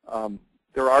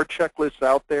 There are checklists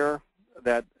out there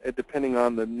that, depending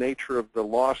on the nature of the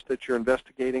loss that you're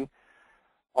investigating,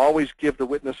 always give the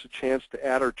witness a chance to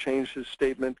add or change his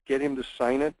statement, get him to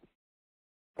sign it.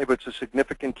 If it's a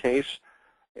significant case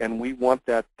and we want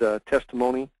that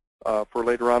testimony for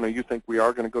later on, or you think we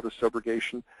are going to go to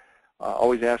subrogation,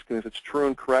 always ask him if it's true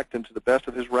and correct and to the best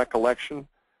of his recollection.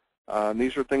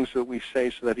 These are things that we say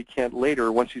so that he can't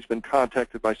later, once he's been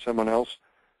contacted by someone else,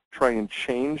 try and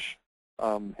change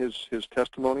his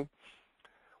testimony.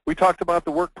 We talked about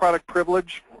the work product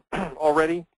privilege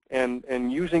already,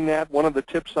 and using that, one of the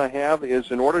tips I have is,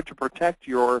 in order to protect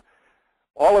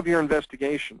all of your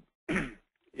investigation,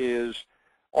 is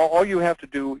all you have to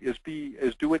do is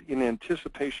do it in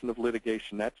anticipation of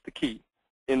litigation. That's the key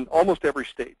in almost every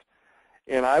state.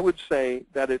 And I would say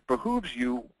that it behooves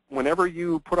you, whenever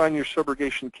you put on your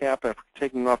subrogation cap after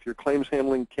taking off your claims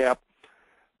handling cap,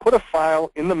 put a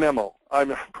file in the memo.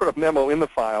 Put a memo in the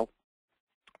file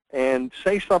and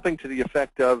say something to the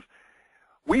effect of,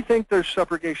 we think there's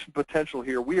subrogation potential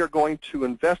here. We are going to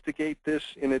investigate this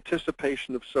in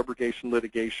anticipation of subrogation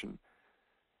litigation.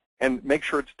 And make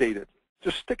sure it's dated.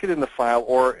 Just stick it in the file,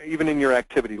 or even in your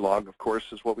activity log, of course,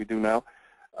 is what we do now.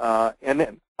 And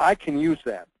then I can use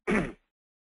that.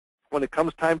 When it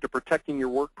comes time to protecting your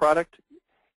work product,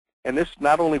 and this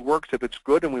not only works if it's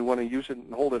good and we want to use it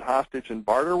and hold it hostage and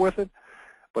barter with it,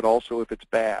 but also if it's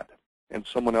bad and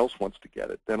someone else wants to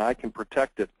get it, then I can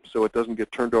protect it so it doesn't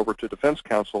get turned over to defense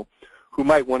counsel who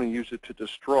might want to use it to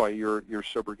destroy your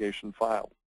subrogation file.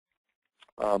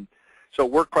 So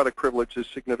work product privilege is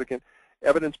significant.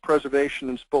 Evidence preservation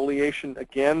and spoliation,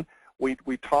 again, we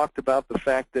talked about the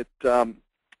fact that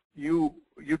you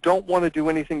don't want to do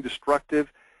anything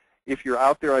destructive. If you're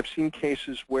out there, I've seen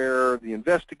cases where the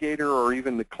investigator or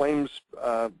even the claims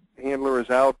handler is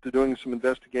out doing some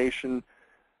investigation,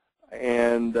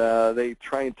 and they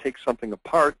try and take something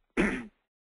apart.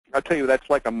 I'll tell you, that's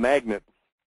like a magnet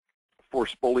for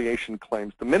spoliation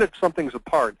claims. The minute something's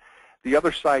apart, the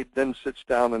other side then sits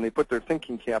down and they put their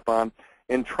thinking cap on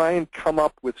and try and come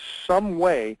up with some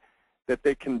way that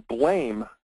they can blame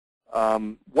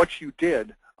what you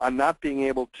did on not being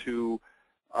able to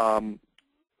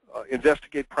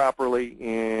investigate properly,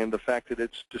 and the fact that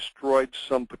it's destroyed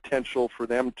some potential for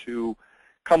them to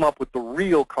come up with the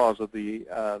real cause of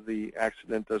the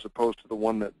accident, as opposed to the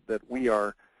one that we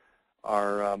are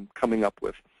coming up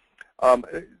with.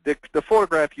 The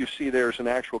photograph you see there is an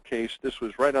actual case. This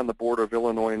was right on the border of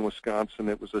Illinois and Wisconsin.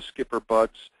 It was a skipper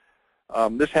butts.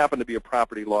 This happened to be a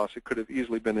property loss. It could have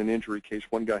easily been an injury case.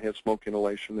 One guy had smoke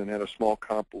inhalation and had a small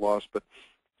comp loss, but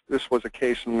this was a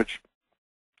case in which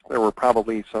there were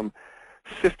probably some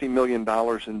 $50 million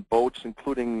in boats,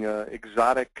 including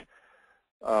exotic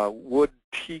wood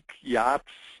teak yachts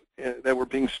that were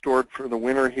being stored for the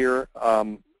winter here.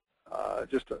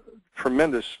 Just a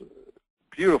tremendous,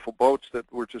 beautiful boats that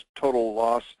were just total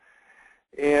loss.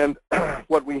 And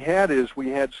what we had is we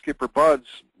had Skipper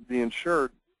Buds, the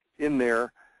insured, in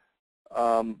there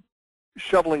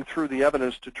shoveling through the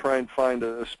evidence to try and find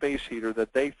a space heater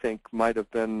that they think might have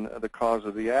been the cause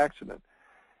of the accident.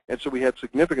 And so we had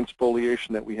significant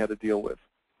spoliation that we had to deal with.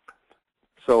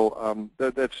 So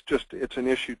that's just, it's an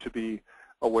issue to be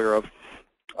aware of.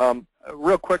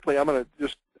 Real quickly, I'm going to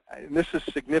just, and this is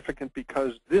significant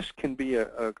because this can be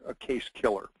a case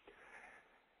killer.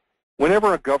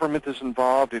 Whenever a government is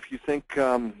involved, if you think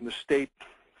the state,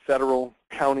 federal,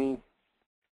 county,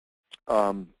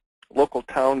 local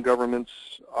town governments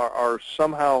are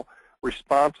somehow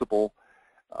responsible,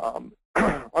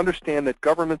 understand that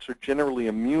governments are generally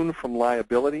immune from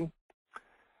liability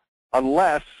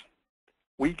unless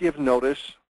we give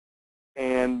notice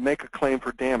and make a claim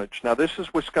for damage. Now, this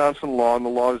is Wisconsin law, and the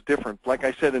law is different. Like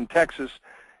I said, in Texas,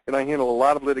 and I handle a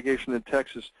lot of litigation in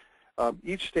Texas,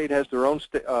 each state has their own,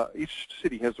 each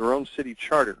city has their own city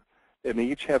charter, and they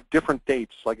each have different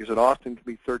dates. Like I said, Austin can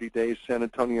be 30 days, San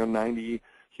Antonio 90,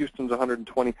 Houston's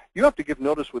 120. You have to give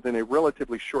notice within a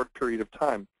relatively short period of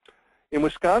time. In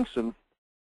Wisconsin,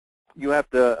 you have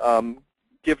to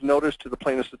give notice to the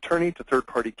plaintiff's attorney, to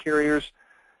third-party carriers,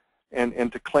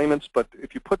 and to claimants. But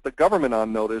if you put the government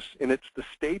on notice, and it's the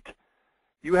state,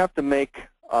 you have to make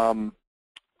a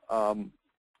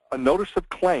notice of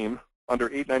claim under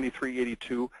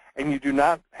 893.82, and you do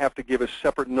not have to give a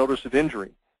separate notice of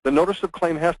injury. The notice of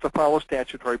claim has to follow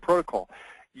statutory protocol.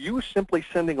 You simply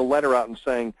sending a letter out and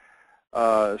saying,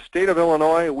 State of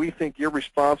Illinois, we think you're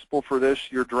responsible for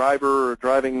this. Your driver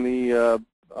driving the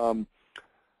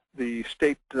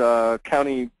state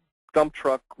county dump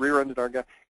truck rear-ended our guy.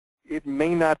 It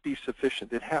may not be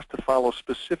sufficient. It has to follow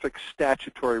specific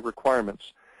statutory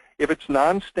requirements. If it's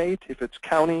non-state, if it's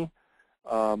county,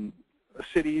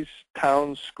 cities,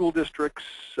 towns, school districts,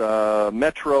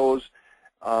 metros,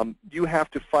 you have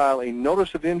to file a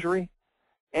notice of injury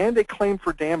and a claim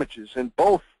for damages, and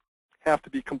both have to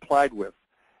be complied with.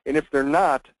 And if they're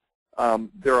not,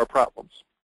 there are problems.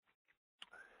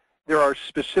 There are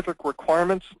specific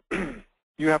requirements.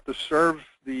 You have to serve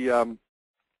the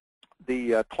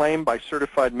claim by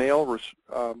certified mail,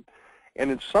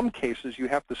 and in some cases you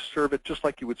have to serve it just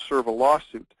like you would serve a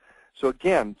lawsuit. So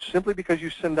again, simply because you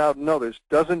send out notice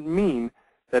doesn't mean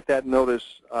that that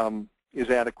notice is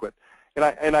adequate.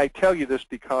 And I tell you this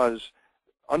because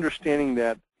understanding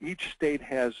that each state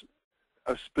has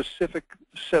a specific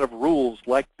set of rules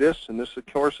like this, and this of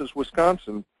course is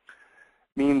Wisconsin,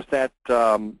 means that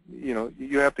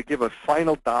you have to give a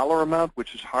final dollar amount,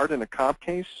 which is hard in a comp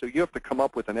case. So you have to come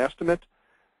up with an estimate,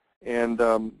 and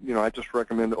I just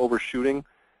recommend overshooting.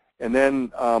 And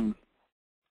then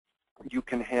you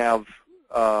can have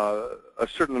a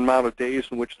certain amount of days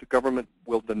in which the government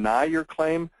will deny your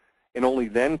claim, and only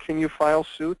then can you file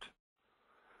suit.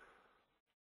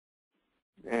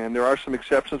 And there are some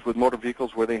exceptions with motor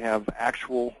vehicles where they have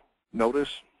actual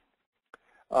notice.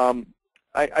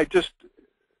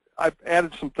 I've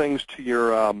added some things to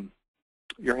your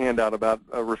handout about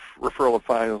referral of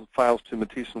files to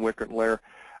Matthiesen, Wickert Lehrer.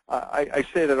 I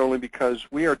say that only because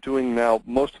we are doing now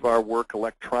most of our work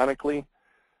electronically,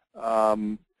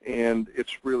 and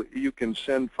it's really, you can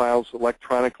send files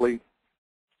electronically,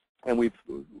 and we've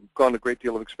gone to a great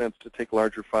deal of expense to take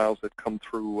larger files that come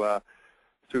through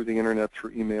through the internet,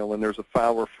 through email. And there's a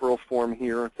file referral form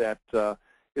here that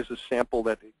is a sample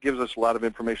that gives us a lot of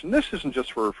information. This isn't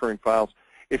just for referring files.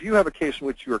 If you have a case in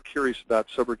which you are curious about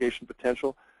subrogation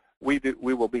potential, we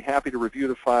will be happy to review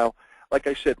the file. Like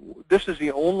I said, this is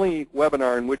the only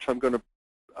webinar in which I'm going to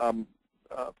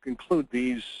conclude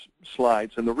these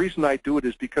slides. And the reason I do it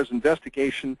is because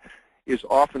investigation is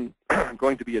often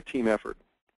going to be a team effort.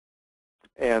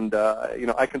 And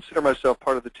I consider myself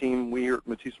part of the team. We here at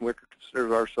Matthiesen Wickert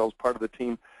consider ourselves part of the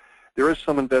team. There is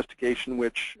some investigation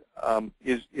which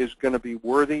is going to be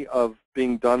worthy of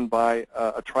being done by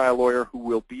a trial lawyer who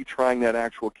will be trying that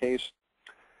actual case.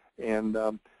 And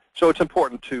so it's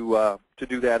important to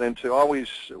do that, and to always,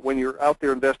 when you're out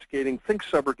there investigating, think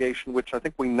subrogation, which I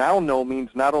think we now know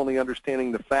means not only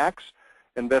understanding the facts,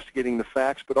 investigating the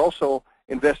facts, but also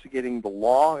investigating the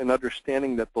law and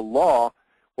understanding that the law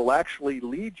will actually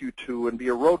lead you to and be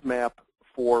a roadmap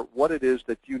for what it is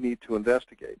that you need to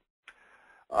investigate.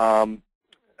 And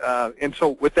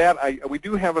so with that, we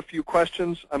do have a few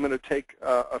questions. I'm going to take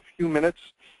a few minutes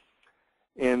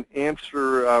and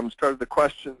answer some of the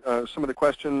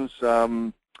questions.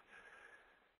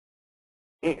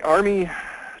 Army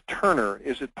Turner,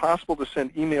 is it possible to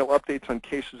send email updates on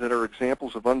cases that are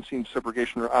examples of unseen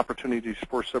subrogation or opportunities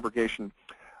for subrogation?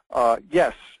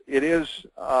 Yes, it is.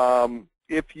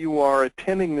 If you are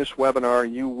attending this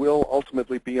webinar, you will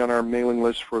ultimately be on our mailing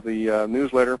list for the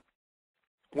newsletter.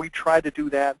 We try to do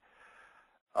that,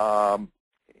 part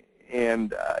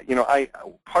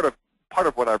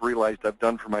of what I've realized I've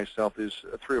done for myself is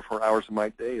 3 or 4 hours of my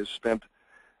day is spent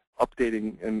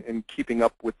updating and keeping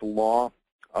up with the law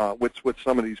with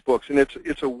some of these books, and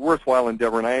it's a worthwhile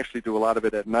endeavor, and I actually do a lot of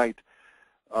it at night.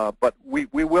 But we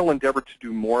will endeavor to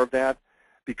do more of that,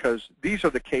 because these are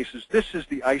the cases. This is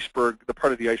the iceberg, the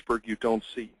part of the iceberg you don't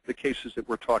see, the cases that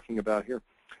we're talking about here.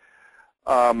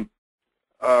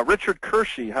 Richard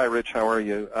Kershey, hi Rich, how are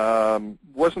you?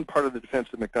 Wasn't part of the defense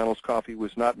that McDonald's coffee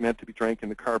was not meant to be drank in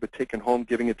the car but taken home,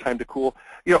 giving it time to cool.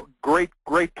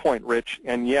 Great point, Rich.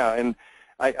 And yeah, and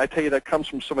I tell you, that comes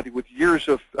from somebody with years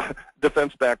of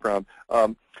defense background.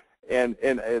 And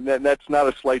that's not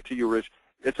a slight to you, Rich.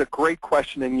 It's a great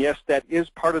question, and yes, that is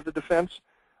part of the defense.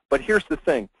 But here's the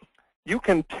thing. You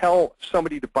can tell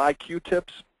somebody to buy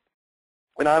Q-tips,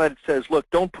 and on it says, look,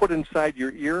 don't put inside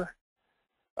your ear.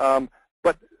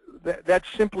 But that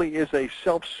simply is a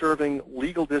self-serving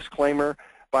legal disclaimer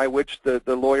by which the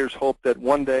lawyers hope that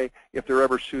one day, if they're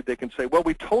ever sued, they can say, well,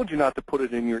 we told you not to put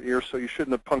it in your ear, so you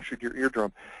shouldn't have punctured your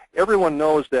eardrum. Everyone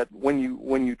knows that when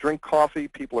you drink coffee,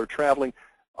 people are traveling,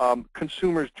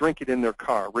 consumers drink it in their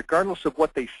car. Regardless of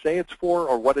what they say it's for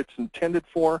or what it's intended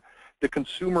for, the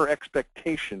consumer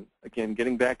expectation, again,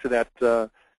 getting back to that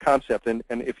concept, and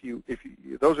if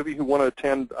those of you who want to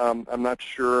attend, I'm not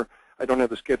sure, I don't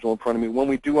have the schedule in front of me. When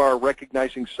we do our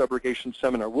Recognizing Subrogation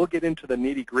seminar, we'll get into the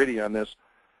nitty-gritty on this.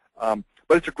 But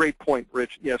it's a great point,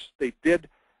 Rich. Yes, they did,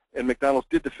 and McDonald's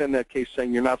did defend that case,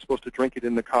 saying you're not supposed to drink it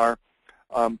in the car.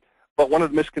 But one of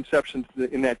the misconceptions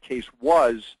in that case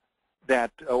was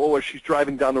that, she's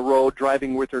driving down the road,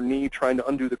 driving with her knee, trying to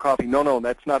undo the coffee. No,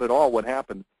 that's not at all what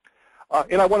happened.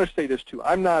 And I want to say this, too.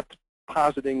 I'm not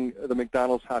positing the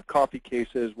McDonald's hot coffee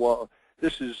case as, well,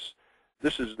 this is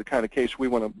the kind of case we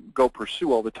want to go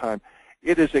pursue all the time.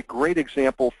 It is a great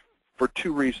example for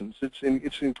 2 reasons. It's an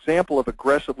example of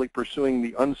aggressively pursuing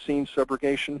the unseen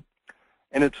subrogation,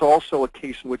 and it's also a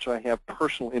case in which I have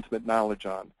personal intimate knowledge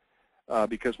on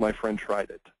because my friend tried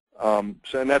it. And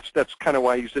that's kind of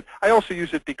why I use it. I also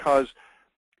use it because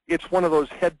it's one of those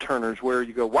head turners where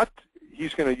you go, what?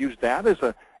 He's going to use that as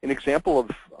an example of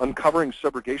uncovering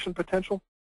subrogation potential?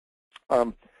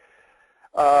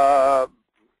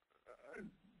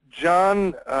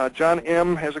 John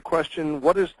M. has a question.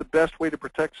 What is the best way to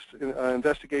protect an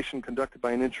investigation conducted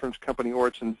by an insurance company or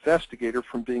its investigator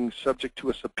from being subject to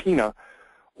a subpoena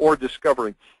or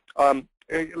discovery?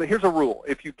 Here's a rule.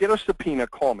 If you get a subpoena,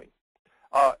 call me.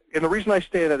 And the reason I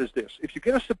say that is this. If you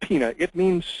get a subpoena, it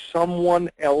means someone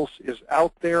else is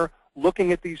out there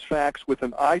looking at these facts with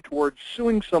an eye towards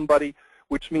suing somebody,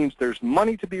 which means there's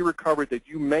money to be recovered that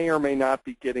you may or may not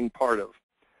be getting part of.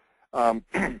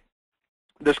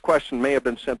 This question may have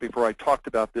been sent before I talked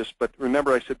about this, but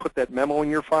remember I said put that memo in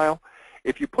your file.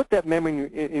 If you put that memo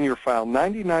in your file,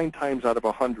 99 times out of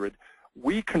 100,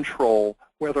 we control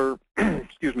whether,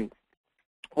 excuse me,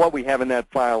 what we have in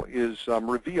that file is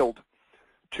revealed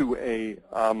to a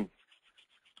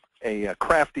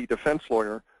crafty defense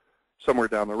lawyer somewhere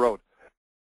down the road.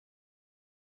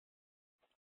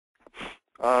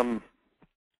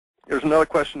 There's another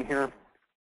question here.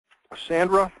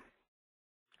 Sandra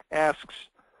asks,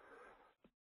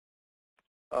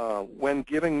 when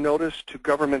giving notice to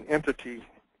government entity,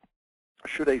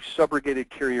 should a subrogated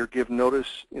carrier give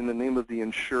notice in the name of the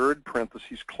insured,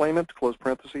 parentheses, claimant, close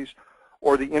parentheses,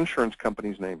 or the insurance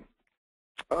company's name?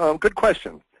 Good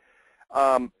question.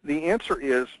 The answer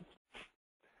is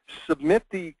submit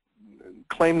the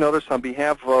claim notice on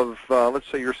behalf of, let's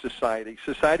say, your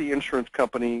society insurance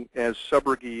company as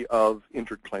subrogee of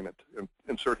injured claimant.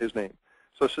 Insert his name.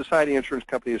 So Society Insurance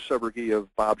Company is subrogee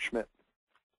of Bob Schmidt.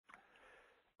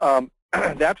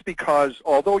 That's because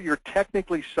although you're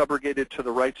technically subrogated to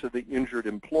the rights of the injured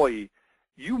employee,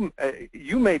 you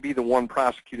may be the one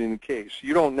prosecuting the case.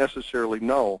 You don't necessarily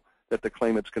know that the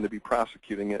claimant's going to be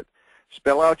prosecuting it.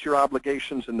 Spell out your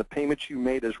obligations and the payments you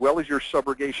made, as well as your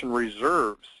subrogation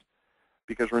reserves.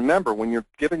 Because remember, when you're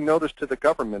giving notice to the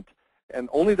government, and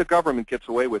only the government gets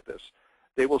away with this,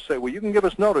 they will say, well, you can give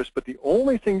us notice, but the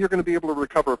only thing you're going to be able to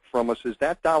recover from us is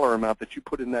that dollar amount that you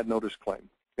put in that notice claim.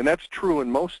 And that's true in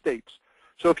most states.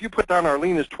 So if you put down our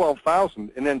lien is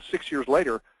 $12,000, and then 6 years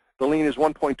later the lien is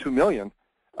 $1.2 million,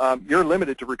 you're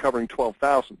limited to recovering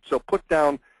 $12,000. So put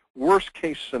down worst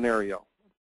case scenario.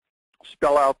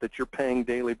 Spell out that you're paying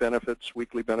daily benefits,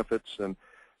 weekly benefits, and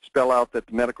spell out that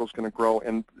the medical is going to grow,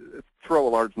 and throw a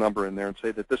large number in there and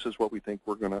say that this is what we think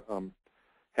we're going to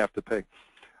have to pay.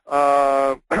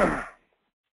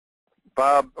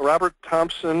 Robert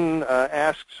Thompson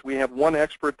asks, we have one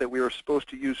expert that we are supposed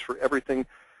to use for everything.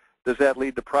 Does that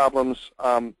lead to problems?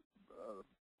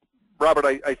 Robert,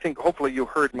 I think hopefully you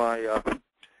heard my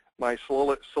my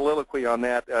soliloquy on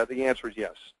that. The answer is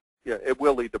yes. Yeah, it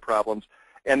will lead to problems.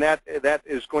 And that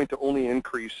is going to only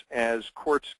increase as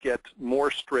courts get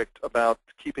more strict about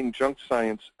keeping junk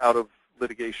science out of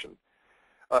litigation.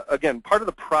 Again, part of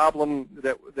the problem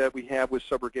that we have with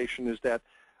subrogation is that,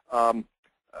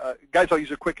 guys, I'll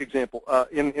use a quick example.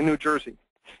 In New Jersey,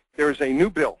 there is a new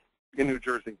bill in New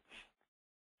Jersey.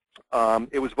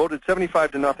 It was voted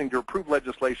 75-0 to approve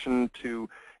legislation to,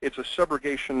 it's a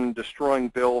subrogation destroying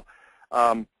bill.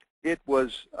 It's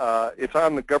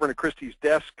on the Governor Christie's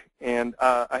desk, and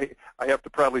I have to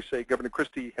proudly say Governor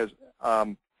Christie has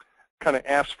kind of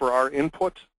asked for our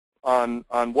input on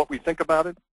what we think about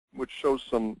it, which shows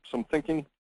some thinking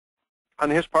on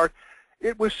his part.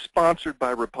 It was sponsored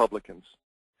by Republicans.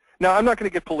 Now, I'm not going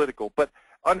to get political, but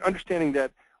understanding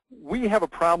that we have a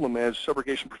problem as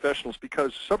subrogation professionals,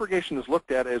 because subrogation is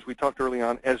looked at, as we talked early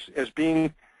on, as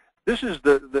being, this is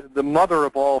the mother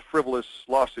of all frivolous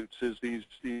lawsuits, is these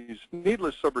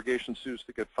needless subrogation suits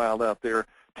that get filed out there,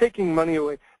 taking money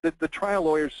away. The trial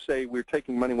lawyers say we're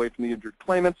taking money away from the injured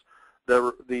claimants.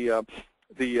 The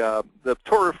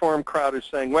tort reform crowd is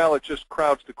saying, well, it just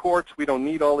crowds the courts. We don't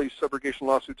need all these subrogation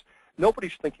lawsuits.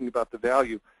 Nobody's thinking about the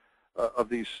value of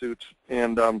these suits.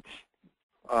 And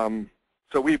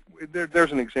so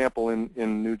there's an example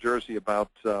in New Jersey about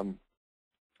the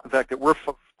fact that we're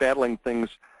battling things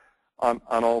on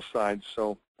all sides.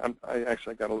 So I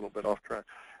actually got a little bit off track.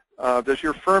 Does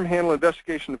your firm handle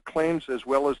investigation of claims as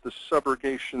well as the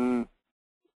subrogation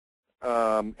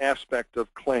aspect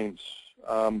of claims?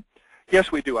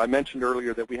 Yes, we do. I mentioned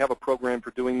earlier that we have a program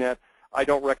for doing that. I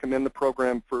don't recommend the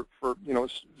program for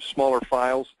smaller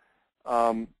files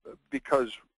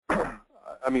because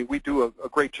I mean, we do a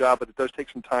great job, but it does take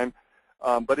some time.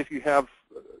 But if you have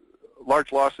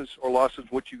large losses or losses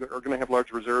which you are going to have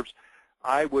large reserves,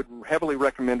 I would heavily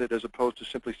recommend it as opposed to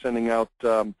simply sending out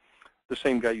the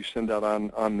same guy you send out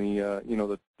on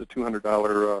the the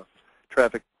 $200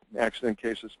 traffic accident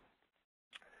cases.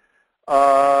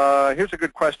 Here's a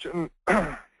good question.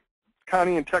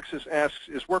 Connie in Texas asks,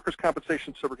 is workers'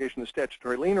 compensation subrogation a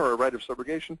statutory lien or a right of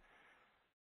subrogation?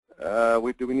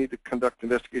 Do we need to conduct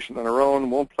investigation on our own?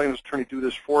 Won't plaintiff's attorney do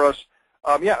this for us?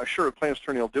 Yeah, sure, the plaintiff's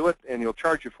attorney will do it, and he'll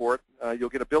charge you for it. You'll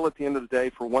get a bill at the end of the day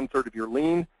for 1/3 of your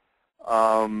lien.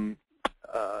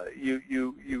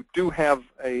 You do have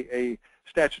a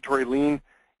statutory lien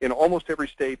in almost every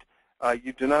state.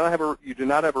 You do not have a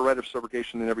right of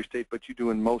subrogation in every state, but you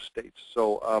do in most states.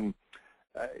 So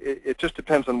it just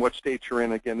depends on what state you're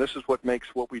in. Again, this is what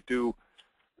makes what we do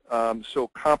so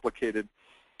complicated.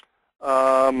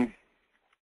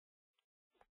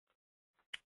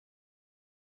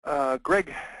 Greg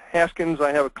Haskins,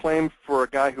 I have a claim for a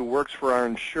guy who works for our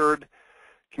insured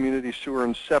community sewer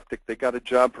and septic. They got a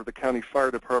job for the county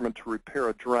fire department to repair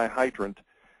a dry hydrant.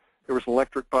 There was an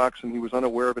electric box and he was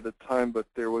unaware of it at the time, but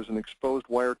there was an exposed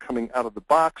wire coming out of the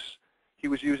box. He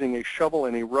was using a shovel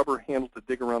and a rubber handle to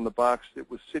dig around the box. It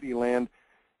was city land,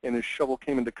 and his shovel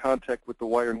came into contact with the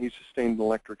wire and he sustained an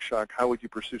electric shock. How would you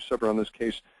pursue subrogation on this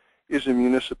case? Is a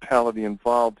municipality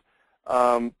involved?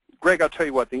 Greg, I'll tell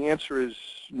you what, the answer is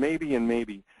maybe and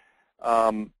maybe.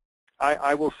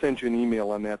 I will send you an email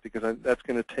on that because that's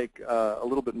going to take a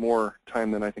little bit more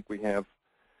time than I think we have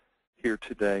here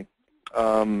today.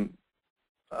 And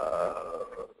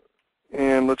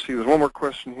let's see, there's one more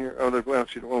question here. Oh,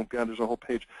 oh God, there's a whole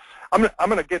page. I'm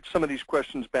going to get some of these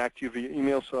questions back to you via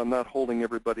email, so I'm not holding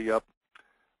everybody up.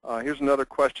 Here's another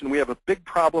question. We have a big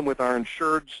problem with our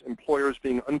insured's employers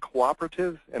being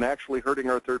uncooperative and actually hurting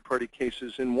our third-party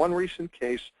cases. In one recent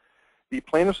case, The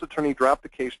plaintiff's attorney dropped the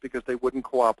case because they wouldn't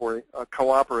cooperate.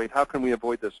 How can we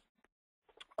avoid this?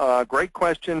 Great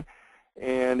question,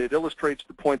 and it illustrates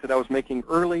the point that I was making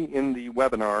early in the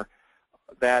webinar,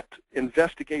 that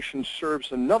investigation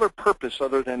serves another purpose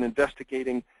other than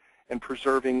investigating and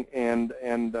preserving and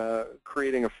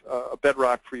creating a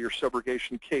bedrock for your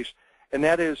subrogation case. And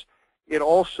that is, it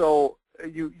also,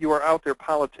 you are out there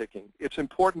politicking. It's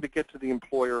important to get to the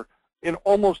employer in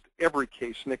almost every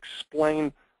case and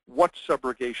explain what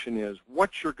subrogation is,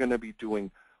 what you're going to be doing,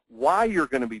 why you're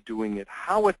going to be doing it,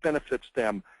 how it benefits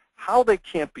them, how they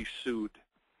can't be sued.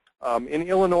 In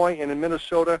Illinois and in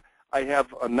Minnesota, I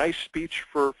have a nice speech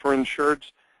for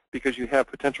insureds because you have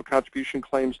potential contribution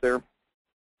claims there.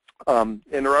 And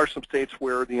there are some states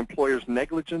where the employer's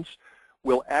negligence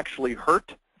will actually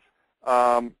hurt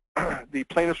the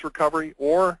plaintiff's recovery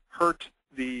or hurt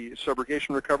the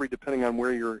subrogation recovery, depending on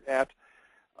where you're at.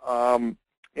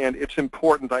 And it's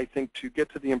important, I think, to get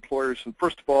to the employers and,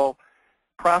 first of all,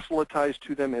 proselytize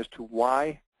to them as to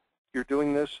why you're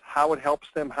doing this, how it helps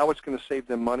them, how it's going to save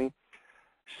them money.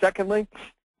 Secondly,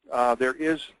 there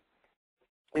is,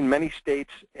 in many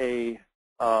states, an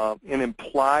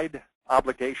implied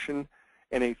obligation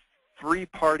and a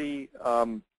three-party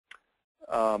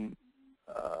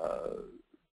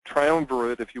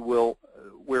triumvirate, if you will,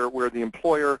 where the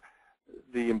employer,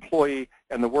 the employee,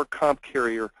 and the work comp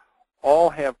carrier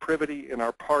all have privity and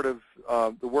are part of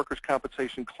the workers'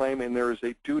 compensation claim, and there is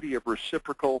a duty of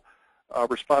reciprocal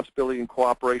responsibility and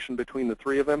cooperation between the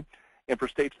three of them. And for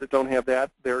states that don't have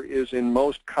that, there is in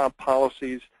most comp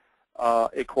policies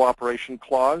a cooperation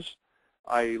clause.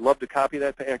 I love to copy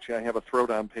that. Actually, I have a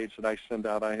throwdown page that I send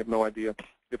out. I have no idea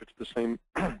if it's the same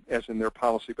as in their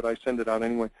policy, but I send it out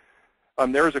anyway.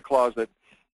 There is a clause that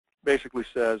basically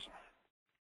says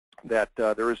that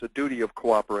there is a duty of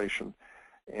cooperation.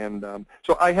 And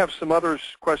so I have some other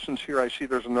questions here. I see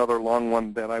there's another long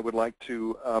one that I would like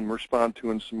to respond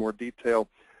to in some more detail,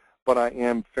 but I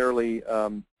am fairly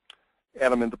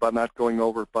adamant about not going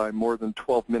over by more than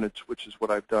 12 minutes, which is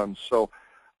what I've done. So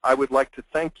I would like to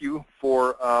thank you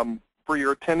for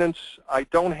your attendance. I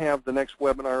don't have the next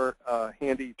webinar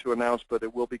handy to announce, but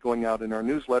it will be going out in our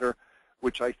newsletter,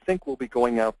 which I think will be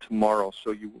going out tomorrow,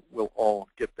 so you will all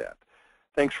get that.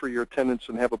 Thanks for your attendance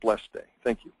and have a blessed day.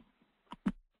 Thank you.